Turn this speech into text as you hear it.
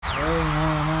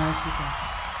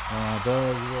Fuck.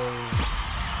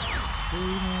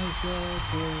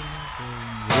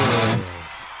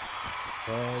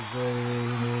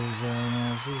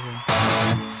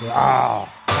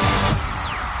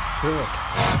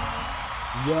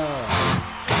 Yeah.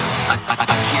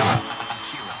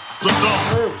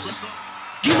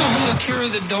 Do you know who Akira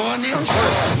the Dawn is? Of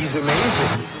course, he's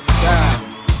amazing. Yeah.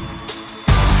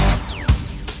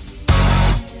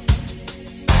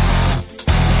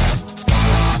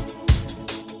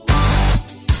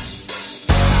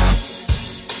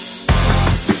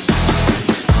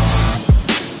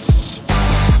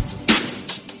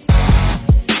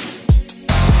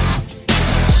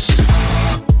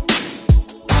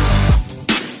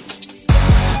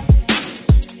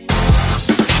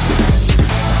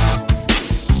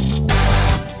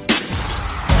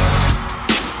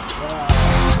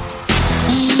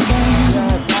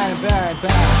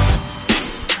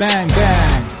 Bang,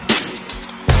 bang.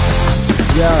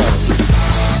 Yo.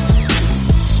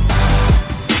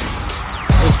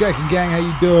 What's cracking, gang? How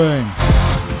you doing?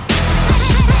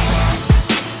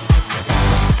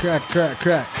 Crack, crack,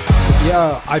 crack.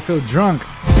 Yo, I feel drunk.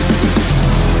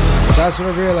 That's what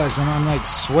I realized. I'm like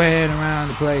sweating around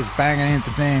the place, banging into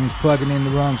things, plugging in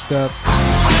the wrong stuff.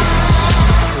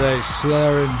 Like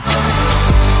slurring.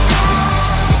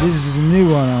 This is a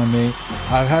new one on me.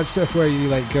 I've had stuff where you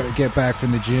like get back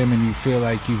from the gym and you feel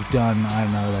like you've done, I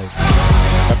don't know, like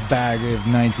a bag of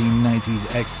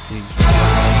 1990s ecstasy.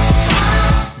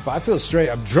 But I feel straight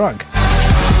up drunk.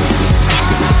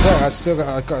 Look,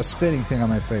 I've got a spinning thing on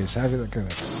my face. How did that go?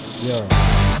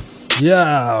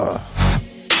 Yo.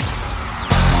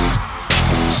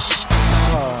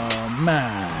 Oh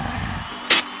man.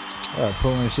 Alright,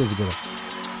 pull my shit together.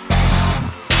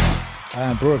 I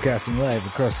am broadcasting live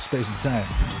across space and time.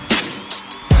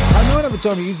 No one ever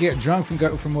told me you get drunk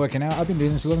from working out. I've been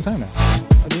doing this a long time now.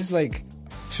 This is like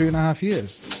 2.5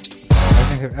 years. I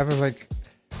think I've ever like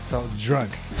felt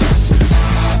drunk.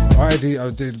 I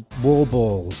did wall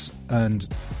balls and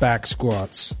back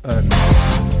squats and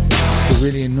the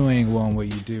really annoying one where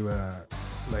you do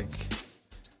like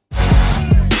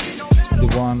the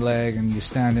one leg and you're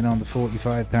standing on the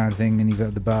 45-pound thing and you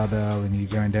got the barbell and you're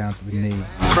going down to the knee.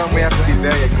 We have to be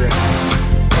very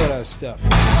aggressive. All that stuff.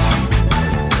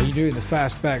 Are you doing the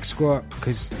fast back squat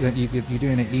because you're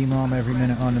doing an EMOM every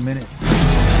minute on the minute?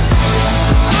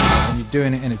 And you're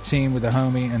doing it in a team with a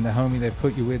homie, and the homie they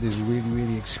put you with is a really,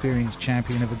 really experienced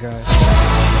champion of a guy.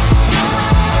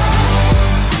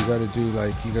 You gotta do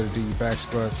your back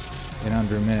squats in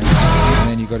under a minute, and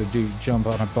then you gotta jump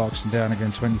on a box and down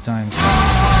again 20 times.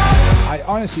 I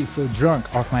honestly feel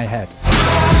drunk off my head.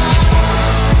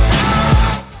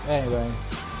 Anyway.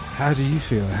 How do you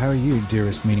feel? How are you,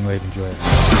 dearest Meaningwave enjoyer?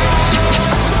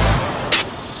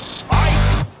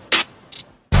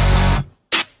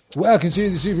 Welcome to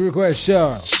the Super Request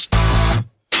Show.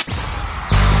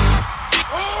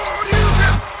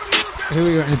 Here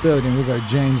we got in the building, we got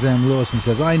James M. Lawson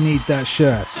says, I need that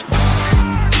shirt.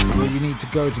 Well, you need to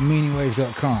go to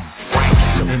meaningwave.com.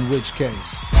 In which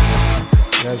case,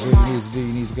 that's what you need to do.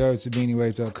 You need to go to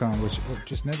meaningwave.com, which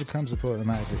just never comes up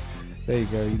automatically. There you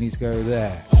go. You need to go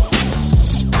there. You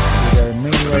go to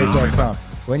meaningwave.com.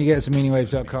 When you get to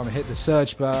meaningwave.com, hit the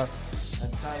search bar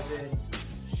and type in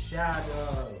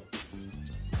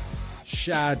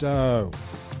shadow.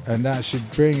 And that should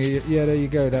bring you, yeah, there you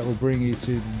go. That will bring you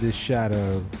to the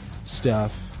shadow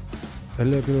stuff.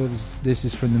 And look at all this. This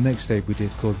is from the mixtape we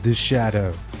did called The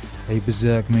Shadow, a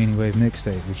Berserk Meaningwave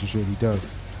mixtape, which is really dope.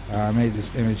 I made this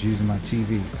image using my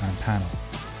TV and panel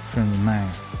from the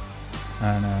man.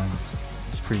 And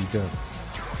it's pretty dope.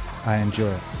 I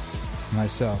enjoy it.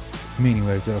 Myself,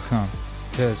 meaningwave.com.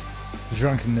 Because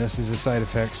drunkenness is a side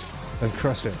effect of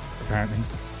CrossFit, apparently.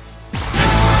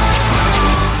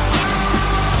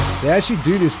 They actually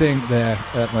do this thing there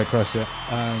at my CrossFit.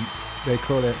 They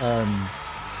call it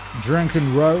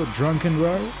drunken row.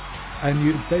 And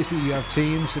you have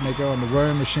teams and they go on the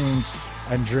rowing machines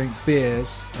and drink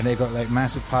beers. And they got like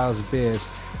massive piles of beers.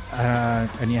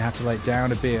 And you have to like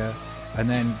down a beer. And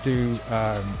then do,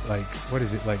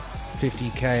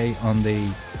 50k on the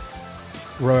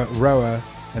rower,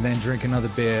 and then drink another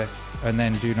beer, and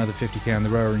then do another 50k on the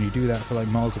rower, and you do that for like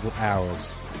multiple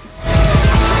hours.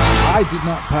 I did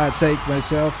not partake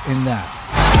myself in that.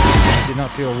 I did not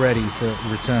feel ready to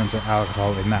return to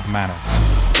alcohol in that manner.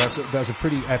 That's a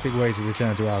pretty epic way to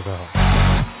return to alcohol.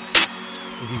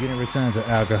 If you're going to return to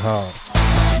alcohol.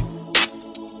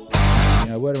 You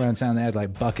know, word around town they had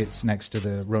like buckets next to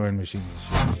the rowing machines.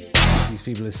 These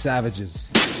people are savages.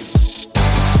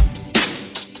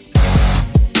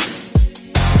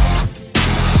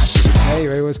 Hey,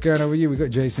 Ray, what's going on with you? We got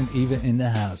Jason Eva in the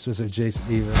house. What's up, Jason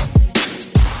Eva?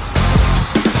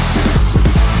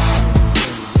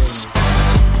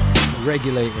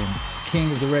 Regulating.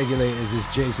 King of the regulators is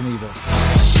Jason Eva.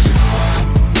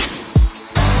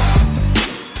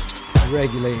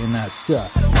 Regulating that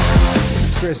stuff.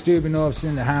 Chris Dubinov's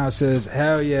in the house says,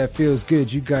 hell yeah, feels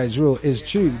good. You guys rule. It's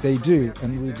true. They do,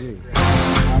 and we do.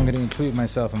 I'm going to include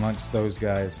myself amongst those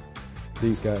guys.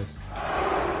 These guys.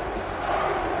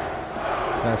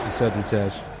 That's for Cedric.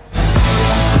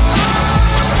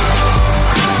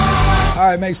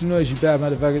 Alright, make some noise, you bad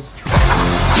motherfuckers.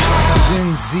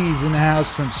 Zin Z's in the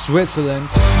house from Switzerland.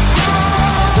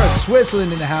 Got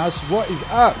Switzerland in the house. What is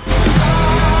up?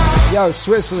 Yo,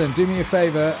 Switzerland, do me a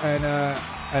favor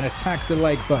and attack the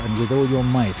like button with all your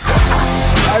might.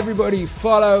 Everybody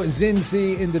follow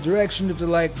Zinzi in the direction of the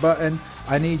like button.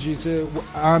 I need you to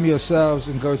arm yourselves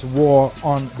and go to war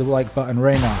on the like button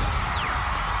right now.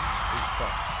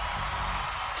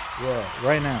 Yeah,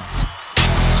 right now.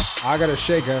 I got a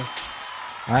shaker.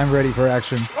 I'm ready for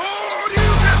action.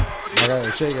 I got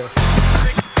a shaker.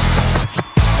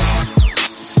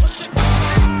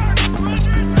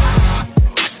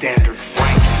 Standard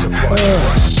Frank.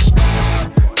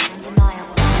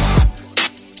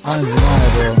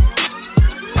 Undeniable.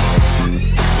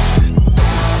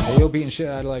 Hey, you're beating shit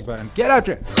out of the like button. Get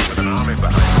after it!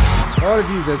 All of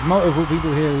you, there's multiple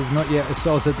people here who've not yet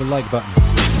assaulted the like button.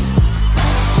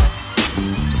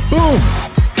 Boom!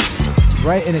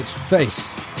 Right in its face.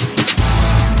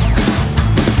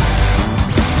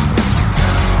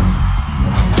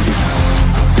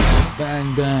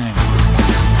 Bang, bang.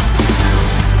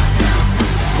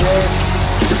 This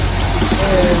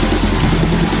is...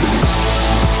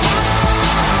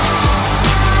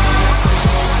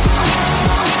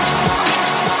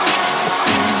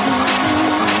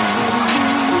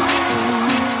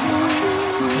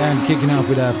 And kicking off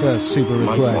with our first super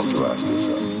request.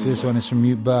 This one is from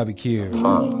Mute Barbecue. What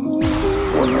I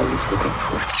was looking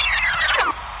for.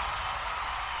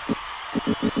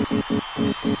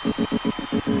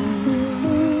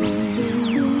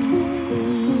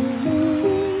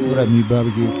 What up, Mute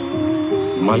Barbecue?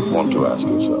 You might want to ask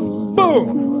yourself.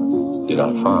 Boom! Did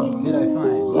I find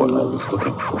what I was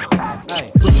looking for?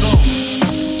 Hey.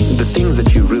 The things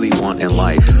that you really want in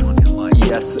life,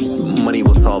 yes, money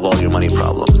will solve all your money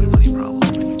problems.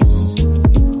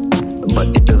 But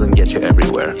it doesn't get you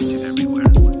everywhere.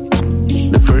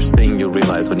 The first thing you'll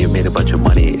realize when you've made a bunch of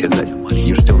money is that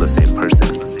you're still the same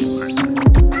person.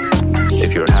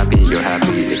 If you're happy, you're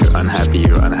happy. If you're unhappy,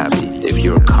 you're unhappy. If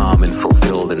you're calm and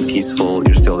fulfilled and peaceful,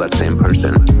 you're still that same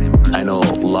person. I know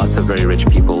lots of very rich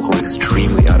people who are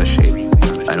extremely out of shape.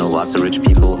 I know lots of rich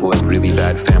people who have really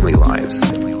bad family lives.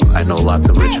 I know lots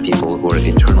of rich people who are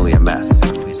internally a mess.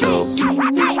 So,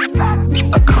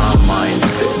 a calm mind,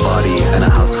 fit body, and a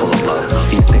house full of love.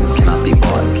 These things cannot be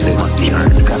bought. They must be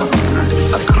earned.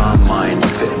 A calm mind,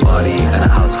 fit body, and a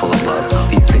house full of love.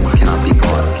 These things cannot be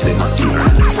bought. They must be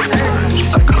earned.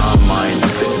 A calm mind,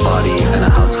 fit body, and a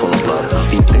house full of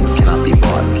love. These things cannot be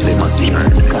bought. They must be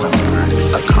earned.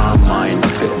 A calm mind,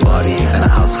 fit body, and a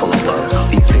house full of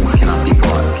love. These things cannot be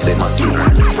bought. They must be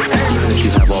earned. Even if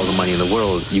you have all the money in the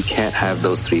world, you can't have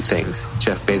those three things.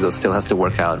 Jeff Bezos still has to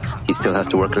work out. He still has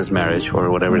to work on his marriage or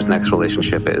whatever his next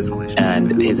relationship is.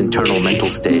 And his internal mental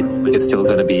state is still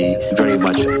going to be very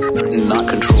much not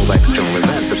controlled by external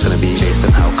events. It's going to be based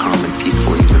on how calm and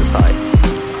peaceful he's inside.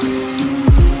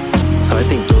 So I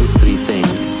think those three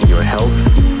things, your health,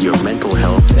 your mental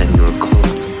health, and your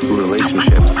close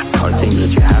relationships are things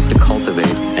that you have to cultivate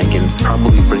and can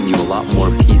probably bring you a lot more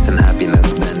peace and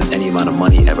happiness than any amount of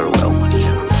money ever will.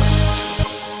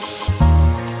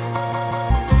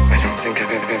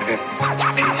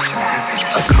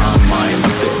 A calm mind,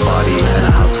 fit body, and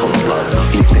a house full of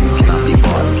love. These things cannot be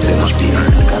bought. They must be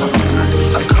earned.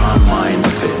 A calm mind,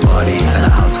 fit body, and a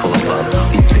house full of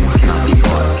love. These things cannot be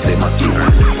bought. They must be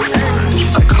earned.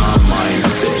 A calm mind,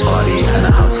 fit body, and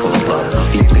a house full of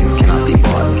love. These things cannot be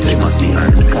bought. They must be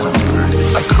earned.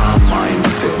 A calm mind,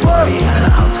 fit body, and a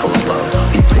house full of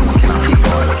love. These things cannot be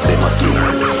bought. They must be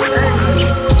earned.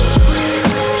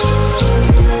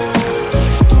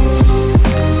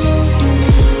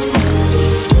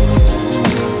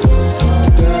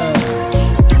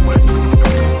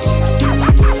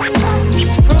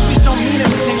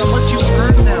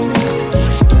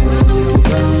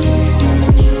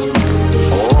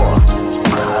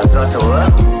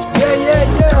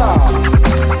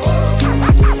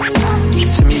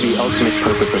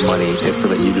 Is so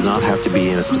that you do not have to be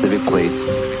in a specific place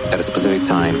at a specific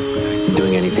time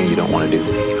doing anything you don't want to do.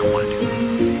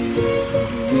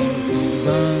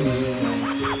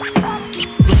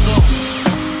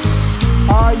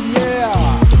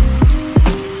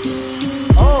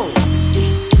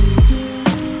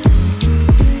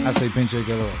 DJ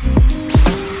Galore.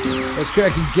 What's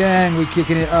cracking, gang? We're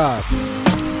kicking it off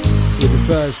with the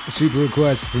first super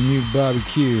request from New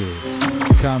Barbecue.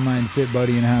 Calm Mind, Fit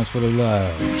Body, and House Full of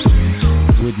Love.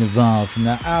 With Naval from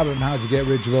that album, How to Get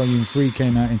Rich Volume 3,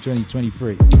 came out in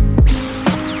 2023.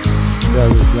 That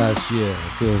was last year.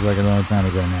 It feels like a long time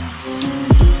ago now.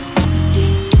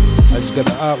 I just got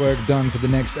the artwork done for the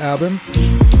next album.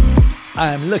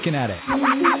 I'm looking at it.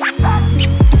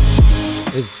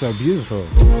 It's so beautiful.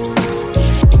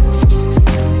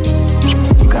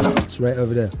 It's right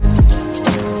over there.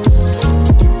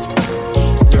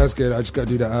 That's good. I just got to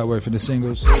do the artwork for the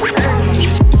singles.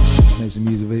 Make some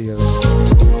music videos.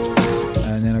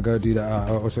 And then I go do the art.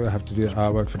 I also have to do the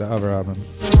artwork for the other album.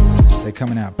 They're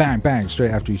coming out. Bang, bang.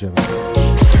 Straight after each other.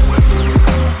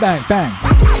 Bang, bang.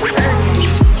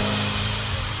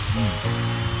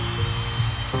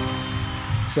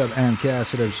 What's up,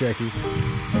 Amcast? What up, Shecky?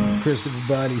 Christopher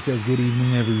Body says, good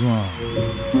evening, everyone.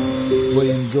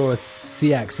 William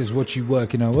Gore-Siak says, what you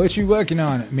working on? What you working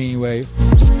on, Meaningwave?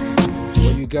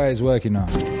 What you guys working on?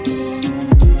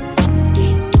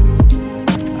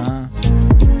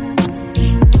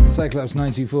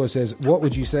 Cyclops924 says, what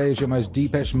would you say is your most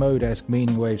Depeche Mode-esque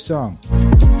Meaningwave song?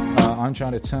 I'm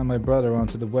trying to turn my brother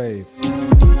onto the wave.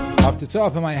 Off the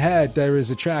top of my head, there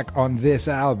is a track on this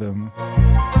album,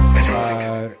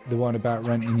 the one about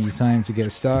renting you time to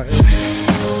get started.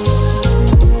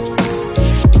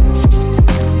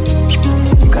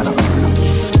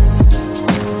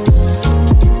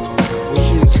 Which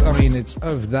is, I mean, it's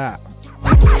of that.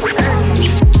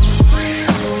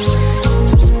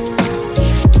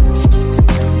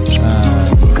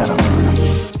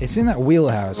 It's in that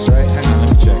wheelhouse, right? Hang on,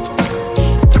 let me check.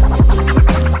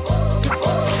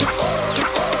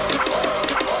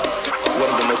 One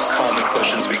of the most common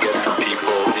questions we get from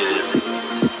people is,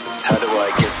 how do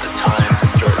I get the time to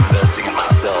start investing in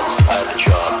myself? I have a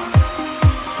job.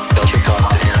 They'll kick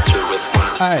off the answer with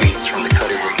one of the tweets from the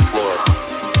cutting room floor,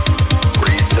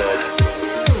 where you said,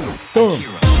 boom.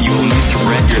 You will need to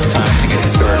rent your time to get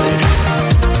started.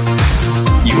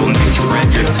 You will need to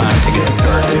rent your time to get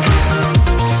started.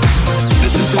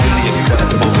 This is only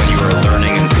accessible when you are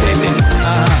learning and saving.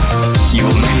 You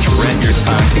will need to rent your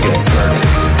time to get started.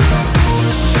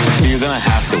 You're gonna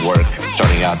have to work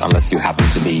starting out unless you happen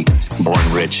to be born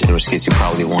rich, in which case you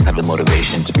probably won't have the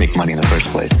motivation to make money in the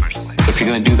first place. If you're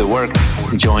gonna do the work,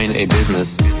 join a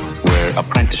business where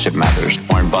apprenticeship matters.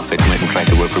 Warren Buffett went and tried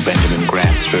to work for Benjamin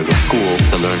Graham straight out of school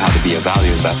to learn how to be a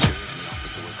value investor.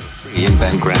 Ian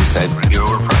Van Graham said,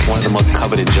 one of the most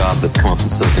coveted jobs that's come up in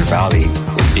Silicon Valley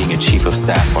is being a chief of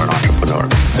staff for an entrepreneur.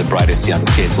 The brightest young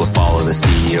kids will follow the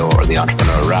CEO or the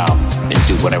entrepreneur around and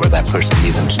do whatever that person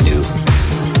needs them to do.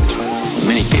 In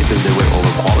many cases, they're way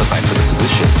overqualified for the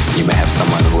position. You may have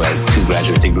someone who has 2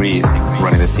 graduate degrees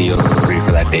running the CEO's degree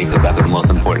for that day because that's the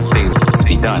most important thing that needs to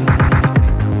be done.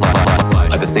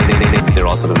 But at the same time, they're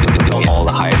also going to be doing all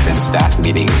the highest end staff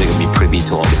meetings. They're going to be privy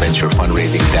to all the venture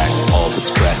fundraising decks, all the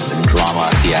stress and drama,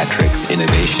 theatrics,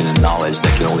 innovation, and knowledge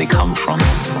that can only come from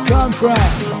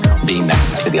being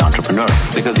next to the entrepreneur.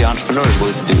 Because the entrepreneur is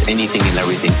willing to do anything and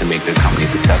everything to make their company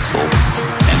successful.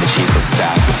 And the chief of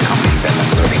staff is coming then and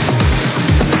learning.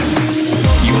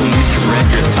 You will need to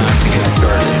rent your time to get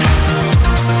started.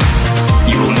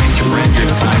 You will need to rent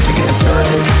your time to get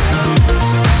started.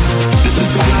 This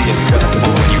is only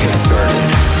accessible when you get started.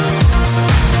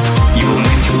 You will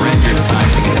need to rent your time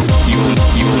to get. You will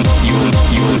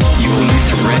need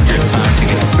to rent your time to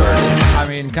get started. I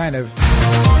mean, kind of.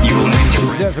 You will need to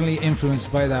definitely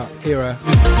influenced by that era.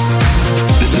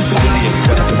 This is only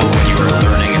accessible when you are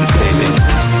learning and saving.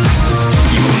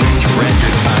 You will need to rent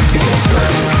your time to get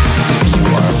started. You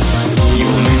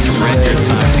will need to rent your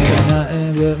time to get started.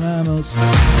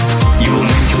 You will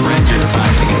need to rent your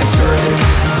time to get started.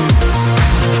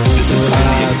 This is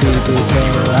only accessible when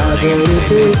you are learning and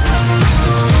saving.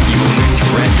 You will need to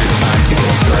rent your time to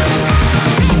get started.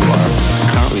 You are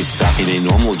currently stuck in a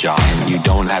normal job and you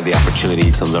don't have the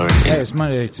opportunity to learn it's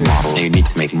Monday too. Model and you need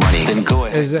to make money, then go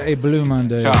ahead. Is a Blue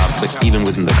Monday job, but even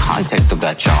within the context of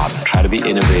that job, try to be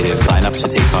innovative, sign up to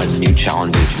take on new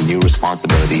challenges, new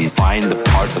responsibilities, find the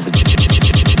part of the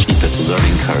cheapest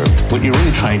learning curve. What you're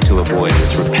really trying to avoid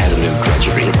is repetitive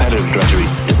drudgery. Repetitive drudgery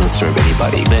doesn't serve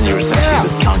anybody. Then you're essentially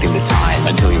just counting the time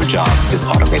until your job is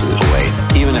automated away.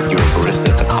 Even if you're a barista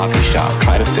at the coffee shop,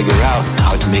 try to figure out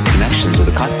how to make connections with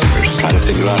the customers. Try to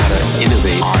figure out how to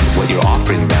innovate on what you're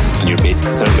offering them in your basic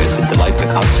service and delight the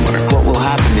customer. What will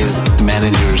happen is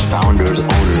managers, founders,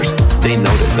 owners, they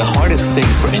notice. The hardest thing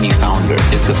for any founder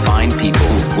is to find people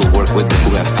who will work with them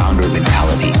who have founder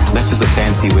mentality. That's just a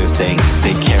fancy way of saying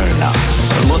they care enough.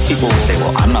 But most people will say,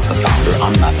 well, I'm not the founder,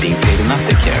 I'm not being paid enough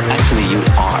to care. Actually, you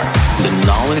are. The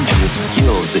knowledge and the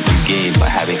skills that you gain by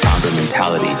having founder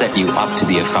mentality set you up to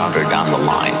be a founder down the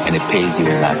line, and it pays you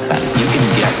in that sense. You can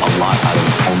get a lot out of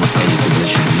almost any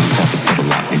position. You just have to put a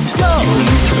lot into it. You will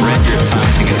need to rent your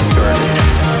time to get started.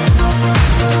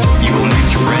 You will need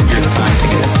to rent your time to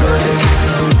get started.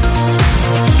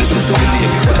 This is only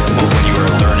accessible when you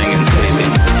are learning and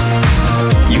saving.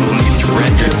 You will need to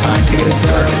rent your time to get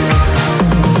started.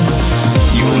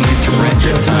 You will need to rent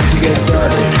your time to get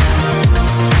started.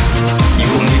 You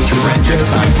will need to rent your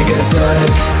time to get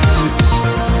started.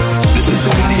 This is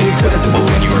only accessible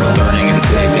when you are learning and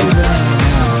saving.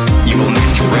 You will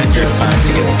need to rent your time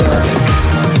to get started.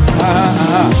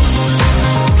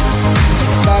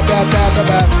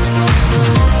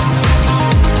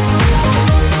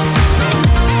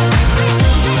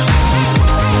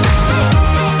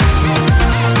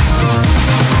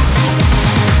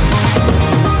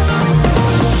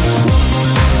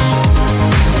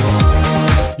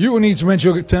 You will need to rent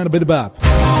your time to bit bop.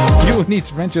 You will need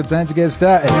to rent your time to get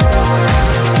started.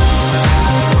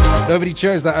 Nobody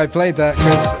chose that. I played that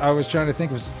because I was trying to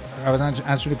think of. I was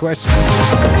answering a question.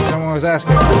 Someone was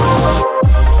asking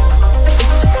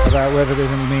about whether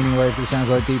there's any Meaningwave that sounds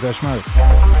like Depeche Mode,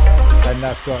 and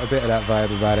that's got a bit of that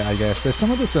vibe about it, I guess. There's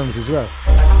some other songs as well.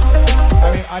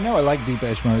 I mean, I know I like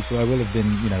Depeche Mode, so I will have been,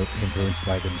 influenced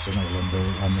by them somewhere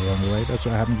on the wrong way. That's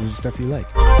what happens with the stuff you like.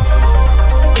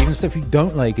 Even stuff you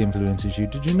don't like influences you.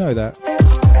 Did you know that?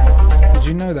 Did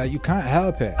you know that? You can't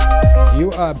help it.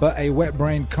 You are but a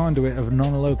wet-brained conduit of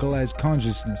non-localized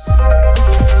consciousness.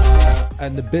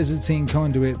 And the Byzantine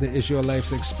conduit that is your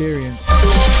life's experience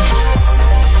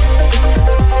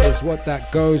is what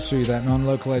that goes through. That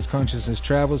non-localized consciousness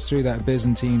travels through that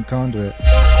Byzantine conduit.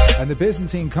 And the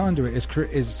Byzantine conduit is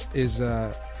it's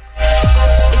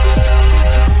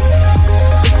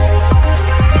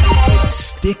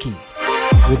sticky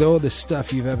with all the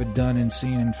stuff you've ever done and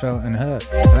seen and felt and heard.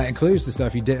 And that includes the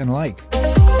stuff you didn't like.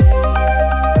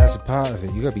 That's a part of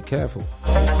it. You gotta be careful.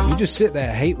 You just sit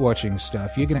there hate watching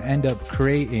stuff, you're gonna end up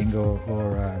creating or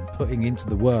putting into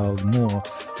the world more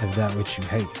of that which you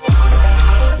hate.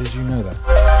 Did you know that?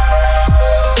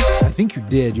 I think you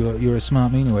did. You're a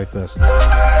smart Meaningwave person.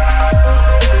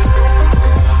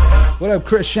 What up,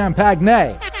 Chris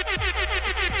Champagne?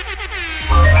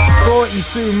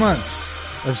 42 months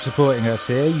of supporting us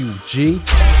here, you G.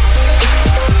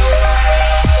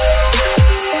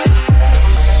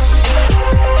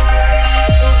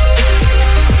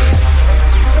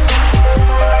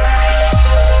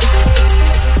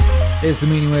 It's the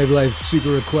Meaningwave Live Super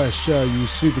Request Show. You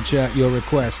super chat your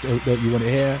request that you want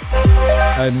to hear,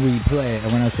 and we play it.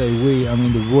 And when I say we, I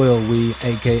mean the royal we,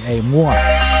 aka moi.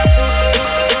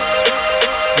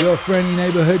 Your friendly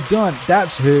neighborhood Don.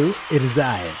 That's who. It is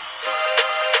I.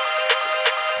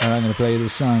 And I'm going to play you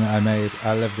this song that I made.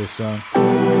 I love this song.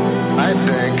 I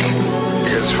think,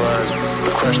 as far as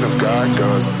the question of God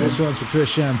goes, this one's for Chris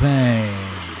Champagne.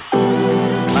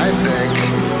 I think,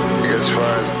 as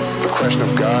far as the question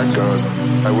of God goes,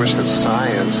 I wish that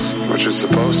science, which is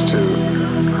supposed to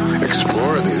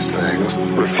explore these things,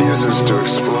 refuses to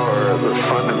explore the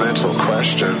fundamental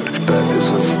question that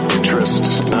is of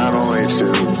interest not only to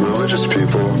religious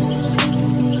people,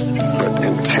 but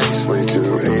intensely to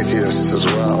atheists as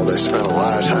well. They spend a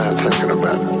lot of time thinking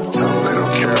about something they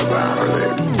don't care about, or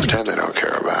they pretend they don't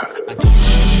care about.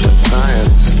 That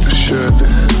science should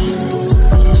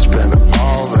spend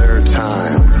all their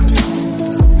time.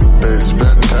 They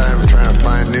spend time trying to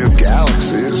find new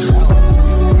galaxies,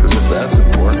 as if that's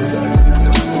important.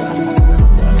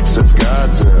 Since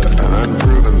God's an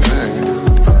unproven thing,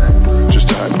 just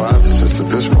a hypothesis at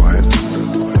this point,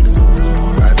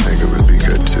 I think it would be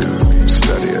good to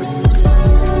study it.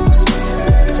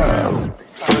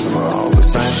 First of all, the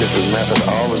scientific method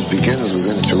always begins with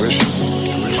intuition.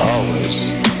 Always.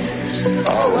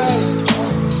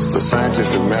 The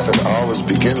scientific method always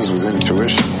begins with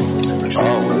intuition.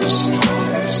 Always.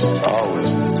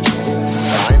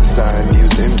 Einstein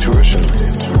used intuition.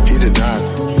 He did not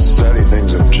study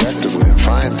things objectively and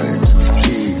find things.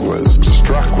 He was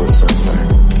struck with something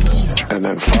and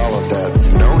then followed that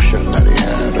notion that he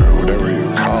had, or whatever you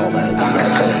call that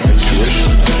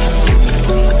intuition.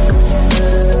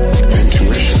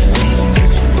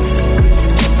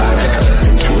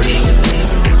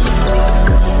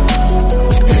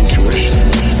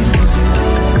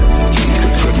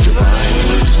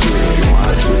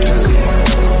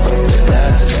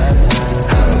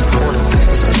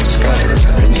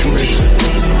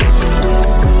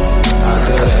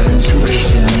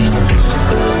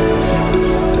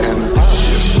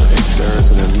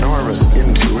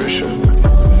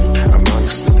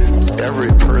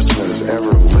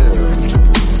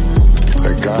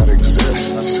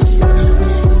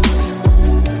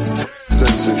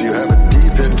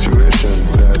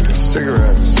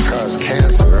 cigarettes cause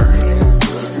cancer,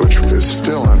 which is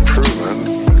still unproven,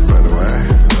 by the way.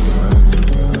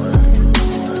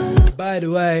 By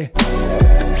the way.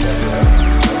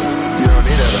 You don't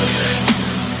need evidence.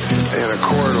 In a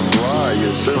court of law,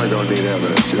 you certainly don't need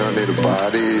evidence. You don't need a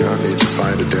body. You don't need to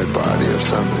find a dead body of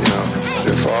something, you know.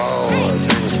 If all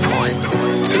things point to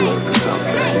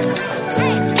something,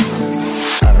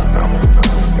 I don't know.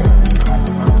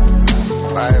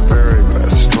 I have very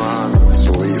strong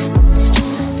belief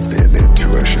in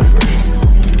intuition.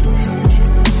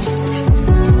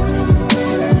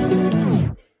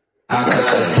 I got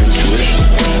intuition.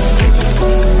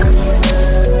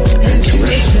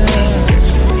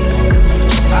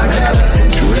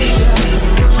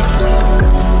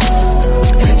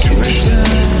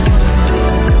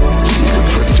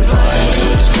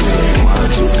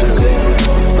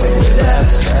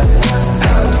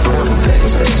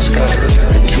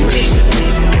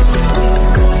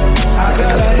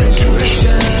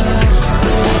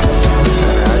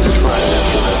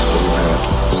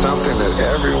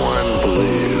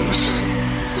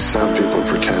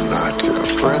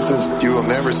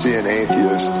 See an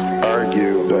atheist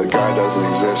argue that God doesn't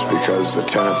exist because the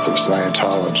tenets of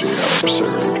Scientology are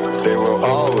absurd. They will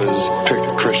always pick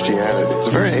Christianity. It's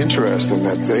very interesting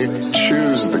that they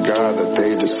choose the God that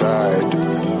they decide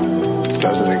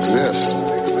doesn't exist,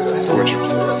 which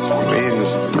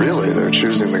means really they're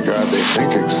choosing the God they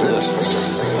think exists.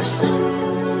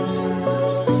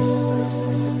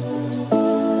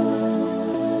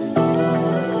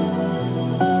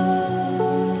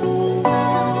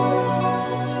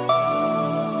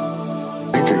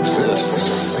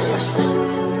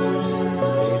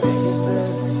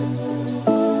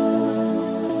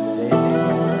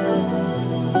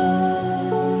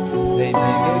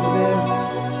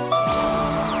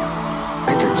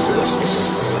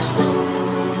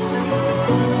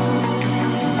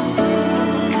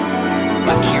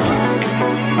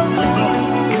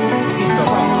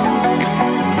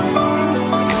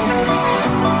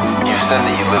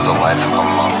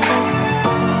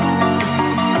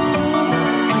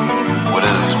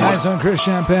 Chris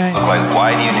Champagne. Look like,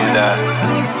 why do you do that?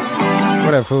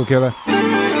 What up, Fool Killer?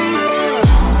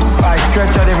 I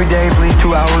stretch out every day for these 2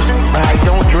 hours. I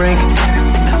don't drink.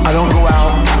 I don't go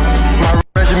out. My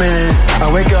regimen is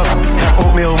I wake up, have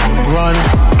oatmeal, run,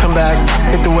 come back,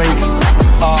 hit the weights.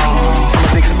 I'm a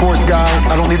big sports guy.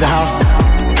 I don't leave the house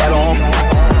at all.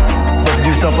 But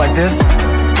do stuff like this.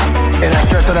 And I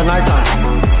stretch out at nighttime.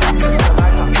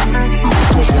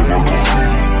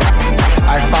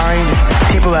 I find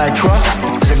people that I trust.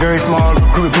 It's a very small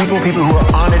group of people who are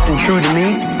honest and true to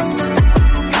me.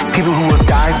 People who will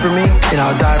die for me, and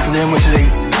I'll die for them, which is a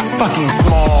fucking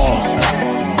small.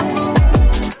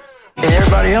 And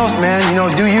everybody else, man, you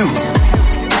know, do you.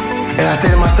 And I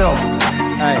say to myself,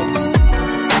 hey,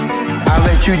 I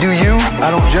let you do you.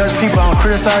 I don't judge people. I don't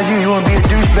criticize you. You want to be a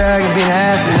douchebag and be an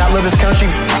ass and not live this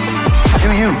country?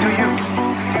 Do you. Do you.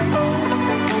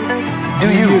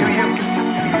 Do you.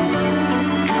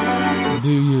 Do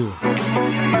you?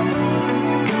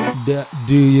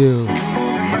 Do you?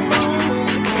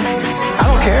 I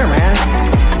don't care, man.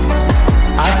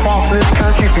 I fought for this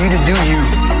country for you to do you.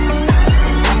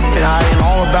 And I am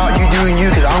all about you doing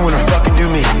you because I'm going to fucking do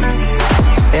me.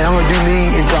 And I'm going to do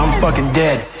me until I'm fucking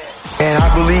dead. And I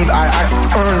believe I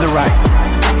earned the right.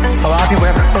 A lot of people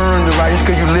have to earn the right. Just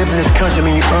because you live in this country, I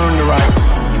mean you earn the right.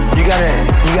 You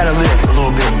gotta live a little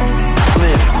bit.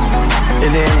 Live. And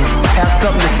then have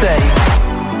something to say.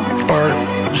 Or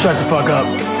shut the fuck up,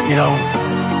 you know?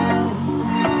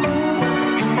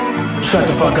 Shut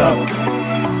the fuck up.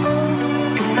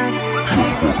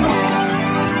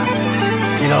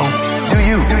 You know? Do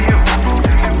you. Do you.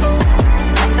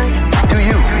 Do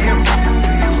you.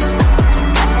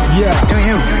 Yeah. Do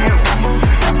you.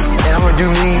 And I'm gonna do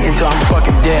me until I'm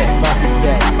fucking dead.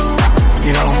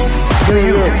 You know? Do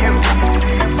you.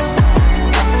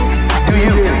 Do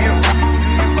you.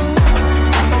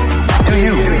 Do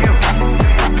you.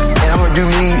 And I'm gonna do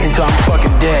me until I'm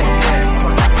fucking dead.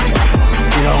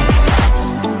 You know?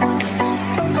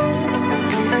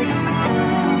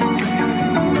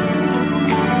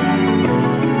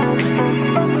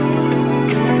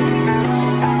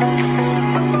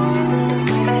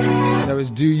 That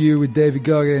was Do You with David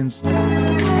Goggins. I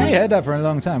ain't heard that for a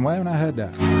long time. Why haven't I heard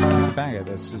that? That's a banger.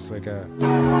 That's just like a...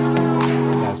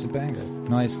 That's a banger.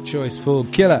 Nice choice, Fool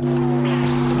Killer.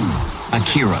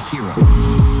 Akira.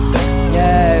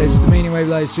 Yeah, it's the Meaningwave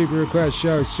Live Super Request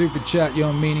Show. Super chat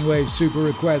your Meaningwave Super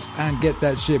Request and get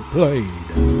that shit played.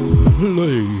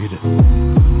 Played.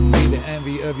 Be the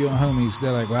of your homies,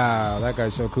 they're like, wow, that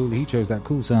guy's so cool. He chose that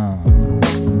cool song.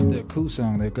 The cool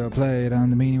song they've got played on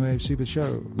the Meaningwave Super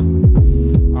Show.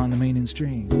 On the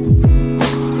Meaningstream.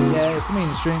 Yeah, it's the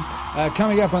Meaningstream.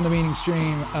 Coming up on the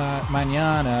Meaningstream,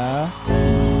 mañana.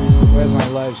 Where's my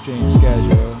live stream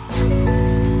schedule?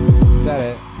 Is that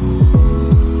it?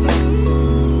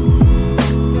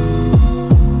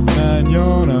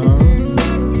 Mañana.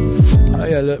 Oh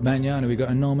yeah, look, mañana we got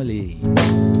Anomaly.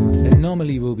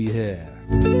 Anomaly will be here.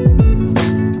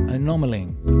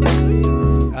 Anomaling.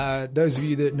 Those of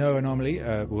you that know Anomaly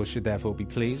should therefore be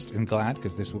pleased and glad,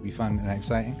 because this will be fun and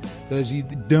exciting. Those of you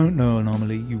that don't know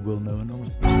Anomaly, you will know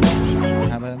Anomaly.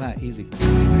 How about that? Easy.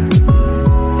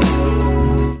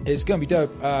 It's going to be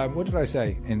dope. What did I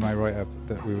say in my write-up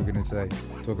that we were going to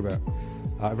talk about?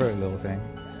 I wrote a little thing.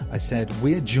 I said,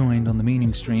 we're joined on the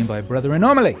Meaningstream by Brother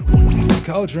Anomaly,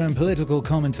 culture and political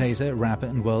commentator, rapper,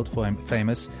 and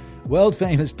world-famous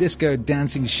disco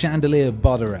dancing chandelier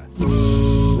bodderer.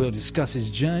 We'll discuss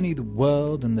his journey, the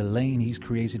world, and the lane he's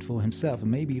created for himself, and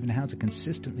maybe even how to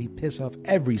consistently piss off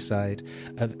every side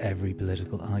of every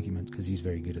political argument, because he's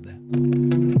very good at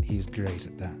that. He's great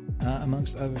at that,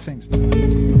 amongst other things.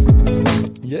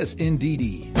 Yes,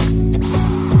 indeedy.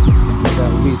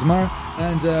 That will be tomorrow.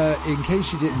 And in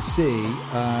case you didn't see,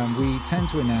 we tend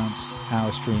to announce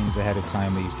our streams ahead of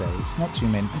time these days. Not too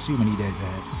many days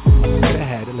ahead.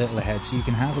 A little ahead, so you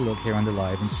can have a look here on the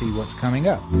live and see what's coming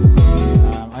up.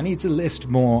 I need to list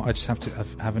more. I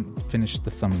haven't finished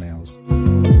the thumbnails.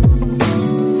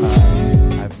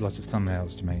 I have lots of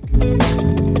thumbnails to make.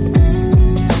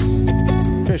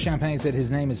 Chris Champagne said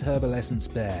his name is Herbal Essence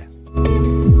Bear.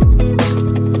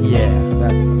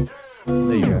 Yeah,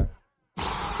 there you go.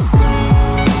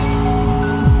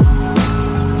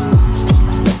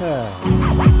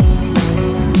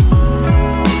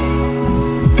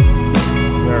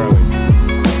 Where are we?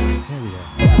 Here we are.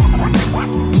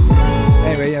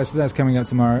 Anyway, yeah, so that's coming up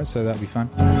tomorrow, so that'll be fun.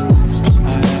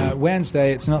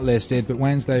 Wednesday, it's not listed, but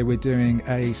Wednesday we're doing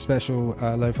a special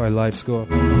lo-fi live score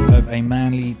of a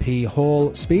Manly P.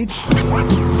 Hall speech,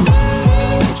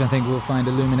 which I think we'll find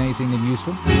illuminating and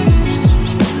useful.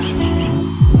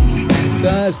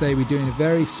 Thursday, we're doing a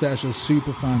very special,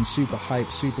 super fun, super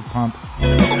hype, super pump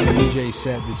DJ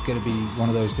set that's going to be one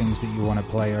of those things that you want to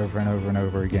play over and over and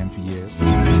over again for years.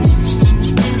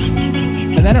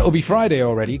 And then it will be Friday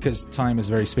already, because time is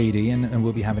very speedy, and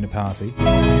we'll be having a party.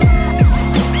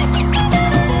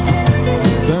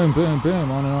 Boom, boom,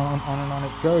 boom, on and on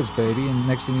it goes, baby, and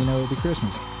next thing you know, it'll be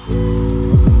Christmas.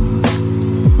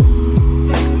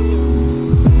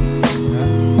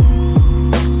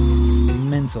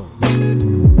 Mental.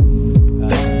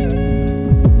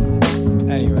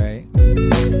 Anyway,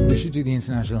 we should do the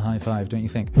international high five, don't you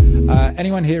think?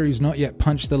 Anyone here who's not yet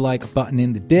punched the like button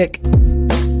in the dick,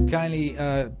 kindly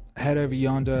head over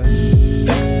yonder,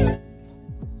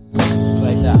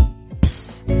 like that.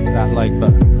 That like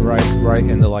button, right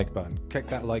in the like button. Kick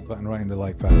that like button right in the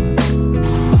like button.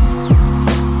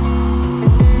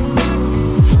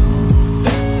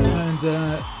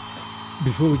 And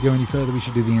before we go any further, we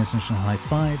should do the international high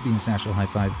five. The international high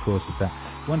five, of course, is that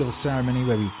wonderful ceremony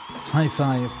where we high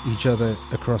five each other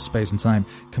across space and time,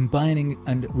 combining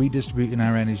and redistributing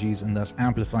our energies and thus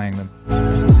amplifying them.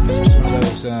 It's one of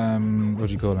those, what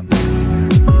do you call them?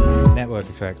 Network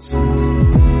effects.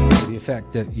 The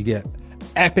effect that you get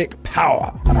epic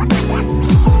power.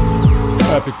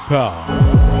 Epic power.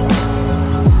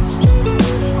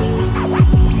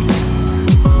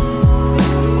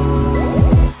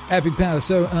 Epic power.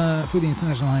 So, for the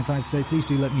international high five today, please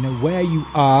do let me know where you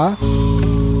are.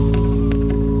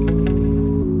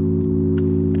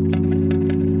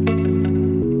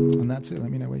 And that's it. Let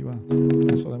me know where you are.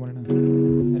 That's all I want to know.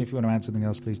 And if you want to add something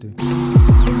else, please do.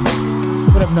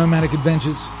 What up, Nomadic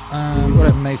Adventures? What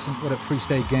up, Mason? What up, Free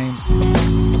State Games?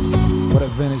 What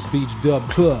up, Venice Beach Dub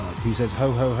Club? He says,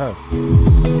 ho, ho, ho.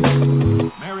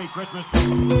 Merry Christmas.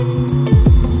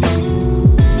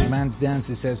 Amanda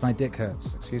Dancy says, my dick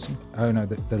hurts. Excuse me? Oh, no,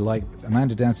 the like.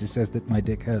 Amanda Dancy says that my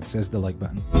dick hurts, says the like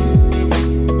button.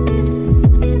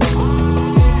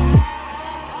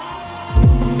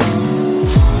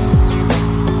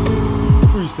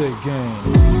 Free State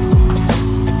Games.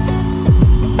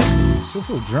 Still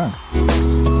feel drunk.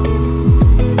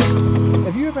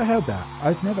 Have you ever had that?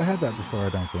 I've never had that before, I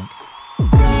don't think.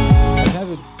 I've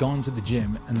never gone to the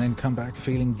gym and then come back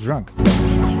feeling drunk.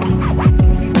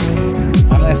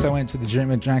 Unless I went to the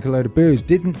gym and drank a load of booze.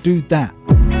 Didn't do that.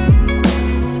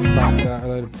 Busted out a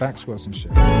load of back squats and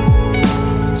shit.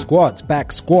 Squats,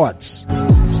 back squats.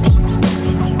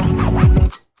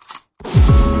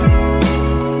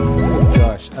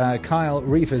 Gosh. Kyle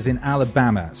Reefers in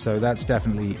Alabama. So that's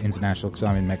definitely international because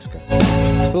I'm in Mexico.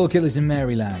 Four Killers in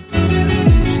Maryland.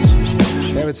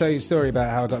 Did I ever tell you a story about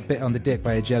how I got bit on the dick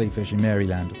by a jellyfish in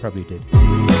Maryland? I probably did.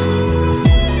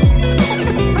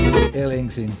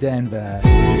 Illings in Denver.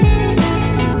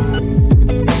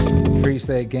 Free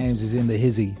State Games is in the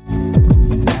hizzy.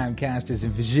 Hamcasters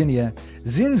in Virginia.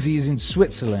 Zinzi's in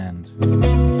Switzerland.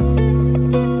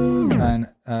 And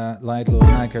Lidl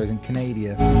Nico is in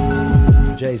Canada.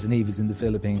 Jason Eve is in the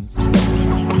Philippines.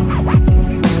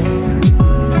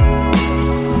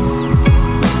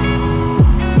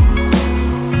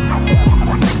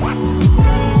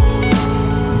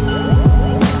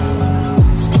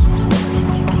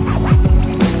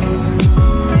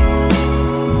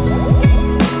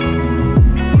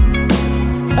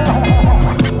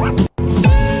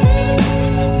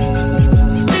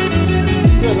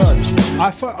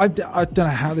 I don't know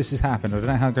how this has happened. I don't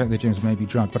know how going to the gym's made me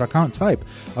drunk, but I can't type.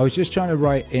 I was just trying to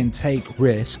write in take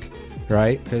risk,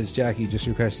 right? Because Jackie just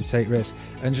requested take risk.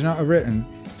 And you know what I've written?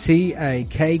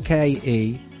 TAKKEWRISKT,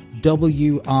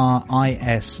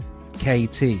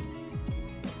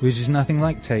 which is nothing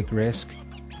like take risk.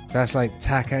 That's like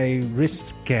take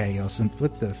risque or something.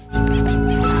 What the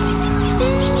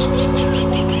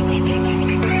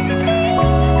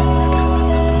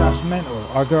That's mental.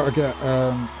 I got to get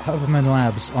Huberman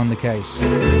Labs on the case. We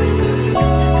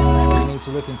need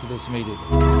to look into this immediately.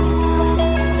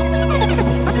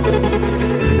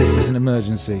 This is an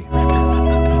emergency.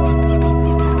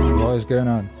 What is going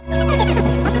on?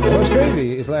 What's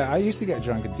crazy is like I used to get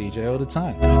drunk at DJ all the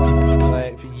time.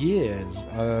 Like for years,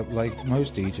 like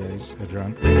most DJs are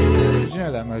drunk. Did you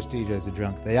know that most DJs are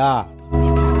drunk? They are.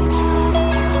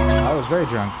 I was very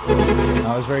drunk.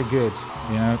 I was very good,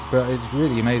 you know, but it's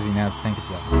really amazing now to think of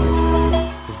that.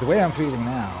 Because the way I'm feeling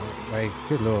now, like,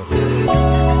 good lord.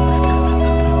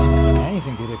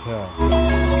 Anything could occur.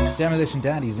 Demolition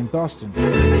Daddy's in Boston.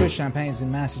 Push Champagne's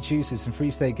in Massachusetts, and Free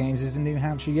State Games is in New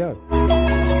Hampshire, yo.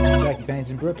 Jackie Payne's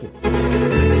in Brooklyn.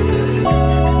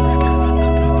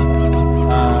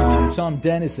 Tom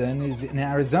Dennison is in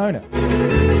Arizona. You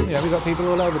know, we've got people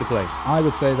all over the place. I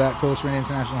would say that calls for an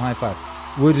international high five.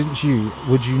 Would you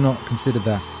not consider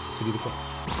that to be the case?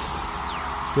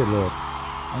 Good lord.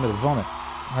 I'm going to vomit.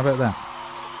 How about that?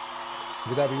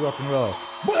 Would that be rock and roll?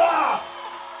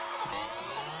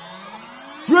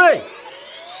 3,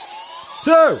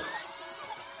 2,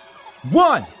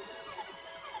 1.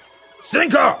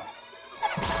 Cinco!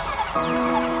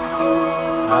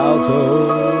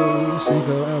 Alto.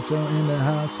 Cinco alto in the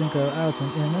house. Cinco alto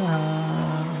in the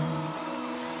house.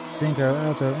 Cinco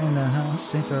alto in the house,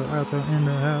 Cinco alto in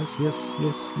the house, yes,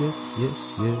 yes, yes,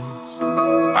 yes, yes.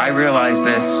 I realize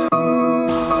this.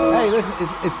 Hey, listen,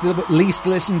 it's the least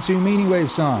listened to Meaningwave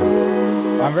song.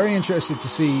 I'm very interested to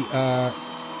see at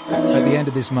the end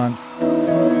of this month,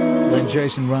 when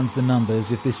Jason runs the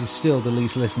numbers, if this is still the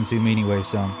least listened to Meaningwave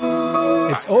song.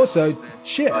 It's also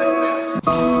shit.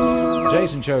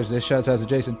 Jason chose this. Shout out to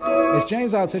Jason. It's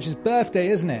James Altoucher's birthday,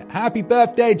 isn't it? Happy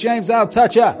birthday, James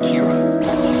Altoucher.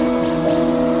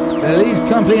 Feliz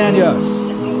cumpleaños.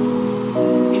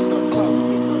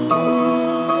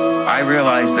 I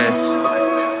realized this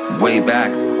way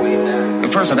back.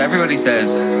 First off, everybody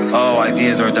says, oh,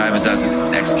 ideas are a dime a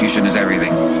dozen. Execution is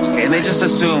everything. And they just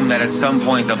assume that at some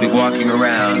point they'll be walking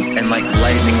around and like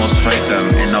lightning will strike them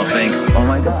and they'll think, oh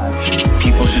my God,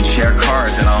 people should share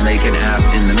cars and I'll make an app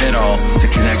in the middle to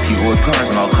connect people with cars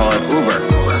and I'll call it Uber.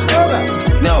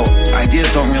 No,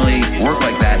 ideas don't really work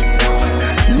like that.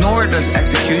 Nor does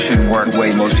execution work the way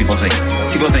most people think.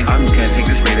 People think, I'm going to take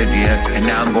this great idea and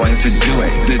now I'm going to do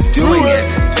it. The doing it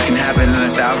can happen in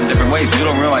 1,000 different ways. You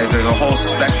don't realize there's a whole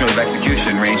spectrum of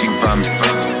execution ranging from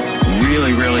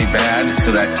really, really bad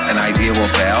so that an idea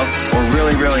will fail, or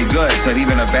really, really good so that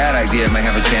even a bad idea might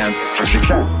have a chance for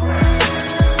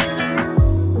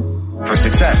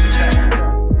success.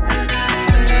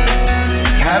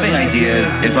 Having ideas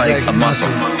is like a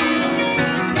muscle.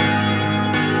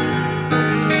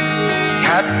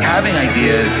 Having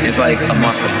ideas is like a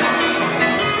muscle.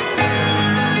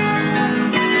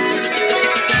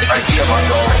 Idea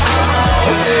muscle.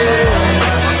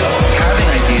 Having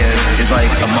ideas is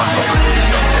like a muscle.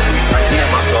 Idea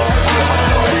muscle.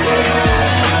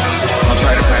 I'll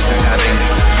try to practice having 10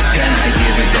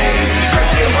 ideas a day.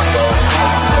 Idea muscle.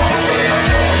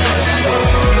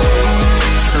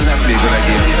 Doesn't have to be a good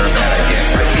idea or a bad idea.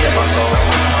 Idea muscle.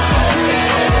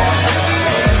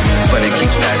 But it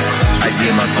keeps that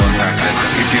idea muscle in practice.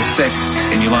 If you're sick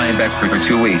and you lie in bed for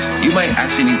 2 weeks. You might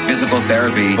actually need physical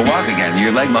therapy to walk again.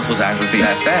 Your leg muscles atrophy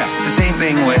that fast. It's the same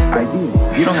thing with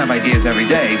ideas. You don't have ideas every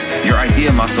day. Your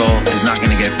idea muscle is not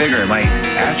going to get bigger. It might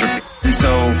atrophy. And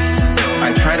so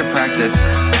I try to practice.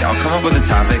 I'll come up with a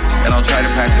topic and I'll try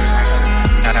to practice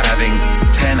having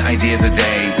 10 ideas a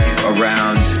day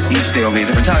around each day will be a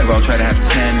different topic, but I'll try to have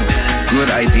 10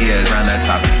 good ideas around that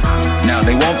topic. Now,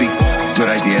 they won't be good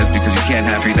ideas because you can't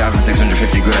have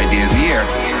 3,650 good ideas a year,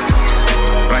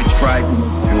 but I try to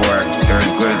make sure they're as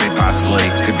good as they possibly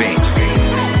could be.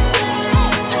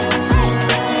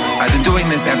 I've been doing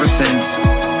this ever since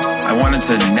I wanted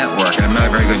to network, and I'm not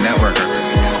a very good networker.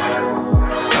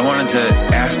 I wanted to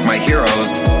ask my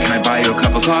heroes, can I buy you a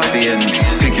cup of coffee and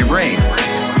pick your brain?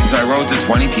 And so I wrote to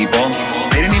 20 people.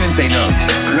 They didn't even say no.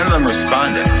 None of them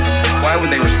responded. Why would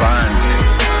they respond?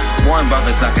 Warren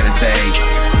Buffett's not going to say,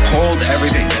 hold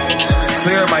everything.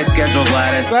 Clear my schedule,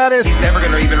 Gladys. He's never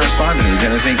going to even respond to me. He's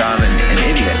going to think I'm an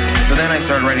idiot. So then I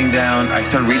started writing down, I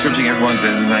started researching everyone's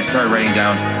business, and I started writing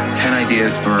down 10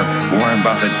 ideas for Warren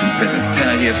Buffett's business, 10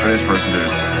 ideas for this person's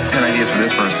business, 10 ideas for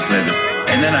this person's business.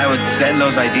 And then I would send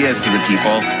those ideas to the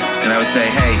people, and I would say,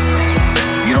 hey,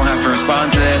 you don't have to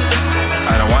respond to this.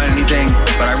 I don't want anything,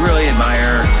 but I really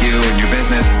admire you and your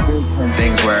business.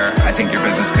 Things where I think your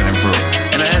business can improve.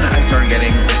 And then I started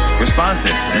getting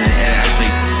responses, and it actually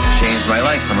changed my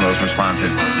life, some of those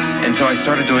responses. And so I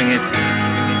started doing it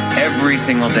every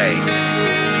single day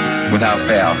without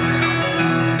fail.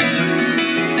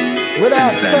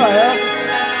 Since then.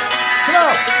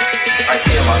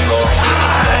 Idea muscle.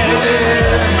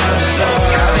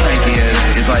 Having ideas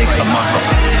is like a muscle.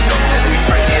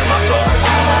 Idea muscle.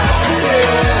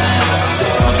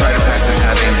 I'll try to practice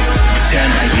having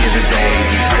 10 ideas a day.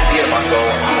 Idea muscle.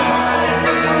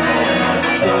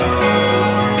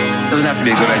 Doesn't have to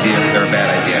be a good idea or a bad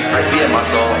idea. Idea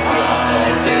muscle.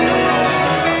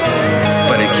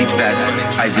 But it keeps that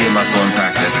idea muscle in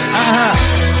practice.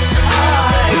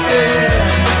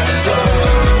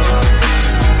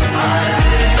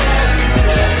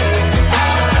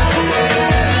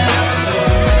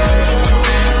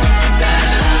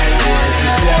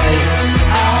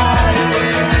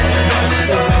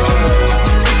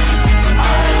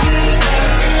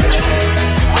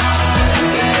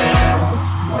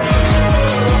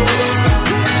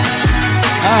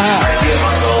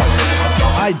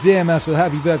 Idea muscle.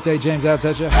 Happy birthday, James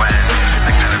Altucher. When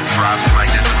I kind of dropped my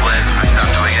discipline, I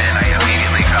stopped doing it, and I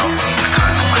immediately felt the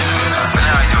consequences. But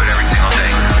now I do it every single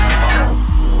day.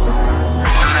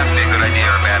 It doesn't have to be a good idea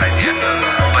or a bad idea,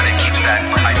 but it keeps that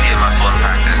idea muscle in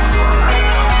practice.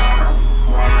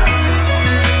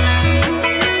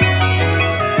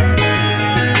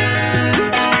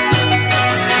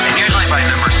 And usually by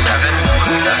number 7,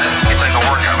 it's like a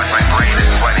workout. Like my brain is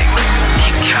sweating.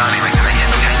 Keep counting, like, and I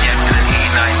hit 10 yet, and then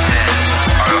 8, 9,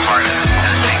 10 are the hardest.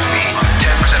 And it takes me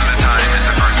 10% of the time is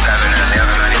the first 7, and the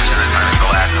other 90% of the time is the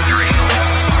last 3.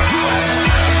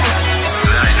 So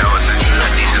then I know it's a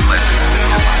decent lift.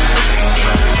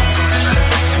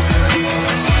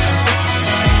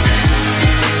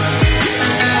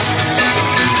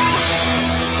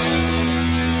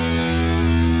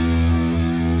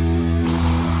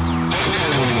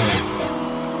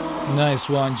 Nice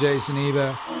one, Jason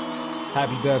Eber.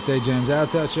 Happy birthday, James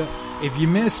Altucher. If you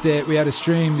missed it, we had a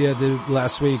stream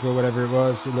last week or whatever it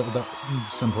was, a little bit,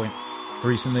 some point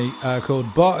recently,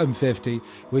 called Bottom 50,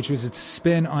 which was a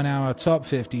spin on our Top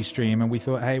 50 stream. And we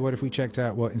thought, hey, what if we checked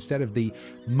out what, instead of the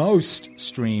most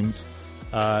streamed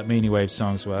Meaningwave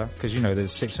songs were, because, you know,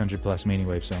 there's 600 plus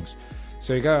Meaningwave songs.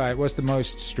 So you go, all right, what's the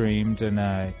most streamed? And,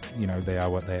 you know, they are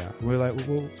what they are. We're like,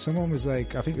 well, someone was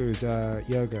like, I think it was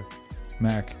Yoga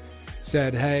Mac,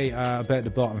 said, hey, I bet the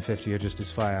bottom 50 are just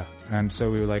as fire. And so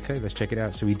we were like, hey, let's check it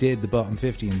out. So we did the bottom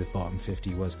 50, and the bottom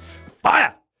 50 was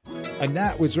fire. And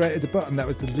that was right at the bottom. That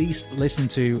was the least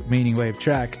listened to Meaningwave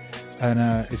track. And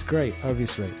it's great,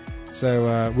 obviously. So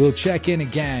we'll check in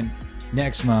again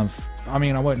next month. I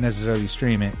mean, I won't necessarily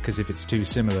stream it, because if it's too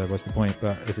similar, what's the point?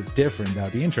 But if it's different,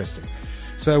 that'd be interesting.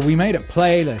 So we made a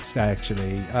playlist,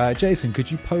 actually. Jason, could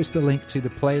you post the link to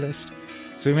the playlist?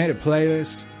 So we made a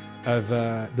playlist of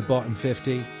the bottom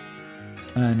 50,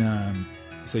 and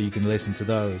so you can listen to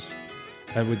those,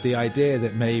 and with the idea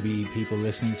that maybe people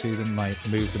listening to them might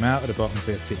move them out of the bottom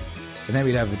 50, and then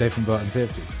we'd have a different bottom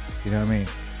 50, you know what I mean?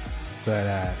 But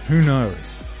who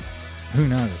knows?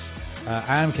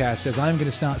 Amcast says, I'm going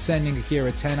to start sending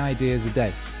Akira 10 ideas a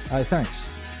day. Thanks,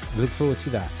 look forward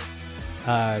to that.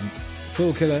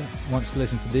 Fool Killer wants to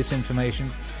listen to this information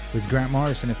with Grant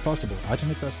Morrison if possible. I don't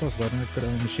know if that's possible. I don't know if it's got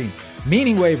a machine.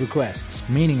 Meaningwave requests.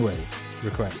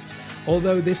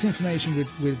 Although this information with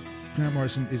Grant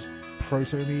Morrison is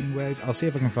proto-Meaningwave. I'll see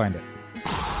if I can find it.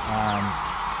 I'll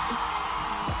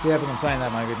see if I can find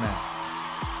that, my good man.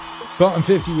 Bottom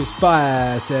 50 was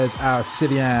fire, says our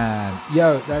Sivian.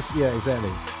 Yo, yeah,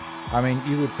 exactly. I mean,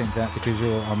 you would think that because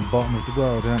you're on the bottom of the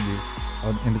world, aren't you?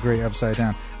 In the great upside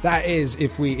down. That is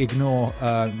if we ignore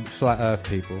flat earth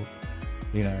people.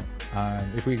 You know,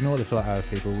 if we ignore the flat earth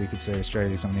people, we could say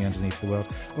Australia's on the underneath of the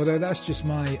world. Although that's just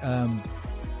my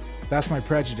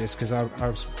prejudice, because I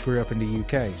grew up in the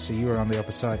UK, so you were on the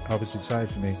opposite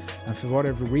side for me. And for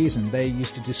whatever reason, they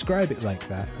used to describe it like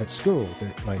that at school,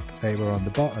 that like they were on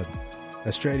the bottom.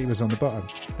 Australia was on the bottom.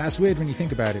 That's weird when you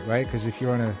think about it, right? Because if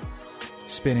you're on a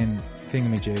spinning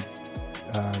thingamajig,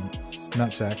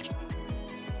 nutsack,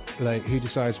 like, who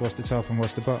decides what's the top and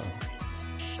what's the bottom?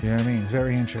 You know what I mean?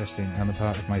 Very interesting on the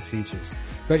part of my teachers.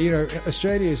 But, you know,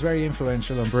 Australia is very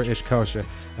influential on British culture.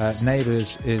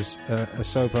 Neighbours is a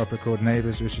soap opera called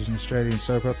Neighbours, which is an Australian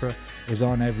soap opera, is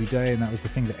on every day, and that was the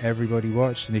thing that everybody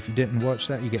watched. And if you didn't watch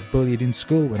that, you get bullied in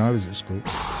school when I was at school.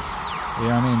 You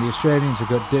know what I mean? The Australians have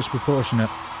got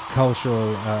disproportionate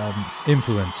cultural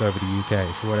influence over the UK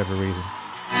for whatever reason.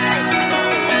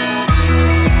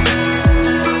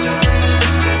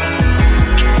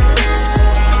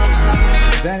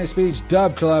 Venice Beach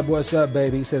Dub Club, what's up,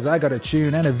 baby? Says, I got a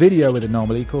tune and a video with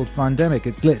Anomaly called Fundemic.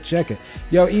 It's lit, check it.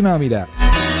 Yo, email me that.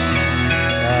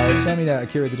 Send me that at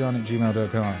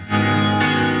akirathedon@gmail.com.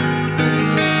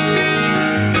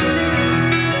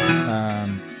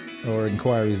 Or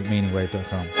inquiries at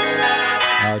meaningwave.com.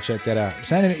 I'll check that out.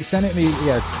 Send it me,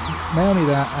 yeah, mail me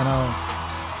that, and I'll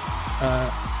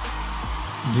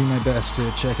do my best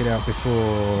to check it out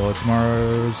before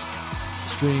tomorrow's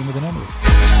stream with Anomaly.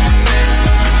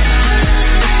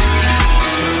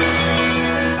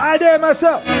 I dare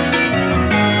myself.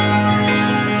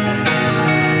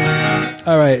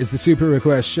 All right, it's the super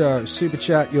request show. Super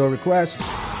chat your request.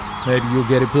 Maybe you'll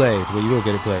get it played. Well, you will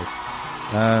get it played.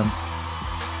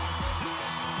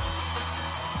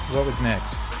 What was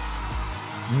next?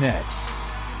 Next,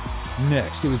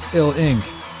 it was Ill Inc.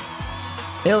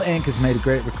 Ill Inc. has made a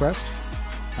great request.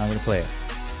 I'm going to play it.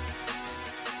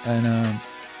 And I'm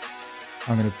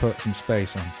going to put some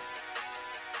space on.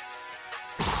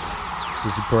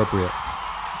 This is appropriate.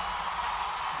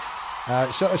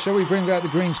 Shall we bring back the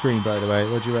green screen, by the way?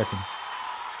 What do you reckon?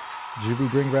 Should we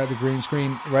bring back the green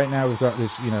screen? Right now we've got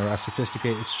this, you know, our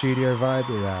sophisticated studio vibe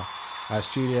with our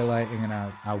studio lighting and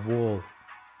our wall.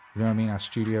 You know what I mean? Our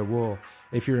studio wall.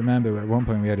 If you remember, at one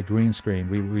point we had a green screen.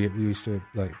 We used to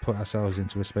like put ourselves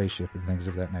into a spaceship and things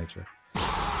of that nature.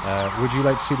 Would you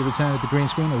like to see the return of the green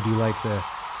screen, or do you like the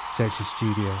sexy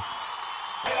studio?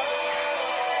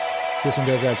 This one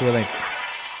goes out to a link.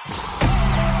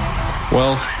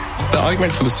 Well, the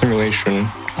argument for the simulation,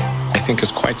 I think,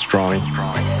 is quite strong.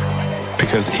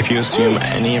 Because if you assume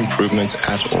any improvements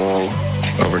at all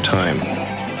over time,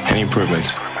 any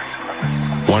improvement,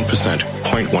 1%,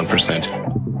 0.1%,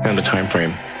 and the time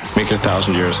frame, make it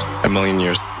 1,000 years, 1,000,000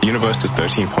 years. The universe is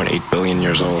 13.8 billion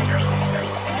years old.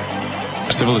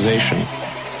 A civilization,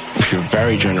 if you're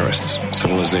very generous,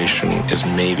 civilization is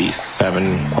maybe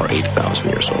 7,000 or 8,000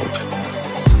 years old.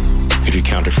 If you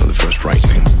count it from the first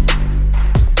writing,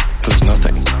 this is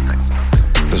nothing.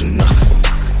 This is nothing.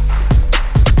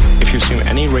 If you assume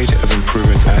any rate of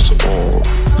improvement at all,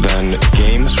 then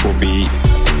games will be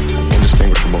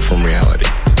indistinguishable from reality.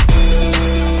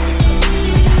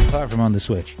 Apart from on the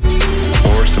Switch.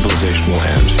 Or civilization will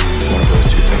end. One of those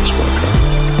two things will occur.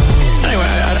 Anyway,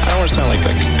 I don't want to sound like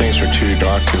things are too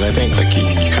dark, because I think like you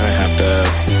kind of have to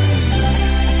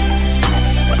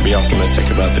be optimistic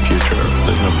about the future.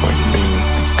 There's no point in being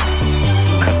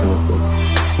pessimistic.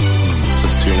 It's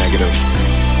just too negative.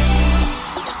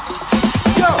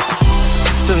 Yo!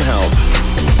 It doesn't help.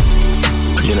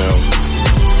 You know,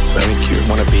 I think you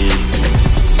want to be...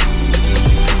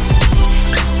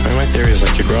 my theory is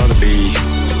like you'd rather be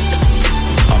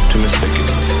optimistic.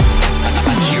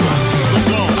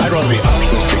 I'd rather be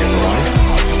optimistic and wrong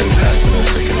than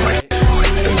pessimistic and right.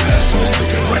 Than pessimistic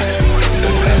and right.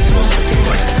 Than pessimistic and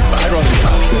right. I'd rather be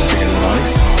optimistic and wrong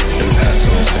than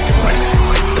pessimistic and right.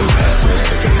 Than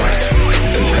pessimistic and right.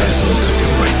 Than pessimistic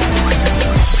and right.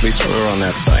 At least we're on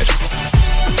that side.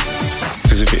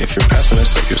 Because if you're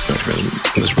pessimistic, you're just going to feel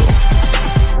miserable.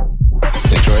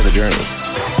 Enjoy the journey.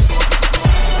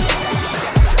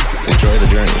 Enjoy the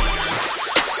journey.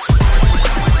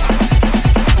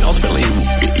 And ultimately,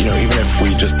 you know, even if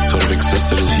we just sort of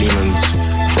existed as humans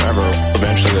forever,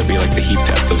 eventually there'd be like the heat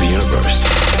death of the universe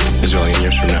a zillion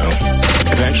years from now.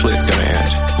 Eventually it's going to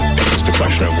end. It's just a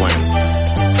question of when.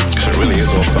 Because it really is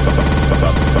all...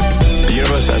 The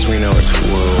universe as we know it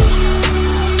will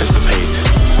dissipate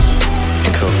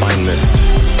in to a fine mist.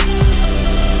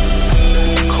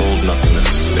 Cold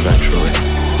nothingness, eventually.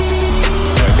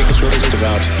 And I think it's really just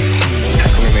about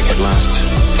how can we make it last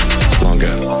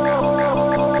longer.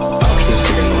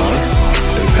 Optimistic and wrong,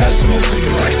 then pessimistic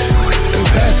and right, then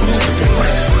pessimistic and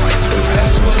right, then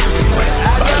pessimistic and right.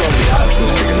 I'd rather be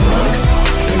optimistic and wrong,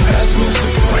 then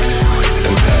pessimistic and right,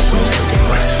 then pessimistic and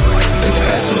right, then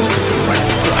pessimistic and right.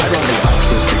 I'd rather be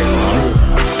optimistic and wrong,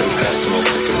 then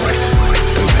pessimistic and right,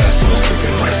 then pessimistic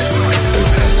and right, then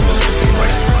pessimistic and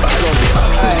right. I'd rather be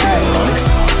optimistic and wrong,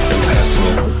 then pessimistic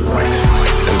and right,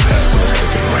 then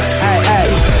pessimistic and right, then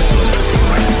pessimistic and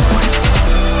right.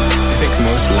 I think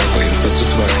most likely, this is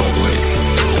just about globally,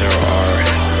 there are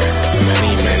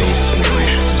many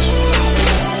simulations.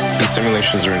 The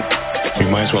simulations are, we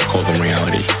might as well call them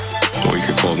reality, or we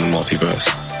could call them multiverse.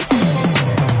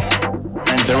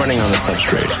 They're running on a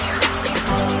substrate.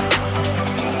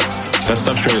 That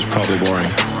substrate is probably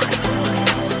boring.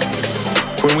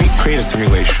 When we create a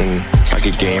simulation, like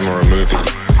a game or a movie,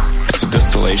 it's a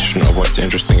distillation of what's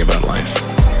interesting about life.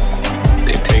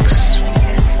 It takes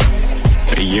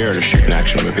a year to shoot an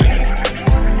action movie.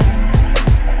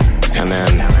 And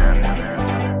then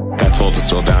that's all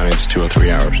distilled down into 2 or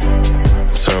 3 hours.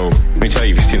 So let me tell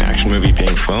you, if you see an action movie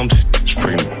being filmed, it's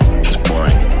boring.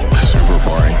 Super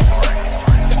boring.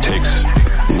 It takes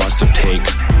lots of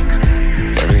takes.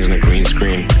 Everything's in a green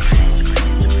screen.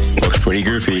 Looks pretty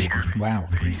goofy. Wow.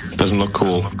 Doesn't look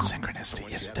cool. Synchronicity,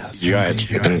 yes it does. Yeah,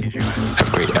 you can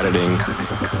have great editing.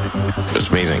 It's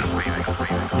amazing.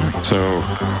 So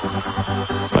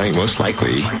I think most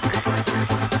likely,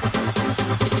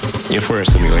 if we're a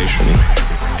simulation,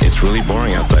 it's really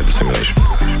boring outside the simulation.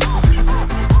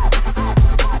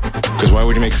 Because why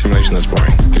would you make a simulation that's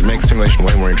boring? It makes simulation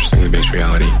way more interesting than base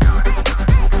reality.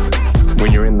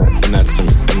 When you're in that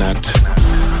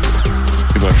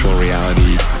virtual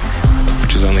reality,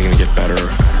 which is only going to get better,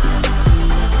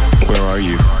 where are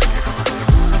you?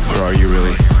 Where are you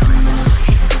really?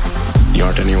 You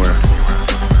aren't anywhere.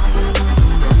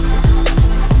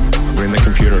 We're in the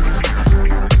computer.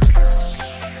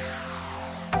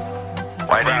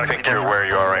 Why do you think you're where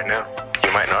you are right now?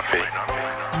 You might not be.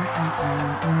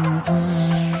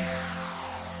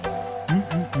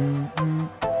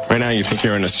 Right now you think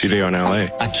you're in a studio in LA.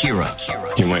 Akira.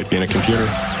 You might be in a computer.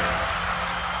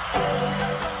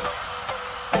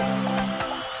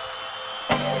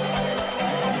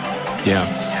 Yeah.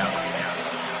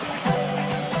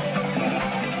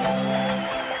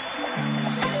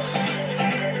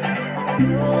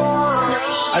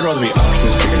 I'd rather be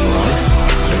optimistic and wrong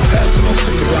than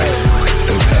pessimistic and right,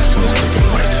 than pessimistic and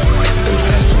right, than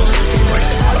pessimistic and right.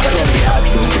 I'd rather be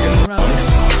optimistic and wrong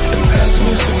than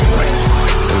pessimistic and right,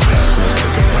 than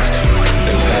pessimistic and right,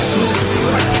 than pessimistic and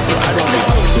right. I'd rather be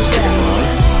optimistic and wrong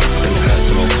than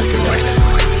pessimistic and right,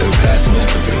 than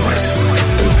pessimistic and right,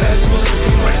 than pessimistic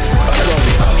and right. I'd rather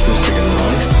be optimistic and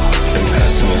wrong than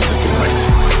pessimistic and right,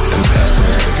 than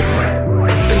pessimistic and right,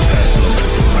 than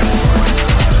pessimistic and right.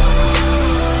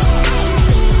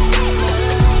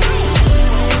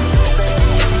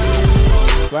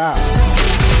 Wow.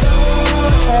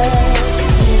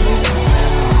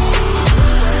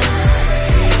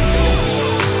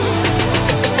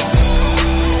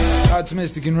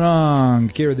 Optimistic and wrong.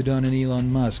 Kira the Don and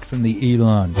Elon Musk from the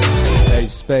Elon A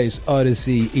Space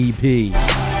Odyssey EP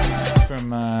from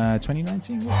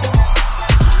 2019.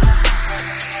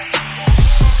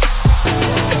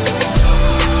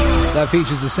 That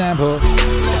features a sample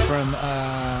from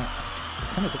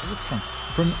it's kind of what's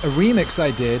from a remix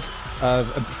I did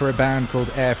for a band called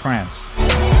Air France.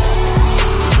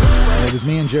 It was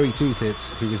me and Joey Two Tits,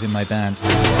 who was in my band.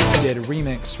 We did a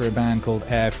remix for a band called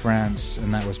Air France,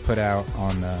 and that was put out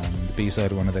on the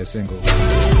B-side of one of their singles.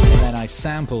 And then I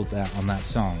sampled that on that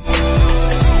song.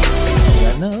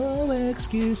 Got no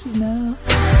excuses now.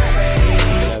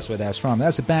 That's where that's from.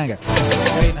 That's a banger.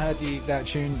 If you ain't heard that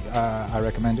tune, I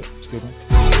recommend it. It's a good one.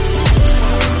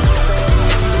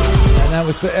 And that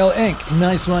was for L Inc.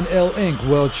 Nice one, L Inc.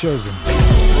 Well chosen.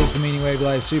 It's the Meaningwave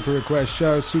Live Super Request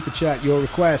Show. Super Chat your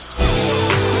request.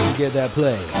 You get that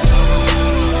play.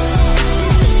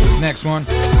 This next one.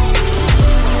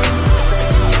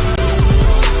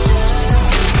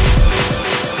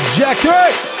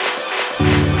 Jackie!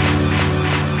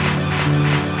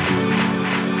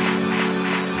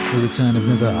 The Return of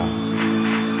Navarre.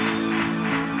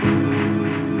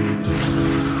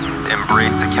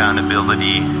 Embrace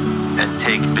accountability and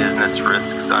take business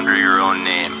risks under your own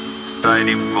name.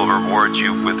 Society will reward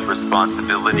you with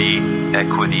responsibility,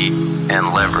 equity,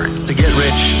 and leverage. To get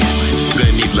rich, you're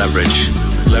going to need leverage.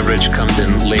 Leverage comes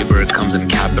in labor, it comes in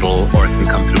capital, or it can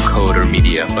come through code or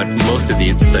media. But most of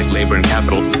these, like labor and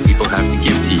capital, people have to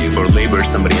give to you. For labor,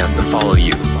 somebody has to follow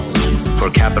you. For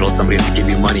capital, somebody has to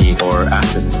give you money or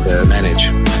assets to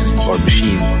manage, or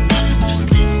machines.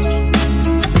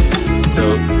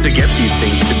 So to get these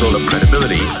things, you have to build up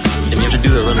credibility, and you have to do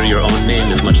those under your own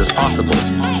name as much as possible,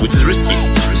 which is risky.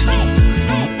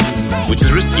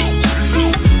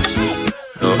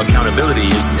 So accountability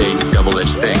is a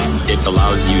double-edged thing. It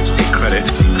allows you to take credit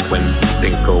when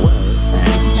things go well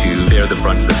and to bear the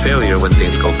brunt of the failure when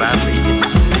things go badly.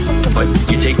 But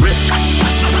you take risk.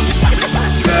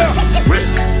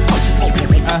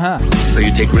 So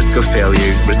you take risk of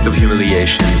failure, risk of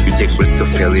humiliation. You take risk of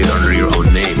failure under your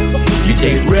own name. You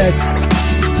take risk.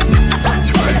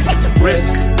 That's right.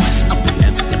 Risk.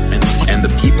 And the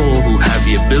people who have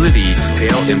the ability to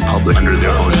fail in public under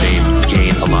their own names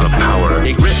gain a lot of power.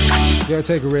 Take risk. You gotta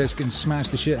take a risk and smash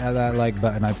the shit out of that like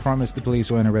button. I promise the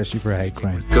police won't arrest you for a hate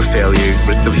crime. Risk of failure,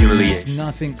 risk of humiliation. It's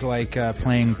nothing like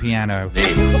playing piano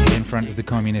in front of the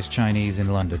communist Chinese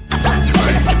in London. That's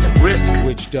right. Risk.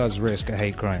 Which does risk a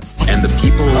hate crime. And the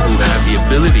people who have the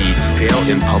ability to fail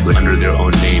in public under their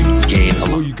own names gain a lot.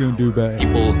 What are you gonna do about it?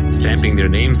 People stamping their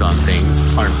names on things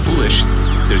aren't foolish.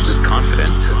 They're just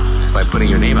confident by putting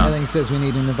your name out. Nothing says we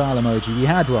need an Naval emoji. We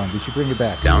had one. We should bring it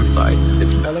back. Downsides.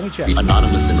 It's let me check.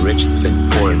 Anonymous and rich than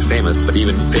poor and famous, but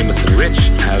even famous and rich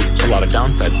has a lot of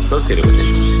downsides associated with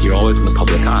it. You're always in the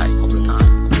public eye.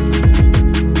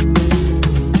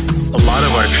 A lot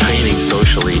of our training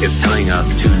socially is telling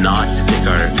us to not stick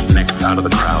our necks out of the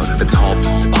crowd. The tall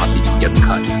poppy gets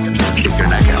cut. Stick your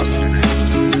neck out.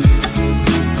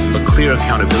 But clear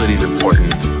accountability is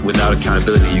important. Without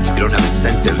accountability, you don't have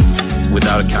incentives.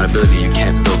 Without accountability, you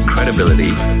can't build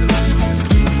credibility.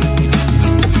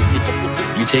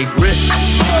 You take risk.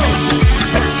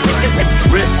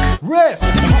 Risk.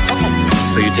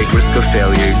 So you take risk of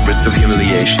failure, risk of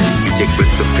humiliation. You take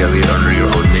risk of failure under your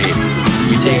own name.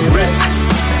 You take risk.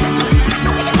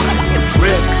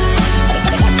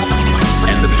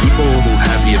 And the people who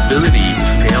have the ability to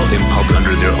fail in public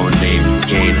under their own names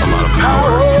gain a lot of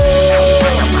power.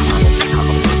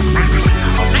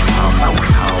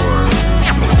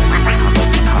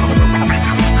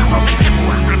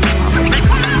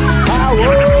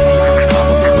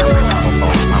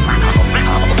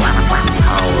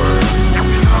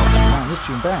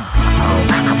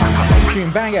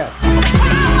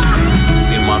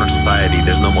 In modern society,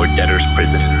 there's no more debtor's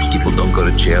prison. People don't go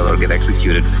to jail or get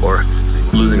executed for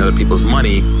losing other people's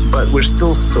money, but we're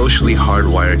still socially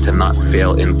hardwired to not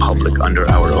fail in public under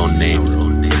our own names.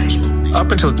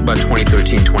 Up until about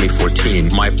 2013, 2014,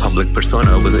 my public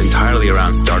persona was entirely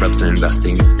around startups and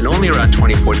investing. And only around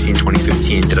 2014,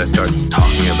 2015 did I start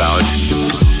talking about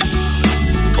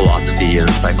philosophy and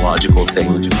psychological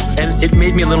things. And it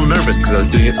made me a little nervous because I was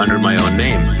doing it under my own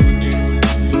name.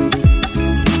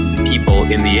 People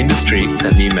in the industry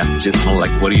sent me messages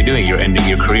like, what are you doing? You're ending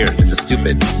your career. This is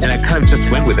stupid. And I kind of just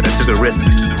went with it. I took a risk.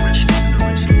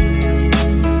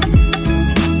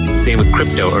 Same with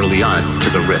crypto early on. I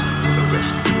took a risk.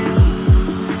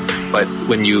 But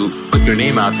when you put your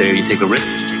name out there, you take a risk,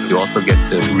 you also get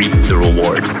to reap the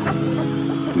reward.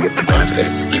 You get the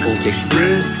benefits. People take a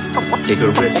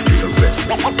risk.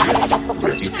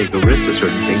 You take a risk to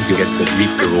certain things, you get to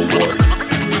reap the reward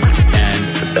and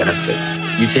the benefits.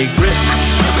 You take risk.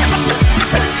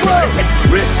 That's right.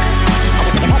 Risk.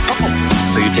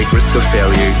 So you take risk of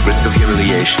failure, risk of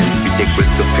humiliation. You take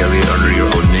risk of failure under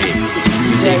your own name.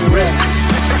 You take risk.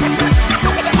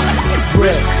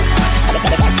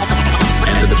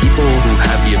 And the people who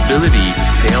have the ability to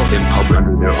fail in public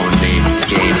under their own names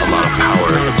gain a lot of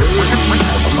power.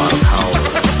 Has a lot of power.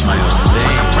 My own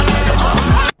name has a lot of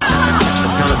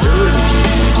accountability.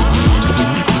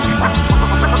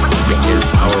 Is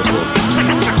powerful.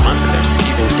 Confidence.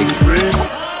 People take risk.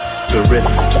 The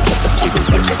risk. Take a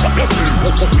risk.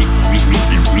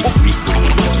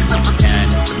 And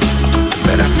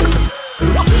benefits.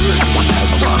 Has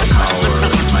a lot of power.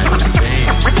 My own name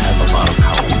has a lot of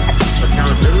power.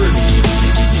 Accountability.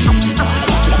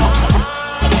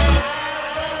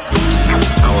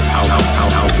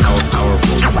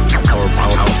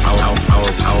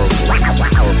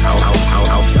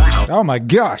 Oh my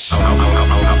gosh!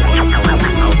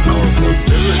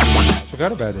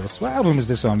 Forgot about this. What album was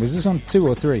this on? Was this on 2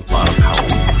 or 3?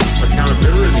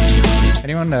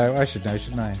 Anyone know? I should know,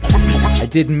 shouldn't I? I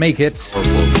didn't make it.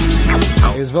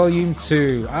 It was volume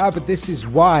 2. But this is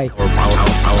why.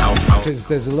 Because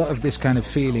there's a lot of this kind of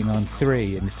feeling on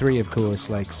 3. And 3, of course,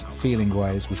 like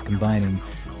feeling-wise, was combining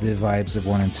the vibes of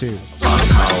 1 and 2.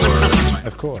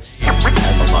 Of course.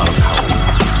 Has a lot of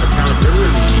power.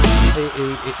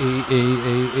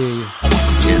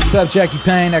 What's up, Jackie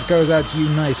Payne? That goes out to you.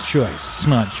 Nice choice.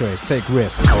 Smart choice. Take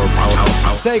risk.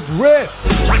 Take risk.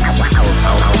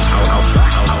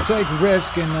 Take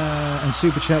risk and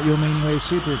super chat your Meaningwave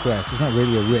super request. It's not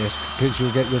really a risk because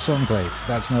you'll get your song played.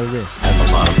 That's no risk.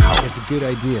 It's a good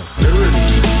idea.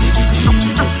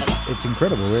 It's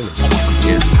incredible, really.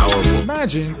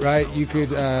 Imagine, right? You could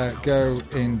go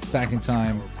back in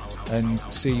time and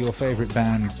see your favorite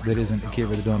band that isn't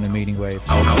Akira the Don and Meaningwave,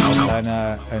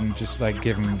 and just like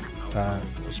give them a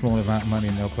small amount of money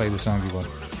and they'll play the song you want.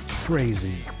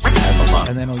 Crazy.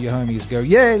 And then all your homies go,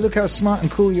 yay, look how smart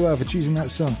and cool you are for choosing that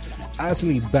song.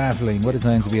 Absolutely baffling. What a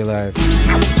time to be alive.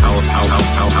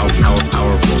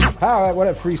 Power. What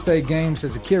up, Free State Game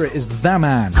says Akira is the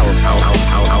man.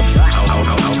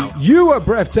 You are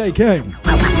breathtaking.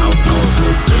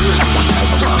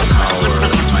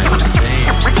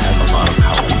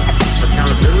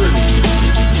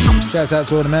 Shouts out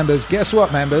to all the members. Guess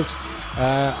what, members?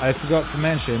 I forgot to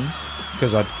mention,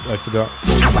 because I forgot.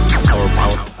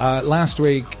 Last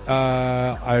week,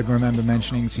 I remember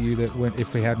mentioning to you that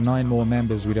if we had 9 more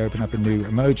members, we'd open up a new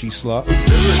emoji slot.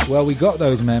 Well, we got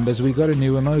those members. We got a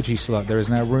new emoji slot. There is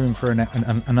now room for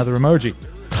another emoji.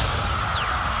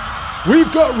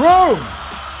 We've got room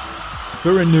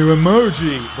for a new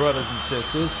emoji, brothers and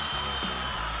sisters.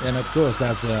 And of course,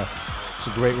 it's a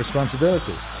great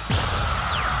responsibility.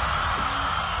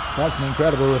 That's an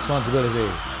incredible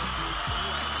responsibility.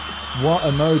 What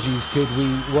emoji do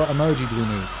we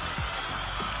need?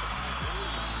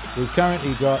 We've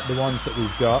currently got the ones that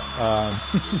we've got.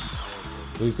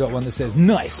 We've got one that says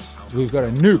nice. We've got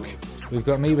a nuke. We've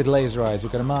got me with laser eyes.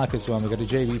 We've got a Marcus one. We've got a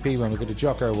JVP one. We've got a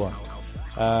Jocko one.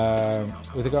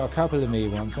 We've got a couple of me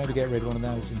ones. Maybe get rid of one of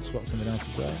those and swap something else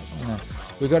as well. I don't know.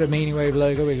 We've got a Meaningwave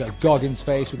logo. We've got a Goggins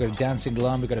face. We've got a dancing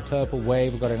glum. We've got a purple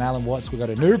wave. We've got an Alan Watts. We've got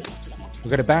a nuke. We've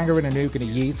got a banger and a nuke and a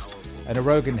yeet and a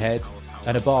Rogan head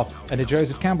and a bop and a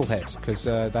Joseph Campbell head, because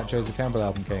that Joseph Campbell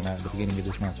album came out at the beginning of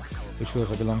this month, which feels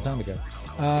like a long time ago.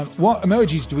 What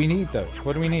emojis do we need, though?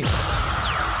 What do we need?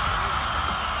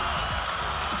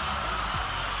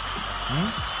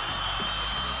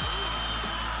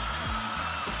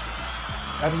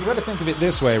 I mean, you've got to think of it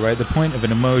this way, right? The point of an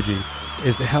emoji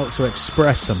is to help to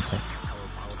express something,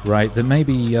 right? That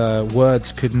maybe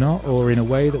words could not, or in a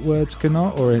way that words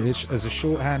cannot, or as a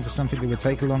shorthand for something that would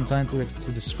take a long time to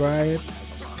describe.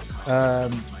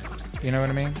 You know what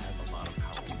I mean?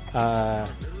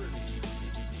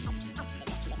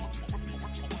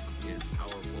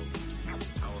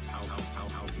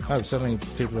 Oh, suddenly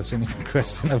people are sending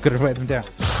requests and I've got to write them down.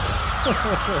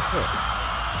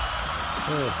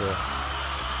 Oh boy.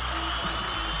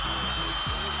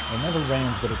 It never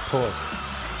rains, but it pours.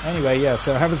 Anyway, yeah,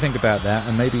 so have a think about that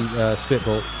and maybe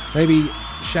spitball. Maybe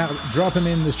drop them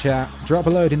in the chat. Drop a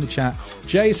load in the chat.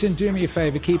 Jason, do me a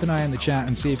favor, keep an eye on the chat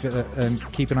and see if and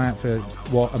keep an eye out for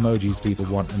what emojis people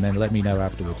want, and then let me know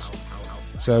afterwards.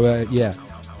 So yeah.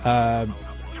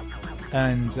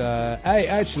 Hey,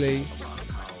 actually,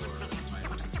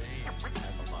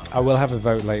 I will have a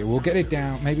vote later. We'll get it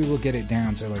down. Maybe we'll get it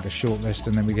down to like a short list,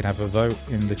 and then we can have a vote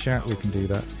in the chat. We can do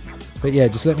that. But yeah,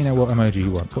 just let me know what emoji you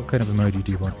want. What kind of emoji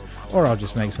do you want? Or I'll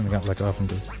just make something up like I often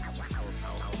do.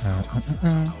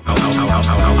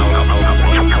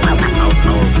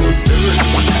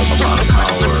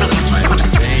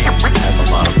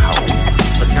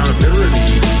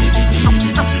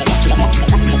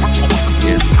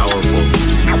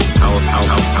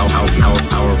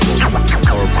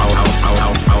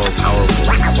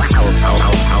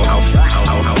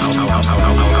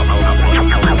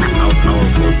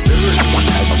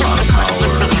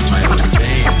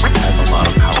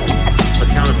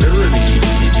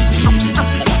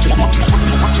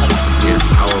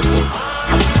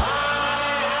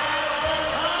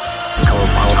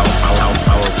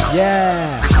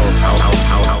 Yeah!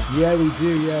 Yeah, we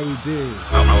do, yeah, we do.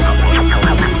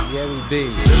 Yeah, we be.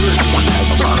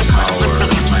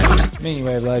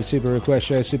 Meaningwave Live, Super Request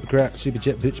Show, Super Crack, Super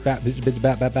Chat, bitch, bat, bitch, bitch,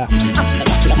 bat, bat, bat.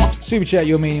 Super Chat,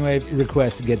 your Meaningwave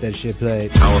request to get that shit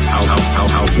played.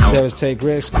 That was Take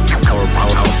Risk.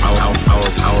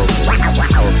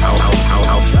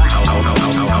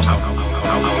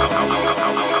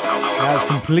 That was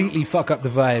completely fuck up the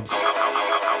vibes.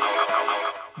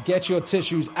 Get your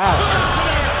tissues out.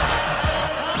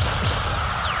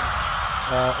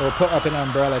 Or put up an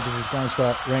umbrella because it's going to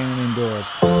start raining indoors.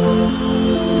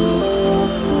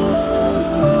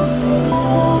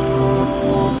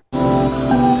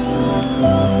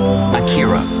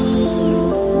 Akira.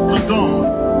 He's gone.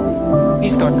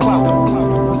 He's got clout.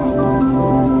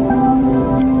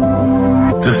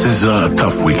 This is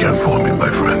tough weekend for me, my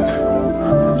friend.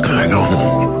 And I go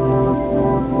home.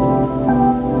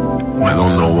 I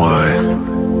don't know why.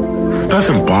 It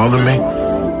doesn't bother me,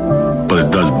 but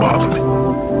it does bother me.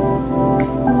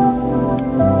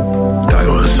 Gotta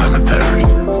go to the cemetery.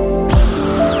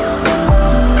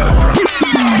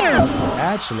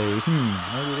 Actually,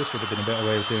 maybe this would have been a better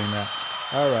way of doing that.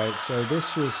 Alright, so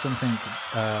this was something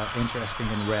interesting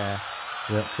and rare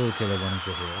that Fool Killer wanted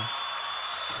to hear.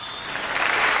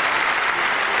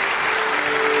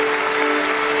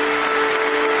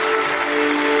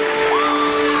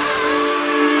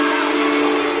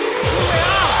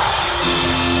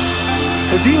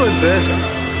 The deal is this,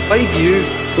 like you,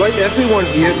 like everyone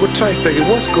here, we're trying to figure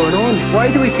what's going on.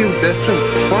 Why do we feel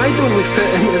different? Why don't we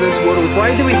fit into this world?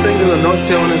 Why do we think that they're not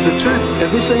telling us the truth?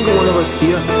 Every single one of us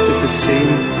here is the same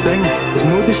thing. There's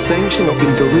no distinction of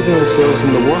being deluding ourselves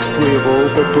in the worst way of all,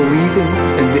 but believing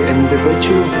in the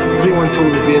individual. Everyone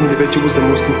told us the individual was the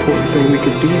most important thing we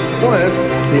could be. What if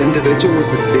the individual was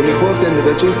the fake? What if the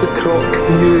individual was the crock?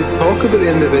 When you talk about the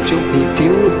individual, and you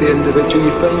deal with the individual,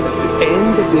 you find that the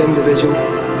end of the individual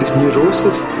is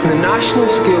neurosis. On the national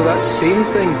scale, that same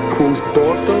thing, closed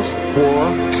borders,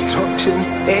 war, destruction,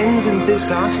 ends in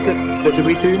disaster. What do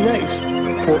we do next?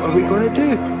 What are we going to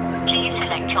do? Please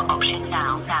select your option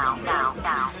now.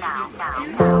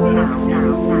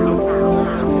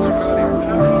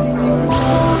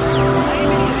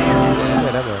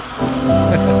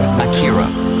 Akira.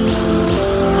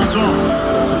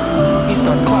 He's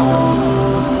got clout.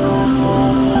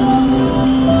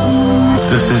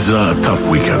 This is a tough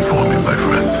weekend for me, my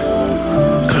friend.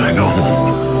 And I go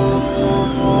home.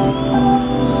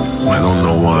 I don't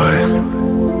know why.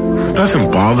 It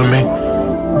doesn't bother me,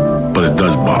 but it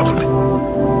does bother me.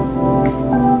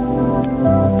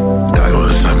 Gotta go to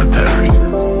the cemetery.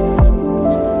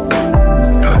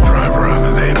 Gotta drive around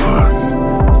the neighborhood.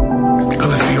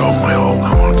 Gotta see all my old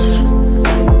haunts.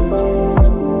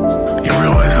 You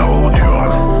realize how old you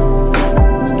are.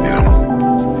 You know,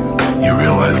 you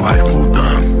realize life moved on.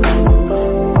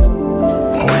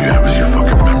 All you have is your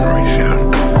fucking memories, you know.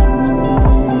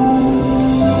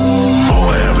 All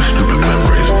I have is stupid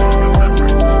memories.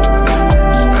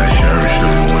 I cherish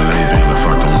them more than anything in the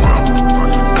fucking world.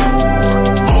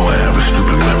 All I have is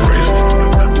stupid memories.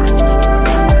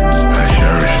 I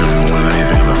cherish them more than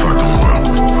anything in the fucking world.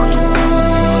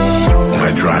 When I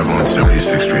drive on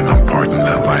 76th Street and I'm parked in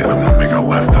that light, I'm gonna make a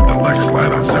left at the Lex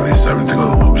light on 77 to go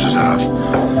to Loops' house.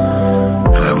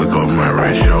 And I look over my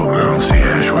right shoulder, I don't see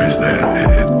Ashways there.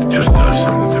 It just does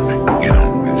something to me, you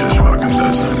know? It just fucking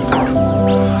does something to me.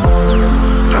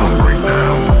 I don't break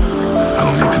down. I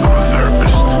don't need to go to a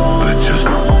therapist, but it just,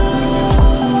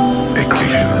 it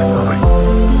kicks you.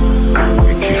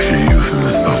 It kicks your youth in the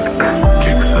stomach.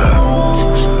 Kicks the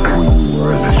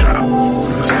child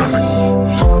in the stomach.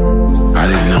 I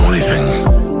didn't know anything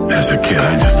as a kid. I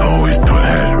just always thought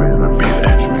Ashways would be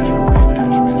there.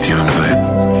 See what I'm saying?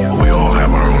 We all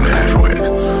have our own Ashways.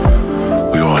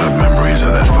 We all have memories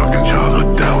of that fucking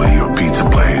childhood deli or pizza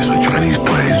place or Chinese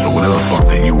place or whatever the fuck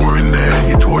that you were in there and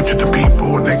you tortured the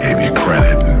people and they gave you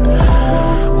credit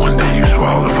and one day you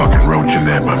swallowed a fucking roach in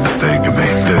there by mistake and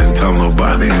they didn't tell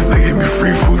nobody and they gave you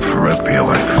free food for the rest of your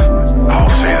life. I'll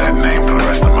say that name for the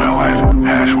rest of my life.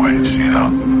 Ashways, you know.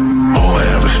 All I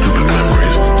have is stupid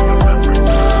memories.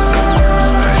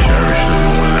 I cherish them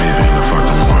more than anything in the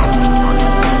fucking world.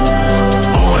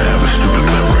 All I have is stupid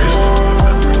memories.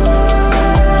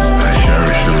 I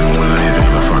cherish them more than anything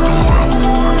in the fucking world.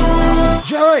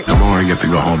 Joey! The more I get to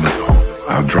go home,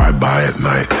 I'll drive by at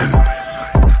night and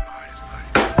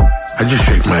I just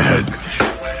shake my head.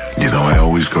 You know, I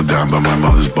always go down by my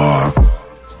mother's bar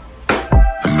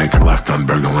and make a left on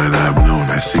Burger Lane Avenue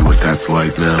and I see what that's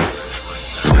like now.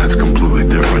 And that's completely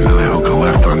different. And I hook a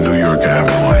left on New York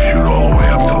Avenue. I shoot all the way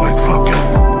up to like fucking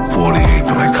 48th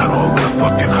and I cut all the way to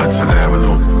fucking Hudson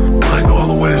Avenue. And I go all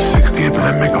the way to 60th and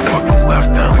I make a fucking left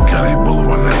down to County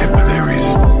Boulevard and I hit Veneris.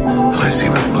 And I see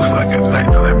what it looks like at night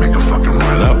and I make a fucking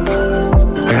right up.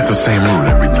 I got the same route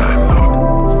every time though.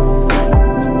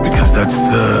 Because that's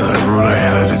the route I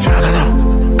had as a child. I don't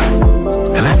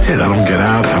know. And that's it. I don't get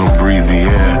out. I don't breathe the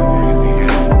air.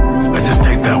 I just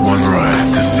take that one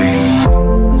ride to see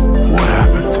what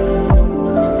happened.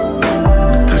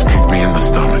 Just kick me in the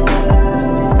stomach.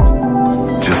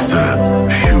 Just to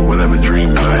shoot whatever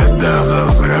dreams I had down. I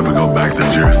was like, I would go back to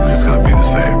Jersey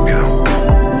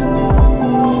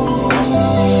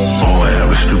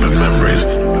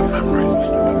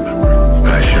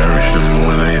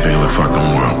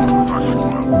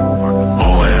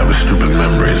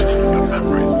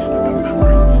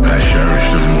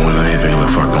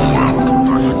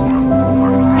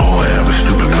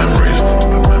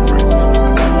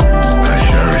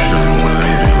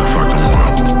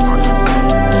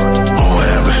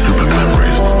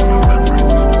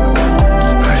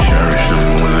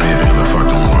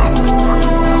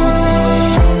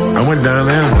went down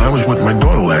there when I was with my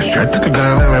daughter last year. I took her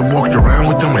down there and I walked around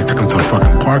with them. I took them to the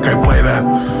fucking park I played at.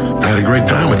 I had a great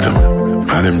time with them.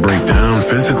 I didn't break down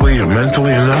physically or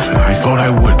mentally or nothing. I thought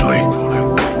I would, Lee.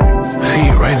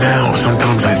 See, right now,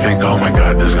 sometimes I think, oh my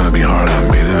God, this is gonna be hard on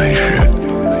me. It ain't shit.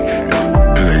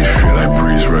 It ain't shit. I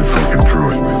breezed right fucking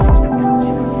through it.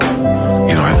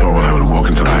 You know, I thought when I would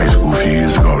walk into the high school a few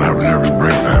years ago, I would have a nervous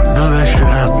breakdown. None of that shit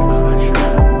happened.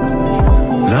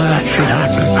 None of that shit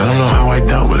happened. I don't know how I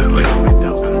dealt with it, Lee.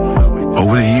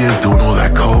 Over the years, doing all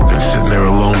that coke and sitting there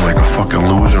alone like a fucking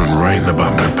loser and writing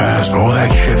about my past, all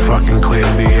that shit fucking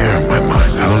cleared the air in my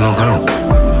mind. I don't know how.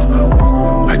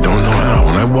 I don't know how.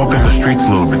 When I walk on the streets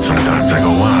a little bit sometimes, I go,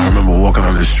 wow, I remember walking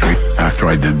on the street after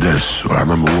I did this, or I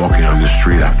remember walking on the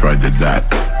street after I did that.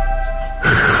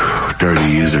 30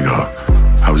 years ago,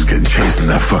 I was getting chased in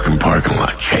that fucking parking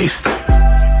lot. Chased.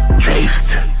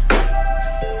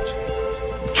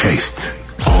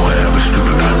 All I have is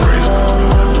stupid memories.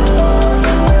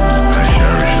 I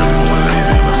cherish them more than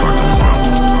anything in the fucking world.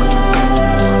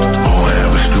 All I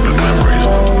have is stupid memories.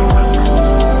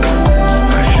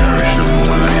 I cherish them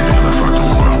more than anything in the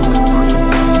fucking world.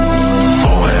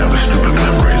 All I have is stupid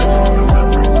memories.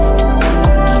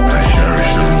 I cherish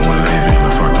them more than anything in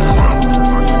the fucking world.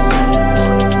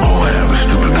 All I have is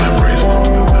stupid memories.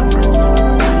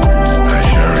 I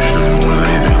cherish them more than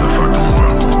anything in the fucking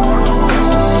world.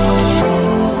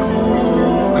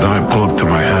 Now I pull up to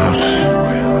my house.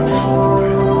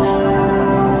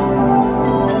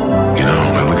 You know,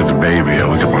 I look at the baby, I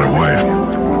look at my wife,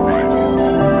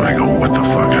 and I go, what the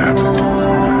fuck happened?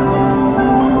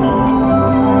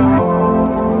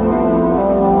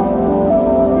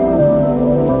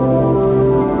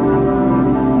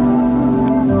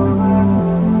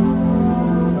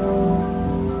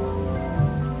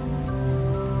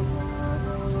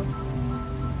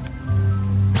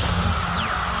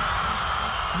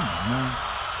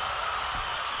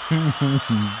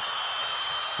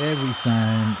 Every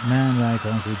time, man like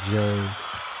Uncle Joe.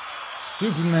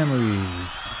 Stupid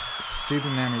memories.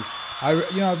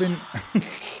 I've been...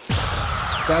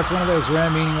 That's one of those rare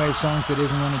Meaningwave songs that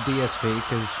isn't on a DSP,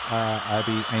 because I'd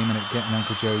be aiming at getting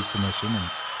Uncle Joe's permission,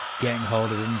 and getting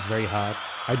hold of him is very hard.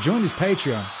 I joined his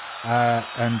Patreon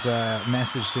and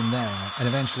messaged him there, and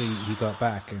eventually he got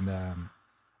back, and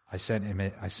I sent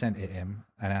it him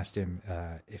and asked him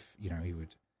if he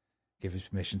would give his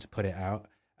permission to put it out.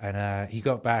 And he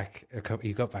got back. He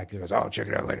goes, "Oh, I'll check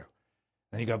it out later."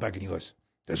 Then he got back and he goes,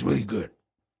 "That's really good,"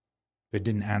 but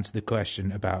didn't answer the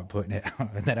question about putting it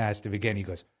out. And then I asked him again. He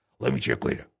goes, "Let me check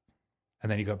later."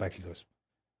 And then he got back. He goes,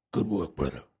 "Good work,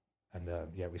 brother." And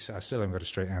I still haven't got a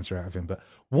straight answer out of him. But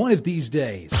one of these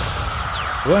days,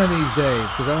 because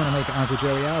I want to make an Uncle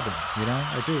Joey album.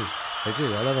 I do.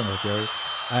 I love Uncle Joey,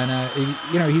 and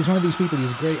he's one of these people.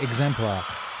 He's a great exemplar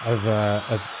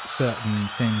of certain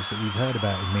things that we've heard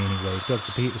about in Meaningwave.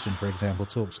 Dr. Peterson, for example,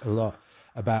 talks a lot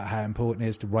about how important it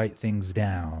is to write things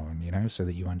down, so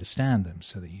that you understand them,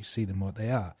 so that you see them what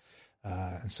they are,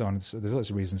 and so on. So there's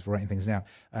lots of reasons for writing things down.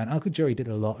 And Uncle Joey did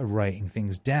a lot of writing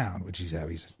things down, which is how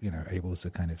he's, able to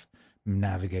kind of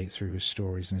navigate through his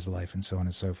stories and his life and so on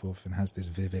and so forth, and has this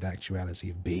vivid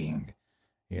actuality of being.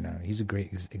 He's a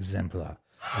great exemplar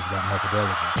of that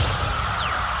methodology.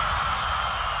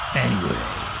 Anyway,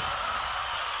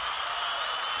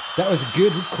 that was a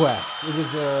good request. It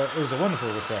was a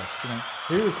wonderful request.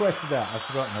 Who requested that? I've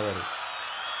forgotten already.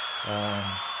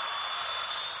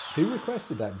 Who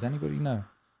requested that? Does anybody know?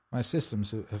 My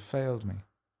systems have failed me.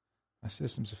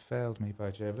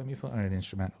 By Jove. Let me put on an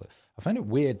instrumental. I find it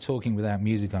weird talking without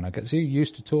music on. I get so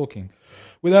used to talking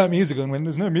without music on. When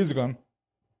there's no music on,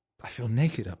 I feel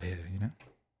naked up here.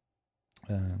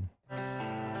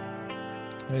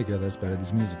 There you go, that's better.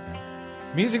 There's music now.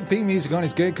 Being music on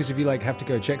is good, because if you have to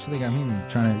go check something, I'm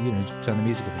trying to turn the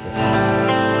music up a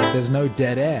bit. There's no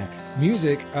dead air.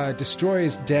 Music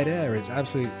destroys dead air. It's an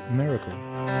absolute miracle.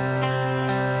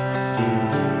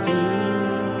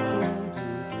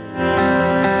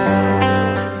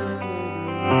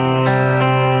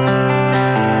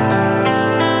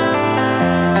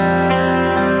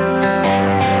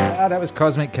 That was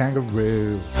Cosmic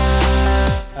Kangaroo.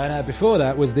 And before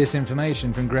that was This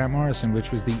Information from Grant Morrison,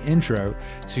 which was the intro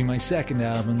to my second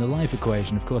album, The Life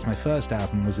Equation. Of course, my first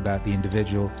album was about the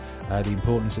individual, the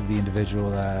importance of the individual,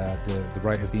 the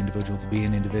right of the individual to be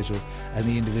an individual, and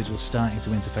the individual starting to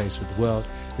interface with the world.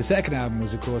 The second album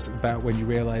was, of course, about when you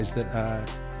realize that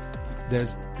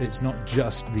it's not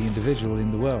just the individual in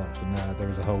the world, and there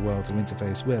is a whole world to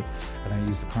interface with. And I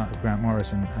used the part of Grant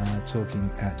Morrison talking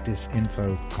at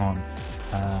DisinfoCon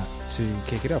to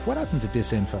kick it off. What happened to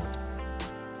Disinfo?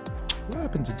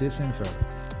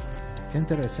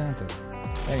 Interessante.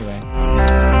 Anyway,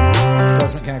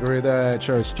 Cosmic Kangaroo there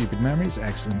chose Stupid Memories,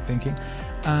 excellent thinking.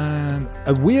 And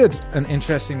a weird and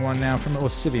interesting one now from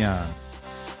Orsivian,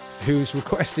 who's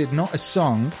requested not a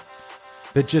song,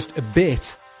 but just a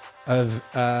bit of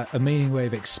a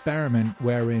Meaningwave experiment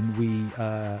wherein we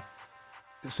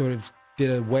sort of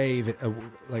did a wave,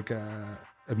 like a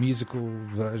musical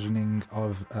versioning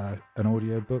of an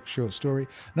audiobook short story.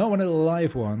 Not one of the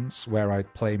live ones where I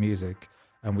play music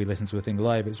and we listen to a thing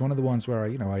live. It's one of the ones where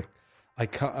I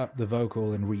cut up the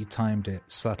vocal and retimed it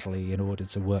subtly in order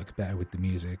to work better with the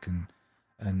music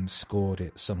and scored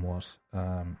it somewhat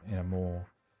in a more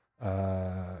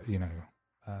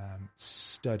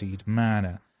studied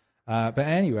manner. But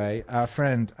anyway, our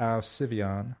friend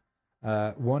Sivian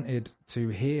wanted to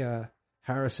hear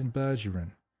Harrison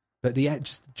Bergeron, but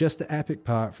just the epic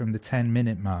part from the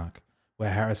 10-minute mark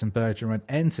where Harrison Bergeron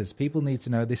enters. People need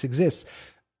to know this exists.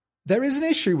 There is an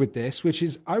issue with this, which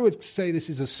is, I would say this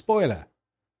is a spoiler,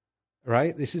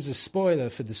 right? This is a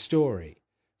spoiler for the story.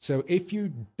 So if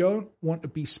you don't want to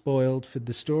be spoiled for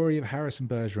the story of Harrison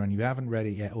Bergeron, you haven't read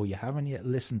it yet, or you haven't yet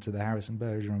listened to the Harrison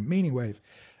Bergeron Meaningwave,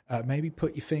 maybe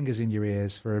put your fingers in your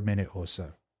ears for a minute or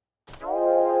so.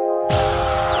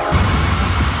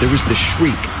 There was the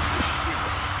shriek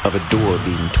of a door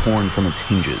being torn from its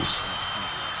hinges.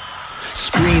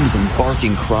 Screams and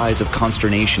barking cries of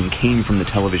consternation came from the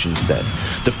television set.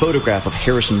 The photograph of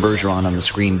Harrison Bergeron on the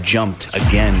screen jumped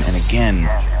again and again,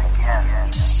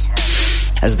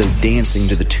 as though dancing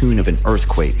to the tune of an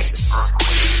earthquake.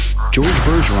 George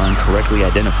Bergeron correctly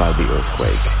identified the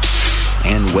earthquake,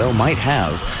 and well might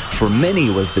have, for many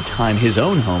was the time his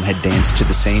own home had danced to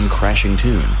the same crashing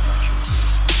tune.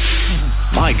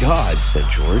 "My God," said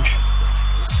George,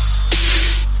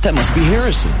 "that must be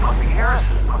Harrison."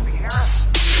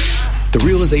 The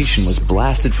realization was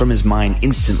blasted from his mind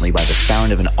instantly by the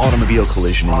sound of an automobile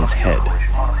collision in his head.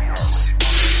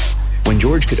 When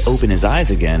George could open his eyes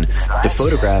again, the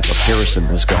photograph of Harrison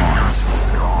was gone.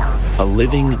 A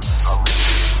living,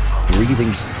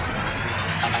 breathing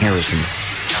Harrison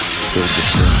filled the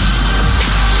screen.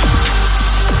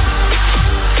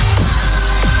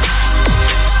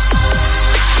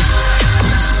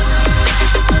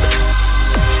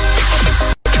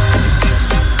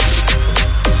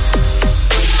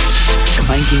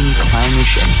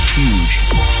 Clownish and huge,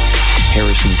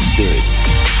 Harrison stood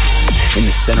in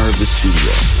the center of the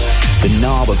studio. The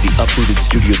knob of the uprooted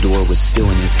studio door was still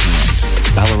in his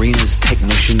hand. Ballerinas,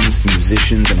 technicians,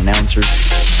 musicians, and announcers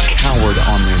cowered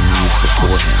on their knees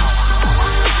before him,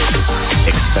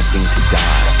 expecting to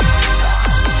die.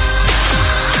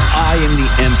 "I am the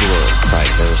Emperor," cried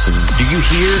Harrison. "Do you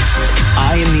hear?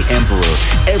 I am the Emperor.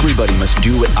 Everybody must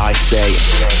do what I say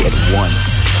at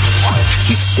once."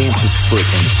 He stamped his foot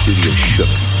and the studio shook.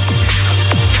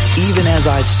 "Even as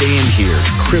I stand here,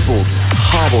 crippled,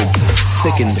 hobbled,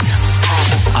 sickened,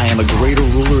 I am a greater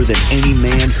ruler than any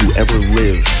man who ever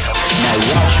lived. Now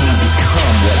watch me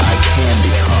become what I can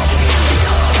become."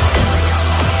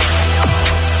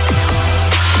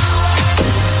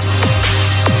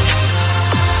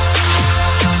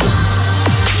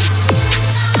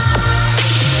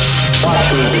 Watch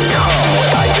me become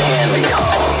what I can become.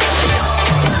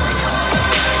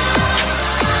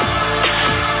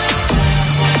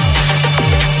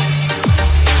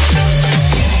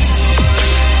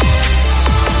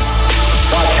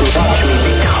 Watch me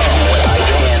become what I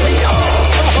can become.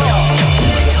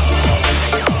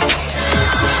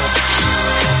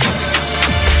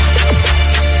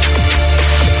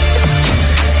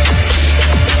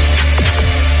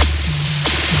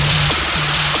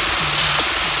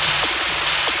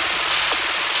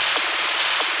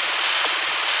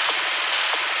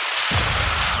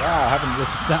 Wow, I haven't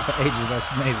listened to that for ages. That's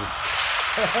amazing.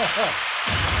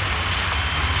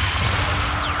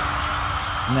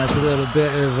 And that's a little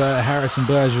bit of Harrison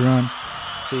Bergeron,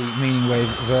 the Meaningwave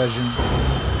version.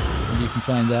 And you can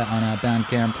find that on our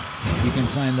Bandcamp. You can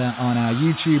find that on our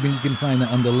YouTube, and you can find that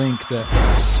on the link that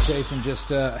Jason just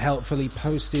helpfully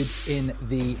posted in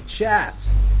the chat.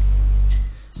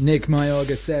 Nick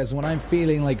Mayorga says, "When I'm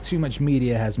feeling like too much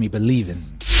media has me believing,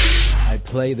 I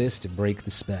play this to break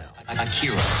the spell."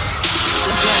 Akira.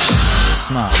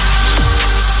 Smart.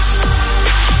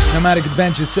 Nomadic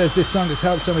Adventures says, "This song has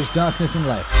helped so much darkness in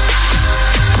life."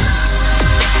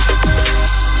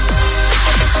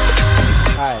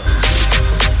 Alright.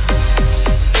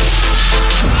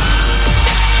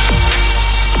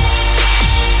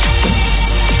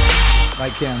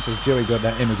 Mike Cam says, "Joey got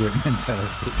that immigrant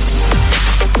mentality."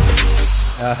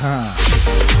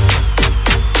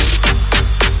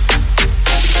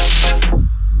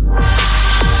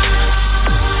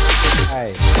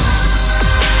 Hey.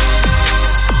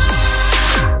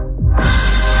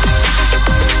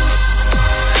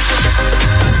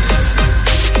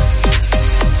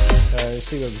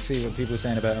 see what people are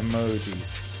saying about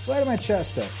emojis. Why did my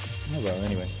chest up? Oh well,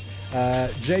 anyway.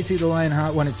 JT the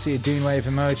Lionheart wanted to see a Dune Wave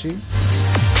emoji.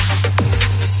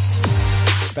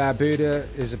 Bad Buddha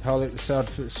is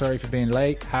sorry for being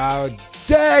late. How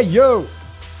dare you!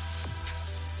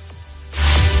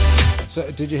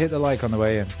 So, did you hit the like on the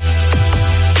way in?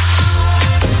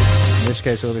 In which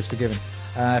case, all is forgiven.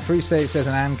 Free State says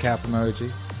an AMCAP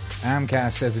emoji.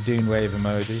 Amcast says a Dune Wave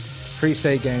emoji. Free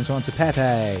State Games wants a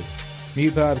Pepe.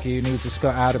 Mute Barbecue needs a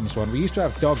Scott Adams one. We used to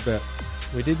have Dogbit.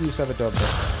 We did used to have a Dogbit.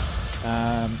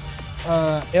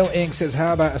 Ill Ink says,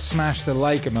 how about a smash the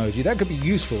like emoji? That could be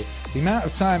useful. The amount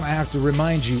of time I have to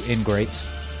remind you, ingrates,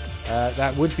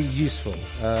 that would be useful.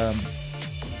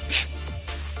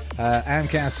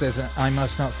 Amcast says, I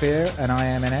must not fear, and I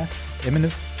am an F.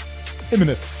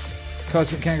 Imminent.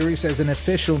 Cosmic Kangaroo says, an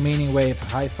official Meaningwave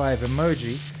high five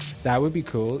emoji. That would be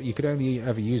cool. You could only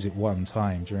ever use it one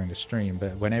time during the stream,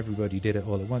 but when everybody did it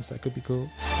all at once, that could be cool.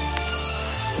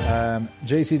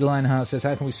 JC the Lionheart says,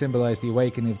 how can we symbolize the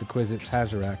awakening of the Quizits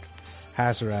Hazarak?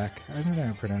 I don't know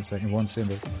how to pronounce that in one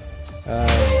symbol.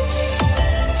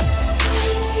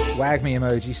 Wag me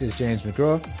emoji, says James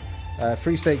McGraw.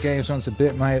 Free State Games wants a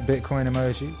Bitcoin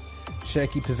emoji.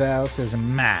 Shecky Pavel says a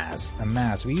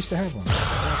Maz. We used to have one.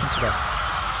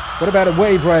 What about a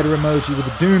Wave Rider emoji with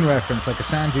a Dune reference, like a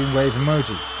Sand Dune Wave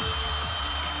emoji?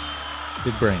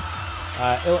 Big brain.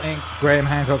 Ill Ink, Graham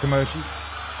Hancock emoji.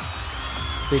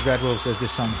 Big Bad Wolf says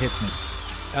this song hits me.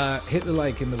 Hit the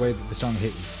like in the way that the song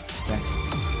hit you. Thanks.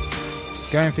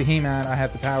 Going for He-Man, I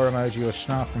have the power emoji or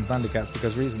Snarf from Thundercats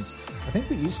because reasons. I think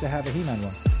we used to have a He-Man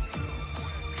one.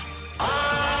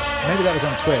 Maybe that was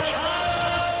on Twitch.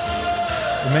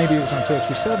 Or maybe it was on Twitch.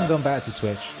 We've still haven't gone back to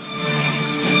Twitch.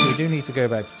 We do need to go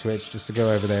back to Twitch just to go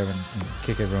over there and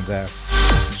kick everyone's ass.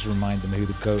 And just remind them who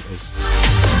the GOAT is.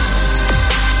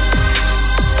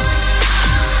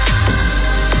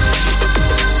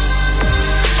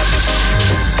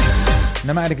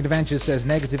 Nomadic Adventures says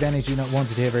negative energy not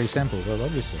wanted here, very simple. Well,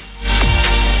 obviously.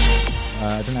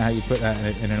 I don't know how you put that in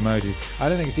an emoji. I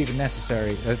don't think it's even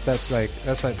necessary. That's like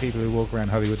people who walk around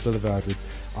Hollywood Boulevard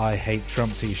with I hate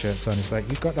Trump t-shirts on. It's like,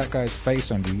 you've got that guy's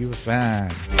face on you. You're a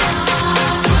fan.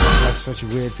 That's such a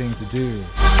weird thing to do.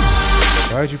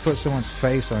 Why would you put someone's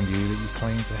face on you that you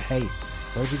claim to hate?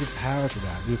 Why would you give power to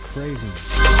that? You're crazy.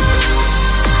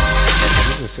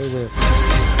 People are so weird.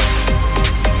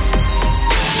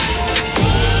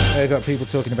 They've got people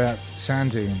talking about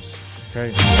sand dunes.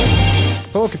 Okay.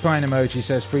 Porcupine emoji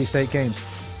says Free State Games.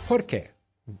 Porque?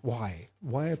 Why?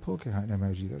 Why a porcupine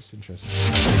emoji? That's interesting.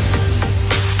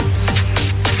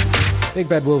 Big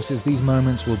Bad Wolf says these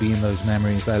moments will be in those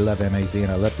memories. I love MAZ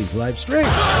and I love these live streams.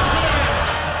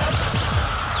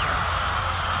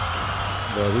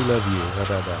 Well, we love you. How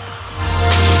about that?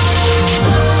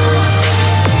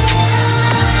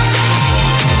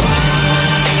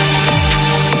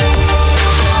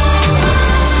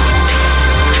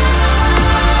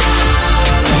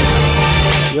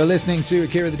 You're listening to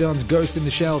Akira the Don's Ghost in the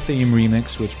Shell theme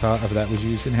remix, which part of that was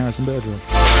used in Harrison Birdwell.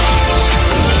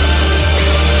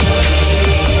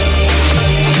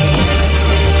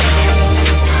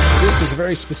 This is a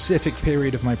very specific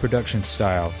period of my production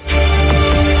style.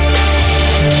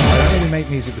 I don't really make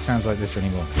music that sounds like this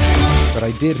anymore, but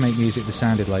I did make music that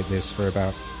sounded like this for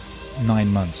about 9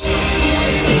 months. It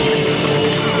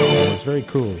was very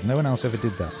cool. No one else ever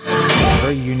did that. A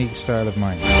very unique style of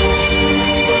mine.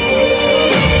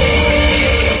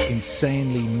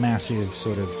 Insanely massive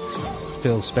sort of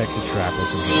Phil Spector trap or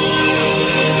something.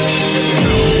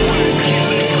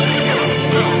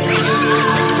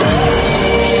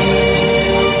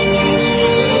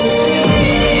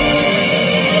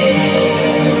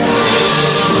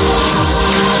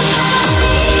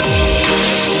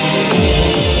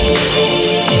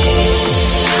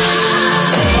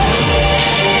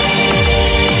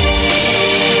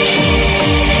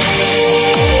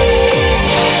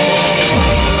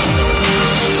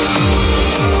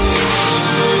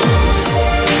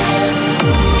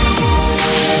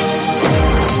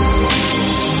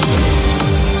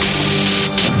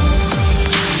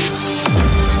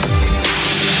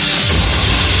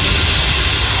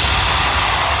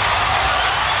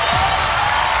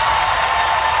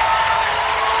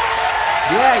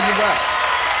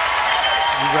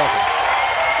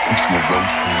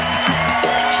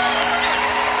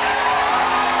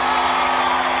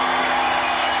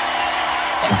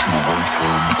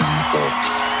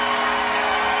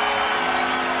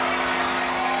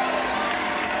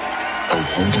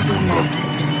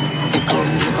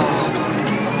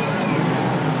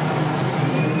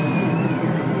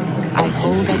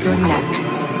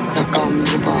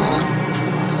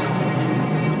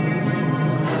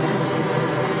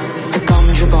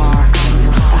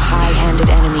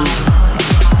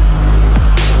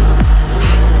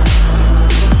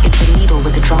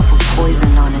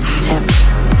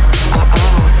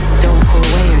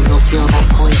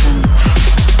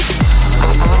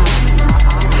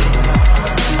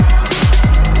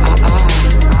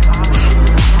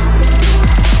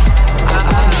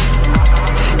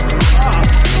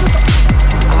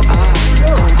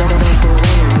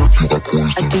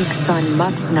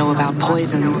 must know about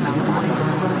poisons.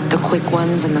 The quick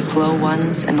ones and the slow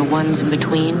ones and the ones in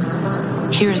between.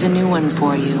 Here's a new one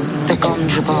for you, the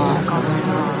ganja bar.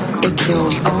 It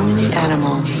kills only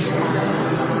animals.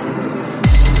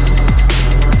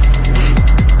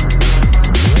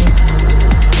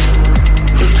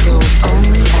 It kills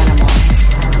only animals.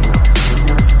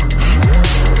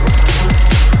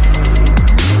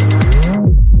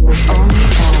 Only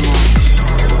animals.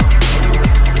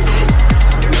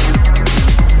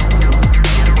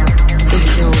 It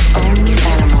kills only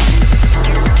animals.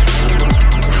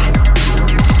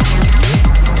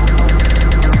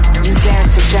 You dare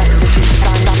suggest if you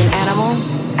find out an animal?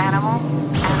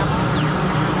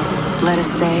 Let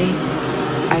us say,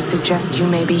 I suggest you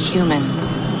may be human.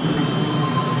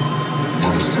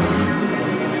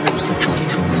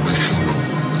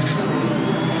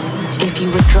 If you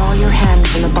withdraw your hand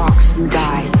from the box, you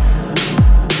die.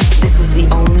 This is the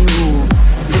only rule.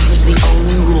 This is the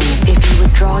only rule. If you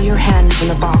withdraw your hand from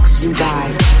the box, you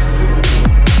die.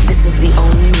 This is the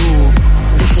only rule.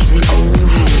 This is the only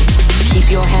rule. Keep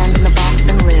your hand in the box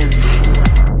and live.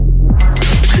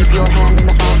 Keep your hand in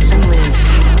the box and live.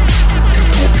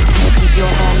 Keep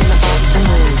your hand in the box and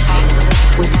live.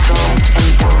 Withdraw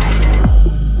and die.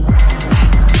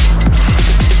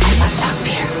 I must not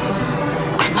fear.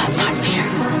 I must not fear.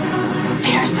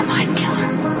 Fear is the mind killer.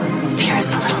 Fear is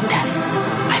the little death.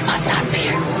 I must not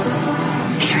fear.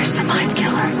 Fear is the mind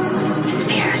killer.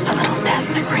 Fear is the little death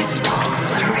that brings total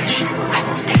obliteration. I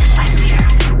will fix my fear.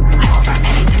 I will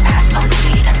permit it to pass over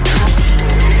me and through me.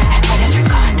 And when it is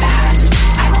gone past,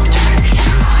 I will turn the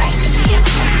inner eye to see its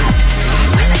wrath.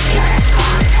 When the fear is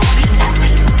gone, there will be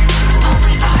nothing.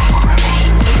 Only I will remain.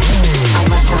 I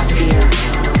must not fear.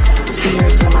 Fear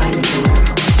is the mind killer.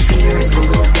 Fear is the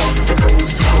little death that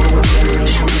brings total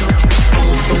obliteration. I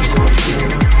will face my fear.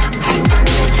 I will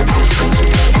permit it to pass over me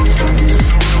and through me.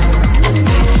 And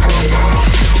when it is gone past,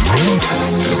 I will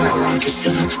turn the inner eye to see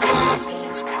its path.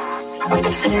 When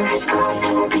the fear is gone,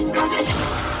 there will be nothing.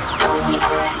 Only I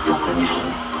will remain.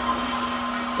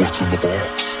 What's in the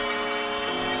box?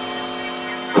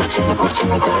 What's in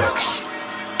the box?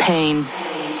 Pain.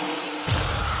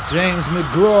 James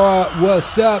McGraw,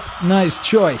 what's up? Nice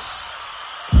choice.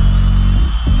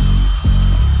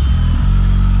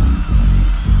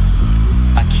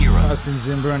 Akira. Austin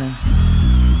Zimbrunning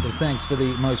says thanks for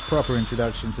the most proper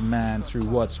introduction to man through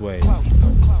What's Way.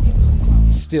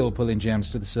 Still pulling gems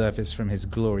to the surface from his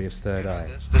glorious third eye.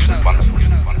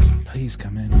 Please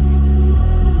come in.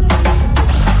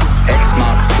 X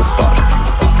marks the spot.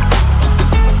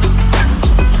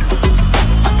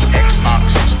 X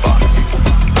marks the spot.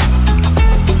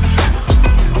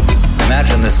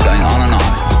 Imagine this going on and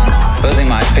on. Supposing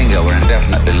my finger were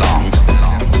indefinitely long.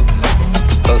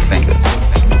 Both fingers.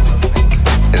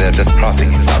 They're just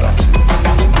crossing each other.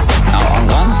 Now on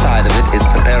one side of it,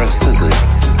 it's a pair of scissors.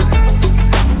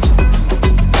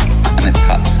 And it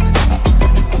cuts.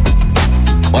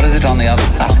 What is it on the other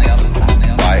side?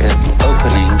 Why, it's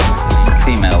opening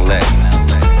female legs.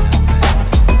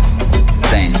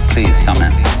 Saying, please come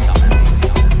in.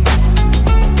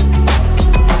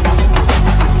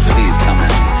 Please come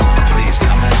in. Please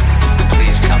come in.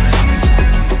 Please come in.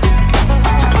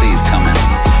 Please come in.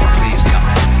 Please come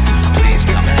in. Please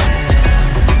come in.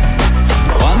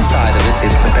 One side of it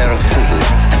is a pair of scissors.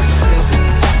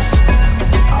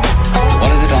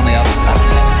 What is it on the other side?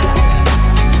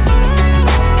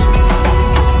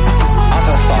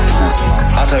 Utter softness,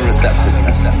 utter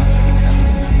receptiveness.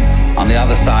 On the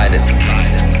other side, it's...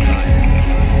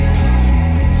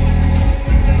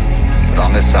 But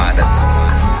on this side, it's...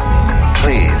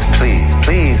 Please, please,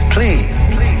 please, please.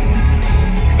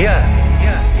 Yes.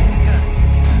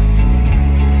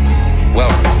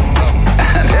 Well,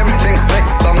 and everything's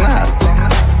based on that.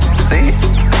 See?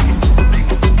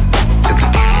 It's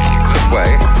this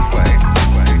way.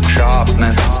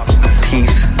 Sharpness,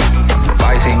 teeth,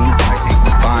 biting,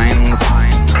 spines,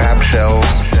 crab shells,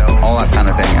 all that kind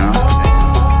of thing, you know?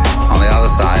 On the other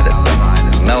side, it's the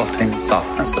melting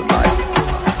softness of life.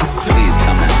 Please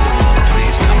come in.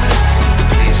 Please come in.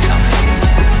 Please come in.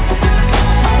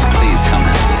 Please come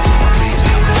in. Please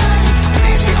come in.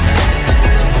 Please come in.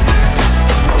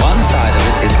 One side of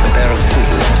it is a pair of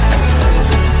scissors.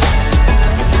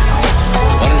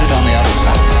 What is it on the other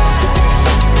side?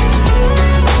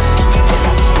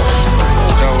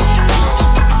 So,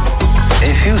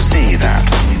 if you see that,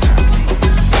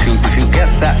 if you get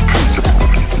that principle,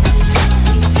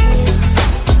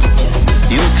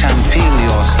 you can feel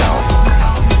yourself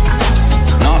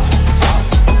not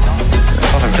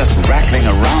sort of just rattling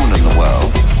around in the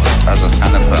world as a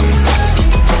kind of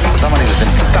somebody who's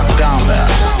been stuck down there.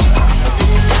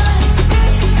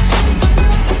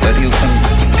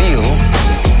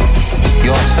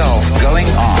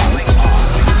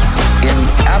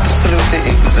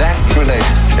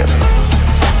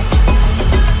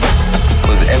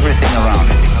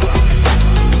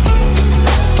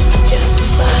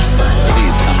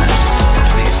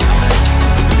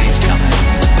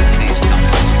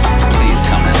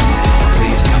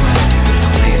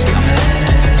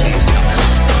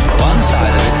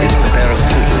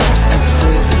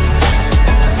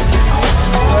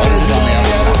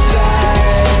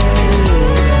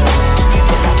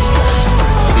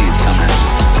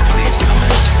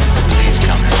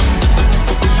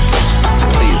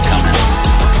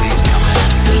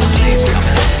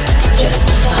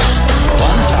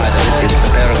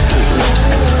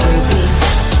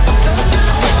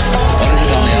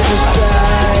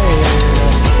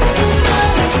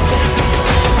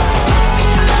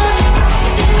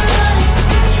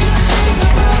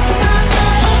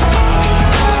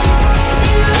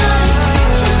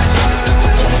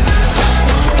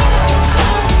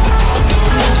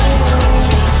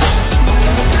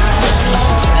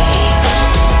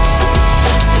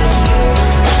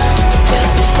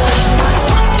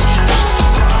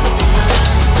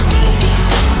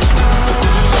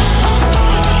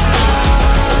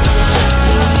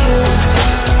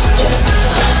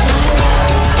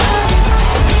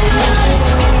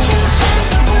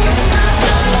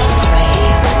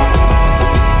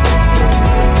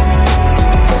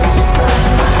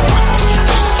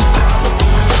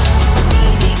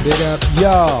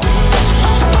 y'all.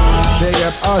 Big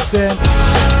up Austin.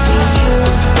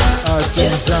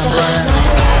 Austin Sunburn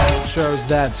chose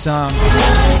that song.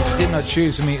 Did not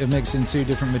choose for me to mix in two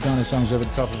different Madonna songs over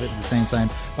the top of it at the same time.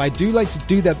 But I do like to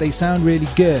do that. They sound really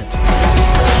good.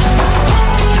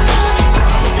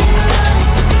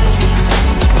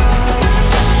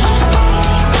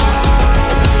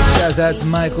 Shout out to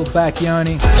Michael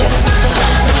Bacchioni.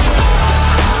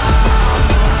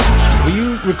 Were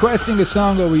you requesting a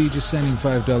song or were you just sending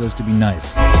 $5 to be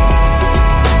nice?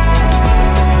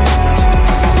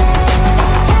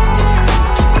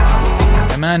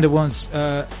 Amanda wants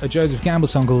a Joseph Campbell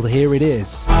song called Here It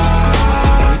Is. We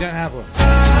don't have one.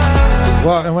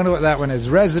 Well, I wonder what that one is.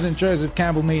 Resident Joseph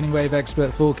Campbell Meaningwave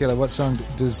expert Fool Killer. What song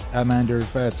does Amanda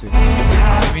refer to?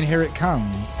 I mean, Here It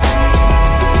Comes.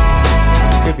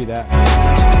 Could be that.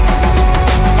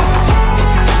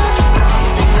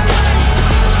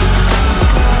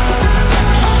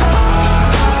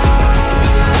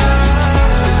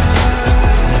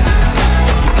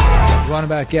 One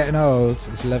about getting old.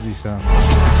 It's a lovely song.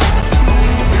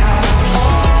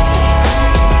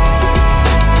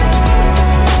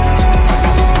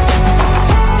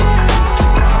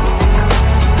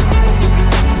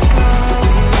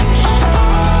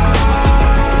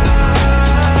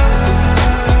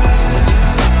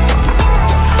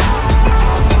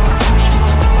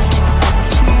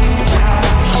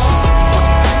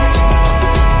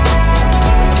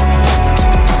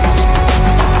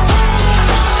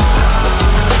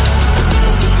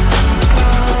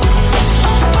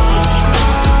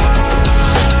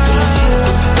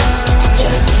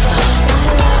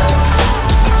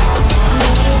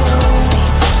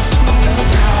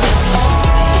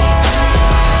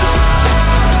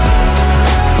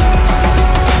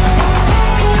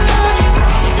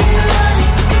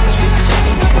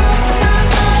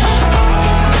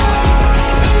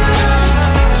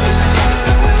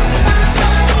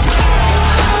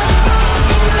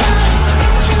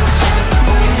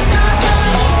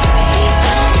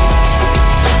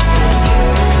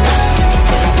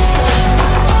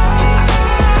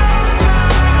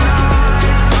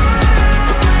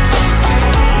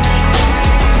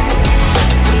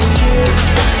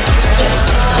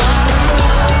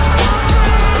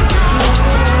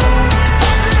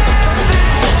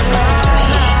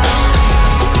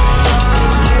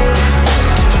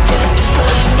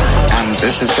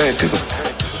 This is very beautiful.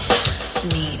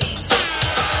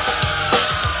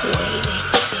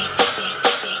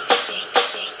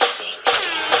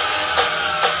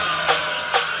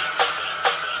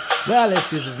 Well, if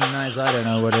this isn't nice, I don't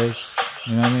know what is.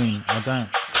 You know what I mean? I don't.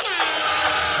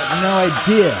 I have no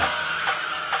idea.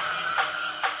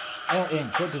 El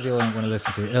Ink, what did El Ink want to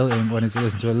listen to? El Ink wanted to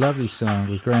listen to a lovely song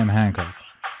with Graham Hancock.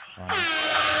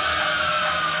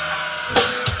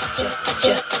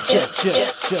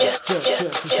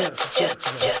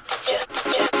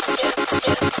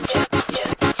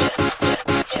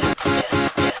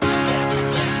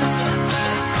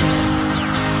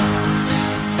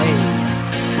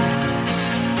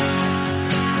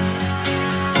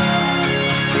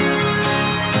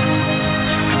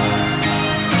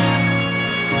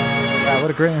 What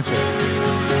a great intro.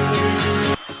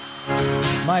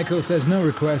 Michael says, no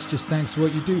request, just thanks for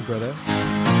what you do, brother.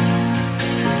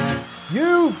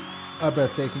 You are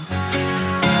breathtaking.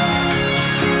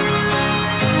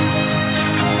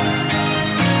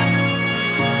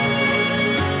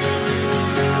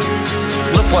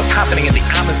 Look what's happening in the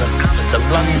Amazon, the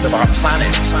lungs of our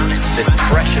planet, this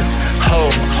precious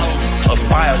home of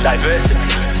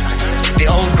biodiversity. The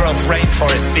old-growth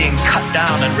rainforest being cut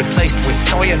down and replaced with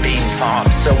soybean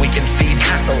farms so we can feed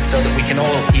cattle so that we can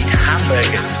all eat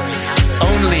hamburgers.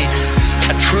 Only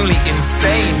a truly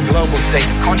insane global state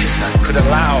of consciousness could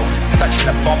allow such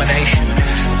an abomination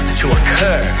to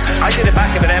occur. I did a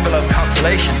back-of-an-envelope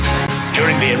calculation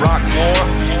during the Iraq War.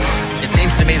 It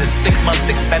seems to me that 6 months'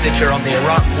 expenditure on the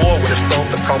Iraq War would have solved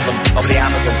the problem of the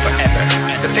Amazon forever.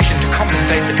 Sufficient to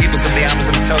compensate the peoples of the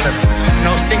Amazon so that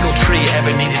no single tree ever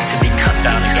needed to be cut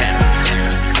down again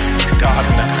to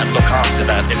garden and look after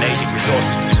that amazing resource.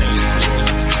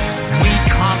 We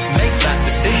can't make that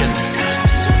decision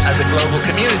as a global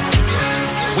community.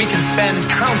 We can spend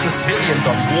countless billions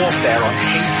on warfare, on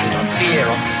hatred, on fear,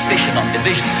 on suspicion, on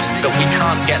division, but we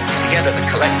can't get together the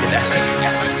collective effort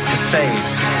to save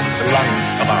the lungs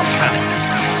of our planet.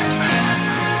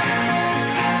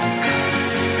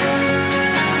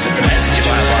 The message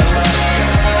I was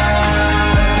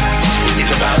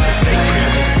is about the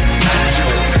sacred,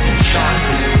 magical,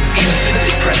 enchanted,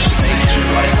 infinitely precious nature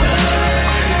of life on Earth.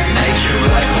 Nature of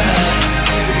life on Earth.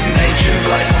 Nature of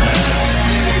life on Earth.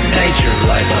 Nature of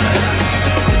life on Earth.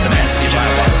 The message I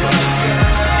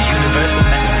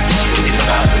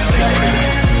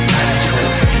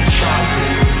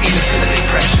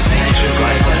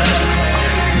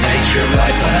of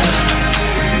life on Earth.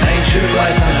 Nature of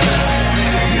life on Earth.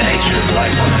 Nature of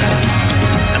life on Earth.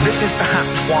 And this is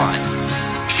perhaps why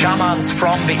shamans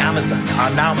from the Amazon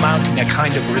are now mounting a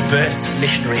kind of reverse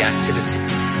missionary activity.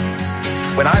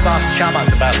 When I've asked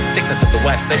shamans about the sickness of the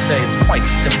West, they say it's quite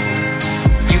simple.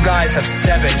 You guys have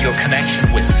severed your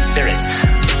connection with spirit.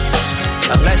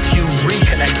 Unless you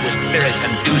reconnect with spirit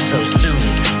and do so soon,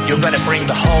 you're going to bring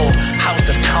the whole house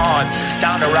of cards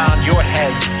down around your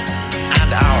heads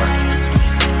and ours.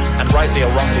 And rightly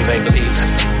or wrongly, they believe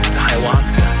that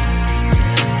ayahuasca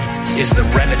is the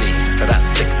remedy for that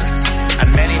sickness.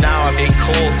 And many now are being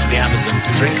called to the Amazon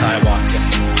to drink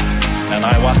ayahuasca. And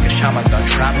ayahuasca shamans are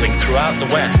traveling throughout the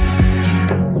West,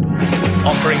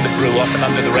 offering the brew, often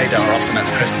under the radar, often at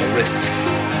personal risk,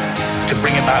 to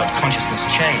bring about consciousness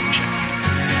change.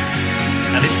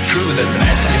 And it's true that the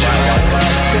message of ayahuasca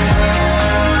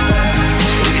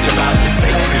is about the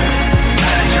sacred,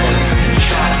 magical,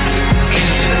 enchanted,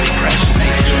 infinitely precious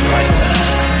nature of life on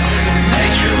Earth.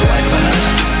 Nature of life on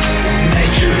Earth.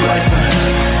 Nature of life on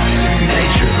Earth.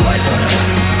 Nature of life on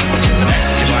Earth. The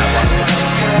message of ayahuasca,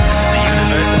 the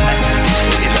universal message,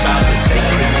 is about the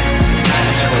sacred,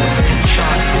 magical,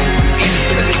 enchanted,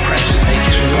 infinitely precious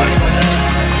nature of life on Earth.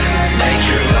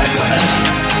 Nature of life on Earth.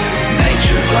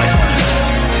 Nature of life on Earth.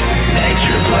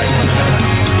 Nature of life on Earth.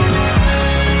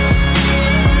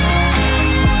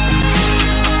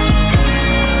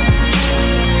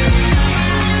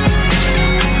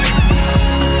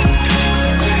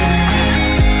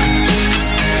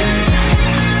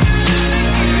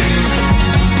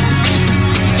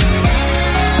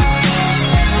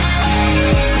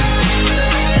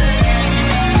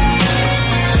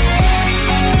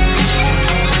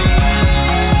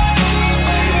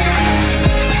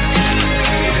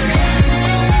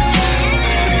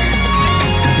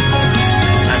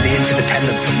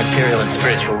 Material and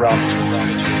spiritual realms,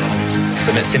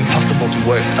 then it's impossible to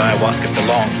work with ayahuasca for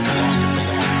long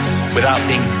without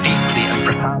being deeply and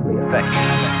profoundly affected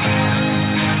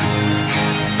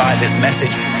by this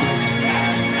message.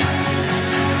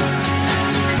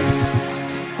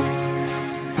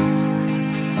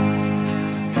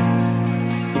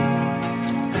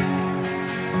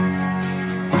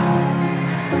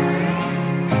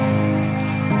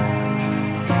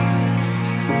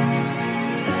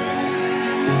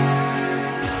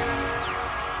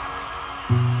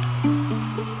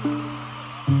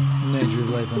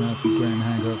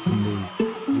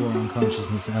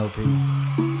 LP,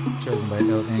 chosen by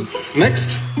L Inc. Next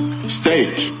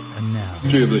stage and now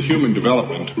of the human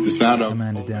development is that of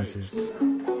Amanda Dances.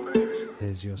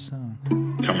 Here's your song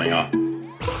coming up.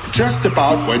 Just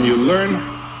about when you learn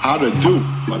how to do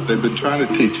what they've been trying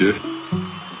to teach you,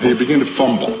 and you begin to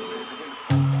fumble.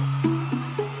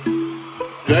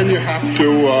 Then you have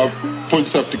to put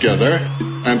stuff together,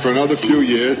 and for another few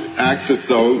years, act as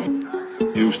though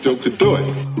you still could do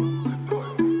it.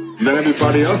 Then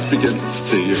everybody else begins to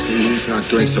see you. He's not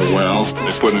doing so well.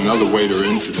 They put another waiter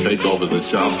in to take over the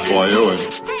job for you and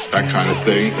that kind of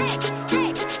thing.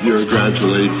 You're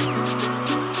gradually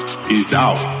eased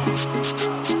out.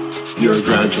 You're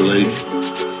gradually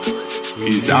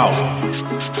eased out.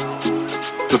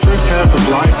 The first half of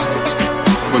life,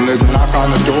 when there's a knock on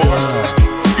the door,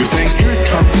 you think, here it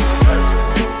comes.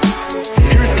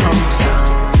 Here it comes.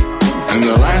 And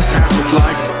the last half of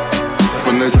life,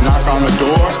 when there's a knock on the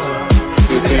door,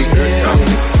 you think, here it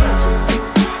comes.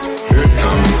 Here it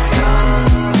comes.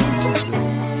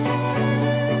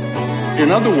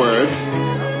 In other words,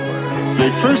 the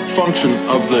first function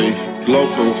of the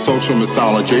local social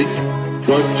mythology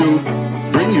was to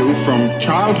bring you from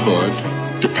childhood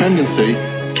dependency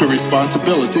to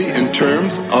responsibility in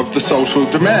terms of the social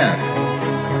demand.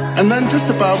 And then just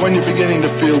about when you're beginning to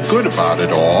feel good about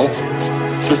it all,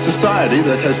 the society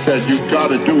that has said you've got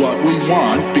to do what we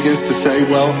want begins to say,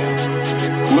 well,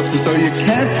 looks as though you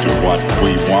can't do what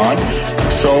we want,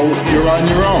 so you're on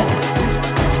your own.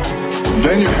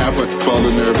 Then you have what's called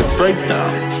a nervous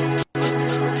breakdown.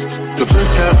 The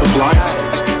first half of life,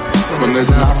 when there's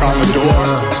a knock on the door,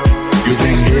 you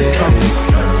think, here it comes.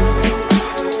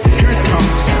 Here it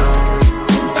comes.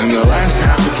 And the last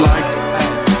half of life,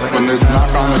 when there's a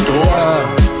knock on the door,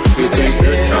 you think,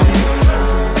 here it comes.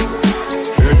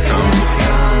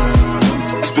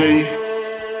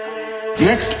 The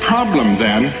next problem,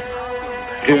 then,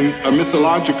 in a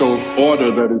mythological order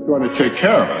that is going to take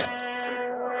care of us,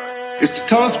 is to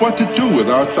tell us what to do with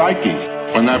our psyches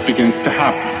when that begins to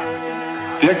happen.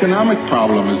 The economic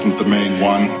problem isn't the main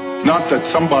one. Not that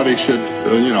somebody should,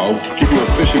 give you a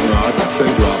fishing rod and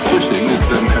send you out fishing and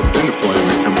then have dinner for you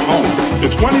and come home.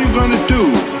 It's what are you going to do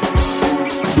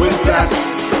with that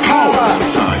power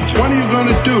inside you? What are you going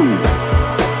to do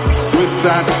with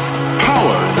that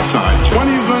power inside you? What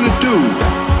are you going to do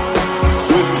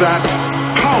with that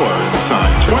power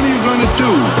inside you? What are you going to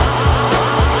do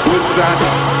with that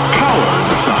power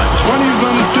inside you? What are you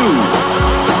going to do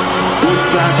with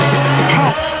that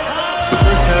power? The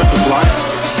first half of life,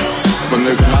 when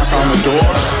there's a knock on the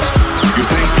door, you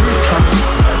think, here it comes.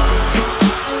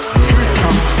 Here it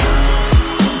comes.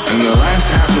 And the last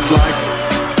half of life,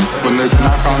 when there's a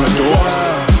knock on the door,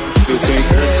 you think,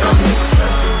 here it comes.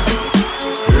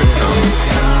 Here it comes.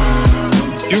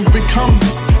 You've become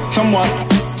somewhat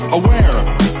aware of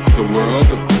the world,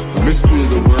 the mystery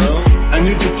of the world, and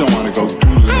you just don't want to go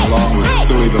doodling along with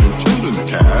silly little children's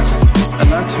tasks,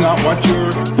 and that's not what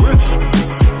you're with.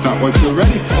 It's not what you're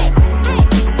ready for.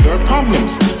 There are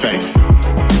problems to face.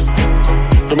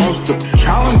 The most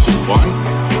challenging one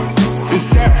is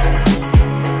death.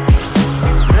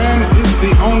 Man is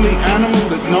the only animal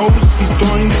that knows he's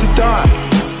going to die.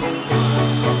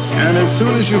 And as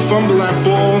soon as you fumble that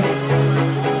ball,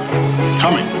 it's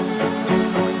coming.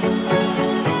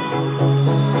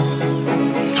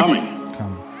 It's coming.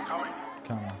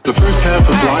 The first half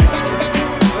of life,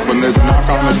 when there's a knock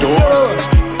on the door,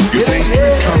 you think, here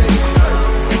it comes.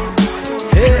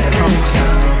 Here it comes.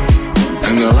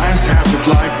 And the last half of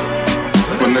life,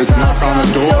 when there's a knock on the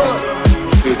door,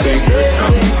 you think, here it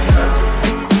comes.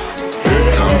 Here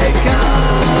it comes.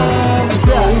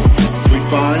 So, we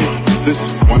find this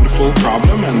wonderful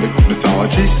problem, and the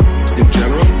mythologies in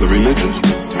general, the religions,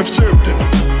 have served it.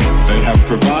 They have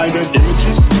provided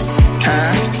images,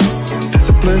 tasks,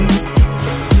 discipline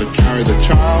that carry the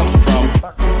child from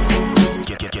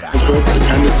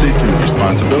dependency to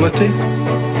responsibility.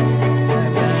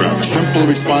 From simple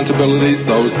responsibilities,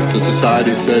 those that the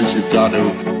society says you've got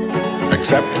to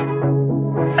accept.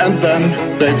 And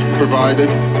then they've provided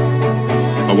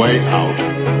a way out.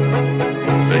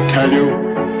 They tell you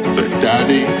that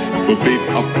daddy will be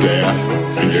up there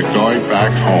and you're going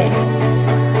back home.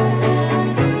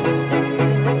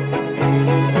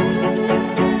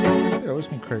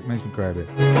 Makes me cry a bit.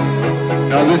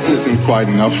 Now this isn't quite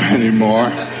enough anymore.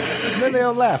 Then they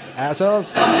all laugh, assholes.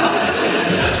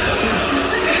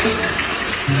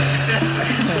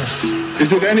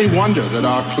 Is it any wonder that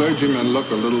our clergymen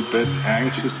look a little bit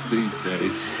anxious these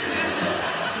days?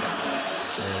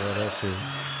 What else here?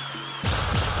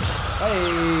 Hey.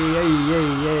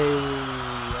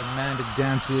 Amanda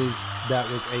dances. That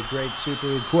was a great super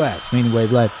request.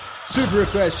 Meaningwave Live. Super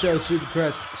request show.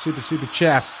 Super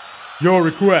chat. Your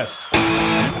request.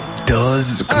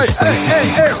 Does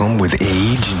complacency come with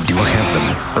age? And do I have the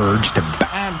urge to...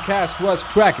 Amcast was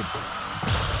cracking.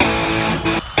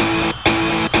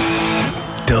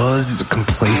 Does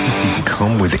complacency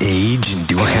come with age? And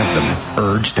do I have the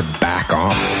urge to back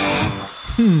off?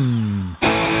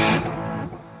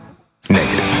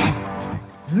 Negative.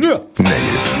 No.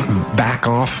 Negative. Back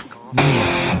off?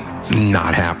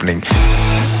 Not happening.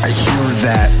 I hear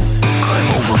that I'm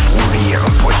over 40,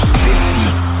 I'm pushing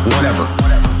 50, whatever.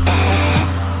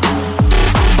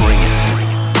 Bring it.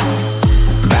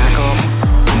 Back off?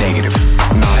 Negative.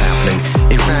 Not happening.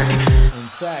 In fact,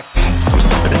 I'm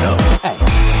stepping it up. Hey.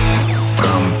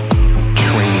 I'm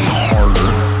training harder,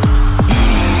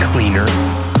 eating cleaner.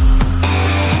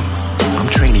 I'm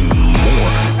training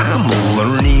more. I'm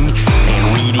learning and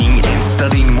reading and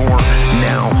studying more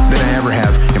now than I ever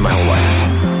have in my whole life.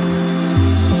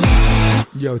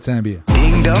 Yo, Tambia.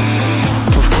 Dinged up?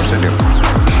 Of course I do.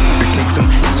 It takes some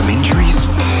injuries.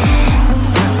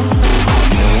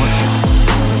 You know what?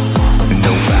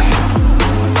 No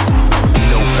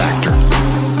factor.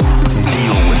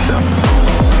 Deal with them.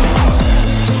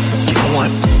 You know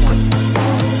what?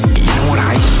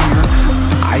 I hear?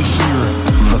 I hear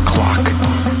the clock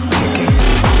ticking.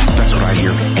 That's what I hear.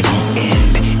 And the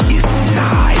end is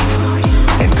nigh.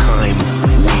 And time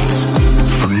waits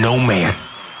for no man.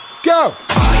 Go!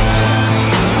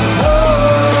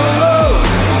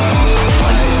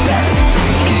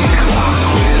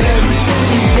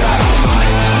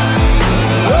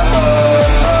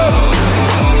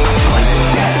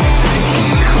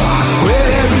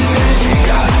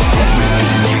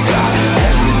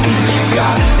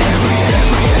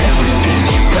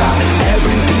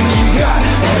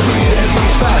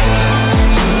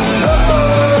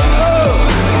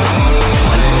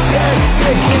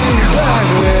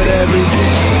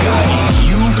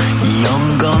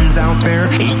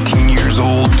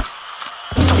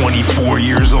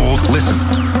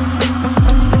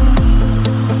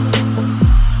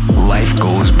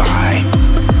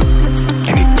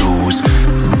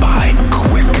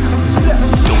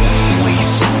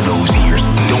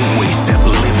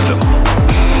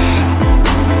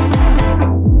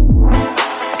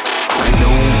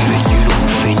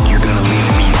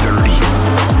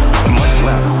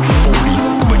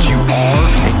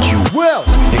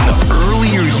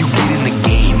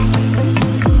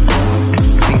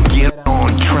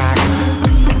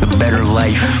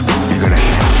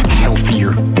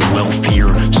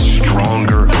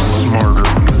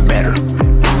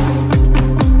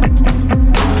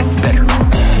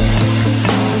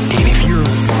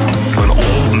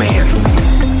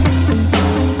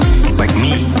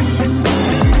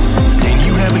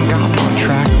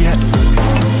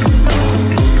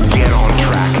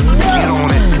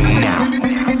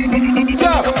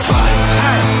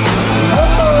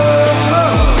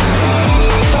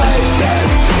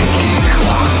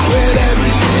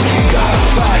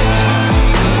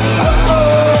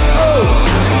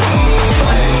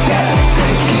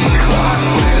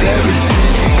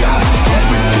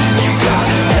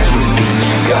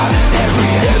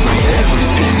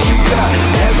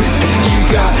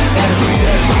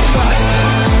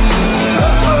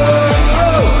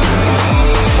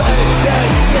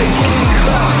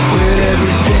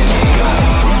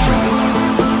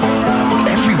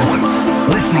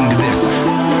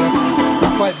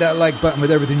 button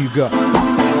with everything you got.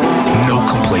 No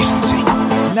complacency.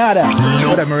 Nada. No.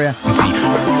 What up, Maria?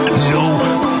 No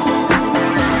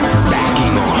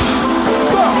backing off.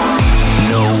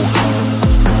 No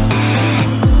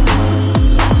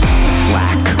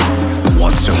slack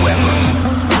whatsoever.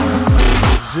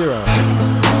 Zero.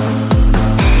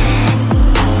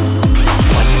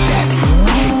 Fight that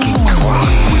ticking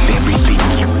clock with everything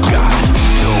you got.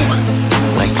 So,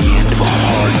 like the end of a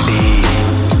hard day,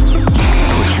 you can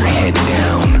put your head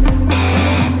down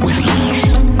with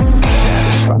ease.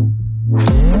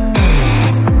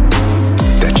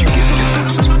 That you give it your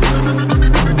best.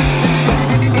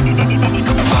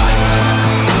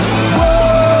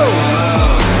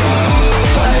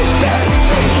 Fight that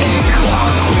ticking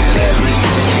clock with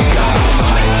everything you got.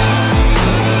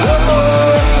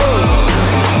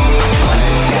 Fight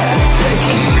that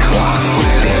ticking clock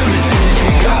with everything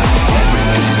you got.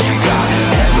 Everything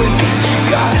you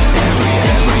got.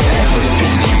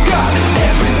 Everything you got.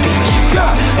 Everything you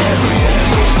got. Everything you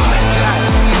got. Fight that.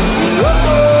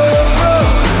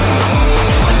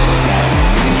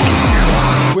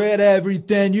 With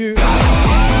everything you got.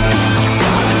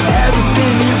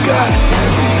 Everything you got. Everything you got.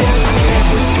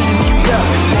 Everything you got.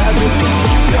 Everything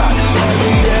you got.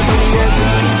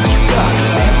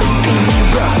 Everything you got. Everything you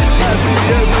got.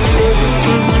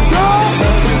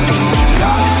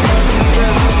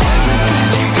 Everything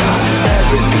you got.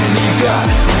 Everything you got.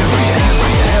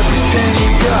 Everything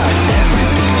you got.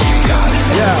 Everything you got.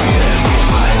 Yeah.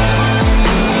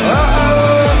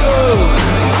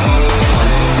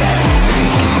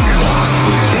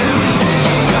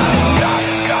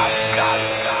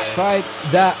 Fight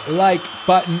that like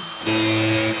button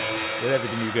with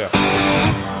everything you got.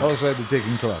 Also the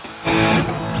ticking clock.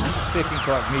 Ticking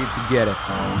clock needs to get it.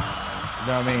 You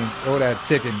know what I mean? All that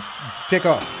ticking. Tick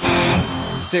off.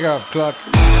 Tick off clock.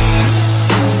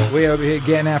 We over here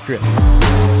getting after it.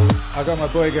 I got my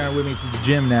boy going with me to the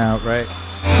gym now, right?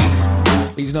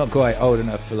 He's not quite old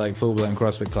enough for like full-blown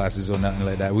CrossFit classes or nothing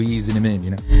like that. We're easing him in,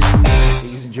 you know.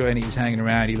 He's enjoying it. He's hanging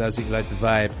around. He loves it. He likes the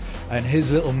vibe. And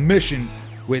his little mission,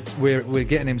 we're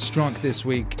getting him strong this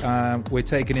week. We're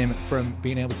taking him from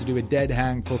being able to do a dead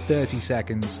hang for 30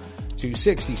 seconds to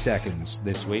 60 seconds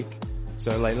this week.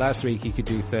 So like last week he could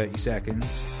do 30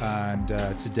 seconds, and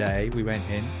today we went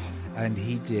in and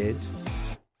he did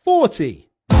 40.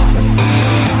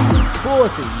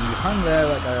 40. He hung there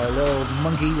like a little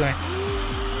monkey, like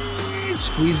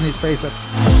squeezing his face up.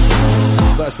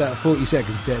 Plus that 40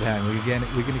 seconds dead hang. We're going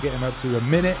to get him up to a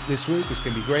minute this week. It's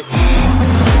going to be great.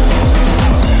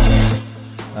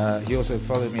 He also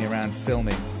followed me around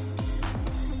filming,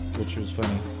 which was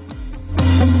funny.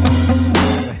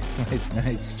 My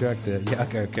instructor,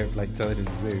 Yako, kept like telling him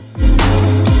to move.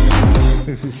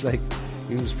 It was like,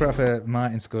 it was proper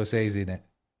Martin Scorsese in it.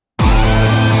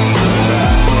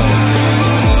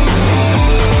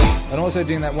 And also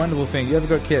doing that wonderful thing. You ever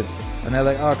got kids and they're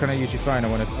like, "Oh, can I use your phone? I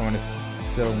want to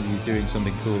film you doing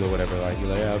something cool or whatever." Like you're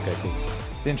like, "Yeah, okay, cool."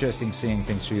 It's interesting seeing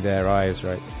things through their eyes,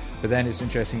 right? But then it's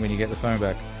interesting when you get the phone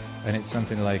back and it's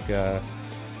something like,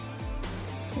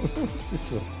 what's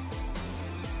this one?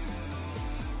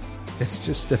 It's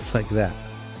just stuff like that.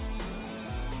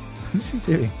 What's he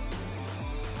doing?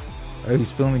 Oh,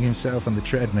 he's filming himself on the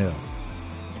treadmill.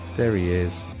 There he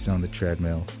is. He's on the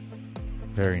treadmill.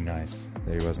 Very nice.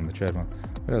 There he was on the treadmill.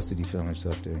 What else did he film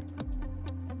himself doing?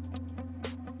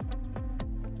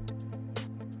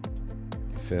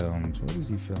 He filmed... What did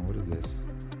he film? What is this?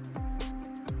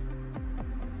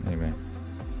 Anyway.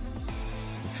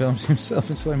 He filmed himself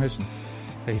in slow motion.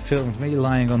 He filmed me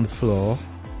lying on the floor.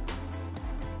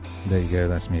 There you go.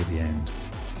 That's me at the end.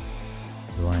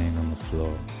 Lying on the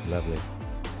floor. Lovely.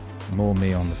 More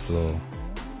me on the floor.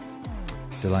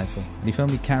 Delightful. And he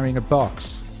filmed me carrying a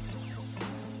box.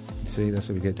 See, that's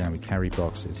what we get down. We carry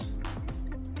boxes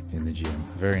in the gym.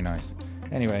 Very nice.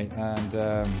 Anyway, and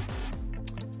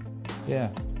yeah,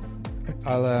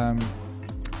 I'll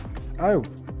oh,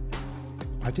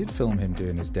 I did film him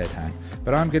doing his dead hang,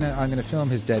 but I'm gonna film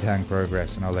his dead hang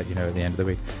progress, and I'll let you know at the end of the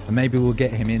week. And maybe we'll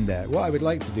get him in there. What I would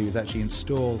like to do is actually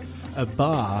install a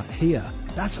bar here.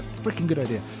 That's a freaking good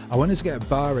idea. I wanted to get a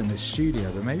bar in this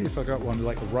studio, but maybe if I got one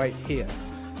like right here.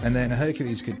 And then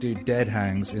Hercules could do dead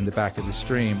hangs in the back of the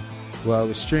stream while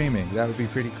we're streaming. That would be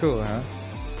pretty cool, huh?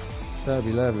 That would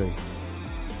be lovely.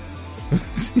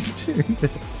 What's he doing there?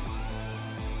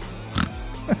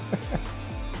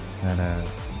 And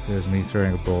there's me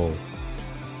throwing a ball.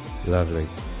 Lovely.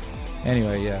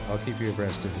 Anyway, yeah, I'll keep you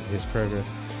abreast of his progress.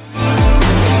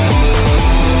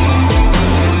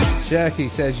 Jackie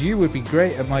says, you would be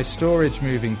great at my storage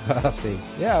moving party.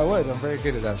 Yeah, I would. I'm very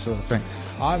good at that sort of thing.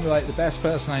 I'm like the best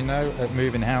person I know at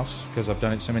moving house because I've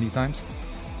done it so many times.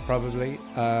 Probably.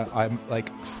 I'm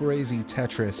like crazy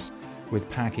Tetris with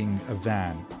packing a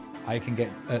van. I can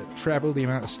get treble the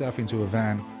amount of stuff into a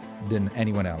van than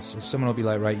anyone else. So someone will be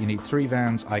like, right, you need 3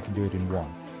 vans. I can do it in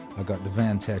 1. I got the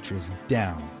van Tetris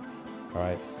down. All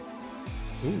right.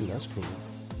 Ooh, that's cool.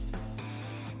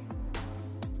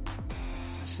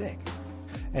 Sick.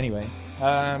 Anyway,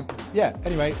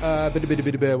 Anyway, what am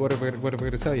I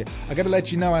going to tell you? I got to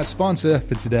let you know our sponsor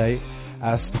for today.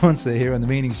 Our sponsor here on the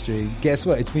Meaningstream. Guess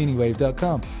what? It's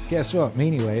Meaningwave.com. Guess what?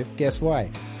 Meaningwave. Guess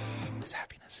why? Because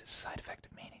happiness is a side effect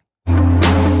of meaning.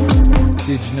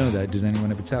 Did you know that? Did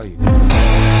anyone ever tell you?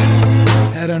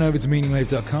 Head on over to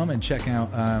Meaningwave.com and check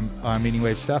out our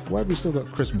Meaningwave stuff. Why have we still got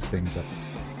Christmas things up?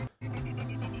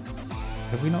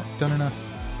 Have we not done enough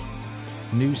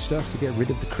new stuff to get rid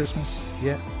of the Christmas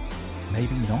yet?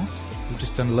 Maybe not. We've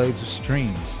just done loads of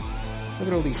streams. Look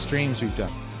at all these streams we've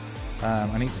done.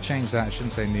 I need to change that. I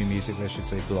shouldn't say new music, I should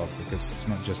say blog, because it's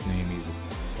not just new music.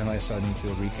 Unless I need to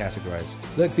recategorize.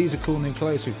 Look, these are cool new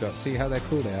clothes we've got. See how they're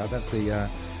cool they are? That's the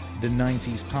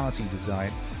 90s party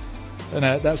design. And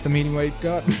that's the Meaningwave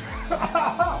garden.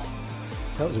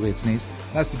 That was a weird sneeze.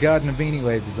 That's the Garden of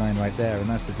Meaningwave design right there, and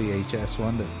that's the VHS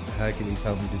one that Hercules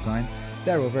helped me design.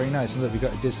 They're all very nice. And look, we've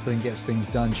got a Discipline Gets Things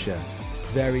Done shirt.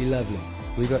 Very lovely.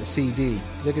 We've got a CD.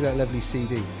 Look at that lovely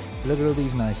CD. Look at all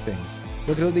these nice things.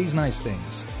 Look at all these nice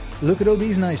things. Look at all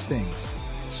these nice things.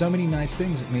 So many nice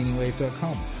things at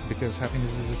Meaningwave.com, because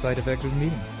happiness is a side effect of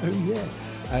meaning. Oh yeah.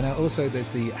 And also there's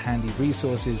the handy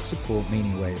resources support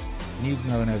Meaningwave. And you can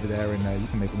go on over there and you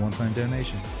can make a one-time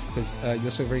donation, because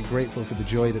you're so very grateful for the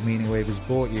joy that Meaningwave has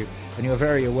brought you, and you're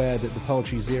very aware that the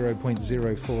paltry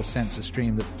 0.04 cents a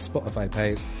stream that Spotify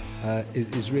pays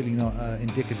is really not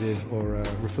indicative or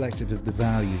reflective of the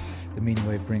value that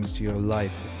Meaningwave brings to your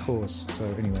life, of course. So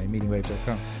anyway,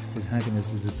 Meaningwave.com, because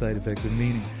happiness is a side effect of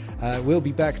meaning. We'll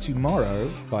be back tomorrow,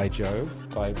 by Jove,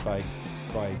 by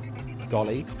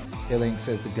golly. Illink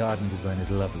says the garden design is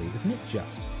lovely. Isn't it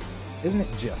just? Isn't it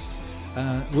just?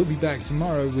 We'll be back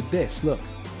tomorrow with this. Look,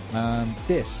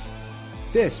 this.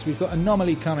 We've got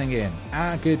Anomaly coming in.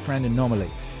 Our good friend Anomaly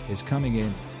is coming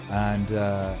in, and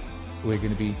we're going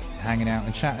to be hanging out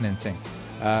and chatting and thing.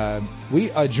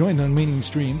 We are joined on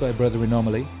Meaningstream by Brother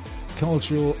Anomaly,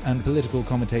 cultural and political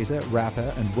commentator,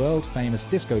 rapper, and world-famous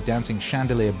disco dancing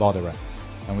chandelier botherer.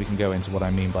 And we can go into what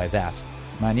I mean by that.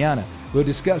 Mañana, we'll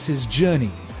discuss his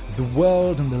journey, the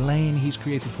world and the lane he's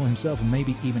created for himself, and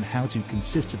maybe even how to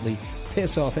consistently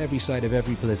piss off every side of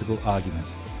every political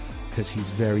argument, because he's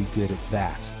very good at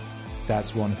that.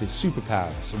 That's one of his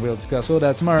superpowers, and we'll discuss all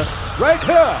that tomorrow right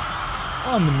here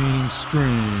on the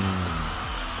Meaningstream,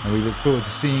 and we look forward to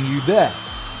seeing you there.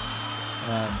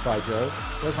 Bye, Joe.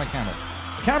 Where's my camera?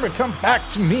 Camera, come back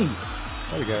to me.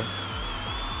 There we go.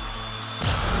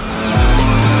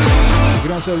 You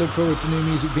can also look forward to new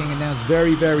music being announced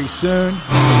very, very soon.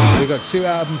 We've got 2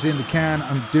 albums in the can.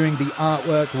 I'm doing the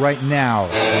artwork right now.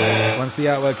 Once the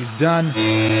artwork is done,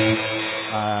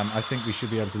 I think we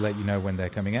should be able to let you know when they're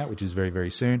coming out, which is very,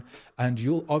 very soon. And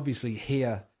you'll obviously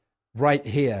hear right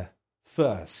here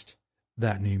first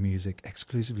that new music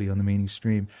exclusively on the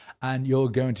Meaningstream. And you're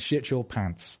going to shit your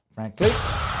pants, frankly. And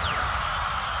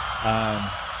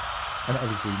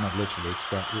obviously not literally, because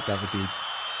that would be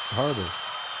horrible.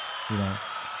 You know,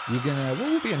 what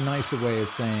would be a nicer way of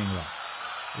saying that?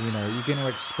 You know, you're going to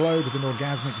explode with an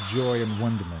orgasmic joy and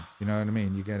wonderment. You know what I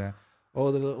mean?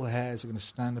 All the little hairs are going to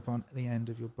stand up on the end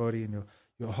of your body, and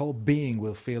your whole being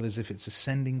will feel as if it's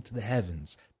ascending to the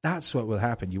heavens. That's what will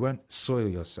happen. You won't soil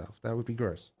yourself. That would be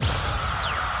gross.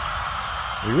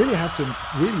 We really have to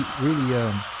really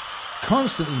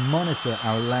constantly monitor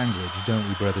our language, don't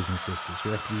we, brothers and sisters?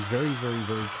 We have to be very, very,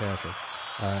 very careful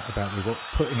about what we're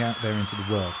putting out there into the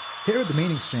world. Here at the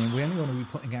Meaningstream, we only want to be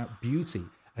putting out beauty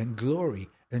and glory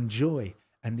and joy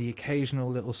and the occasional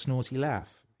little snorty laugh.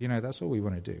 You know, that's all we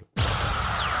want to do.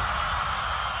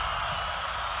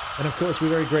 And of course, we're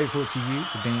very grateful to you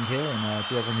for being here, and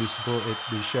to everyone who supported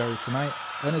the show tonight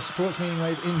and who supports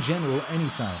Meaningwave in general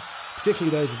anytime.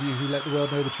 Particularly those of you who let the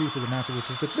world know the truth of the matter, which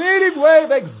is that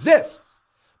Meaningwave exists.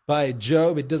 By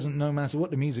Jove, it doesn't no matter what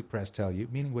the music press tell you.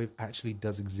 Meaningwave actually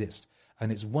does exist,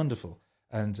 and it's wonderful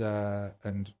and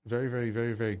very, very,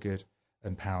 very, very good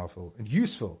and powerful and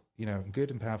useful. You know, good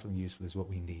and powerful and useful is what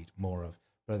we need more of,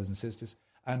 brothers and sisters.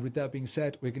 And with that being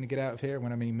said, we're going to get out of here.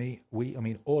 When I mean me, I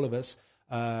mean all of us.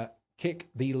 Kick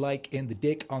the like in the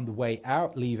dick on the way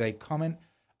out. Leave a comment.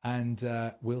 And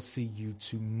we'll see you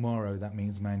tomorrow. That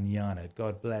means mañana.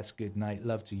 God bless. Good night.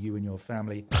 Love to you and your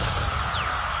family.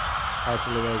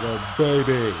 Hasta luego,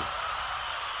 baby.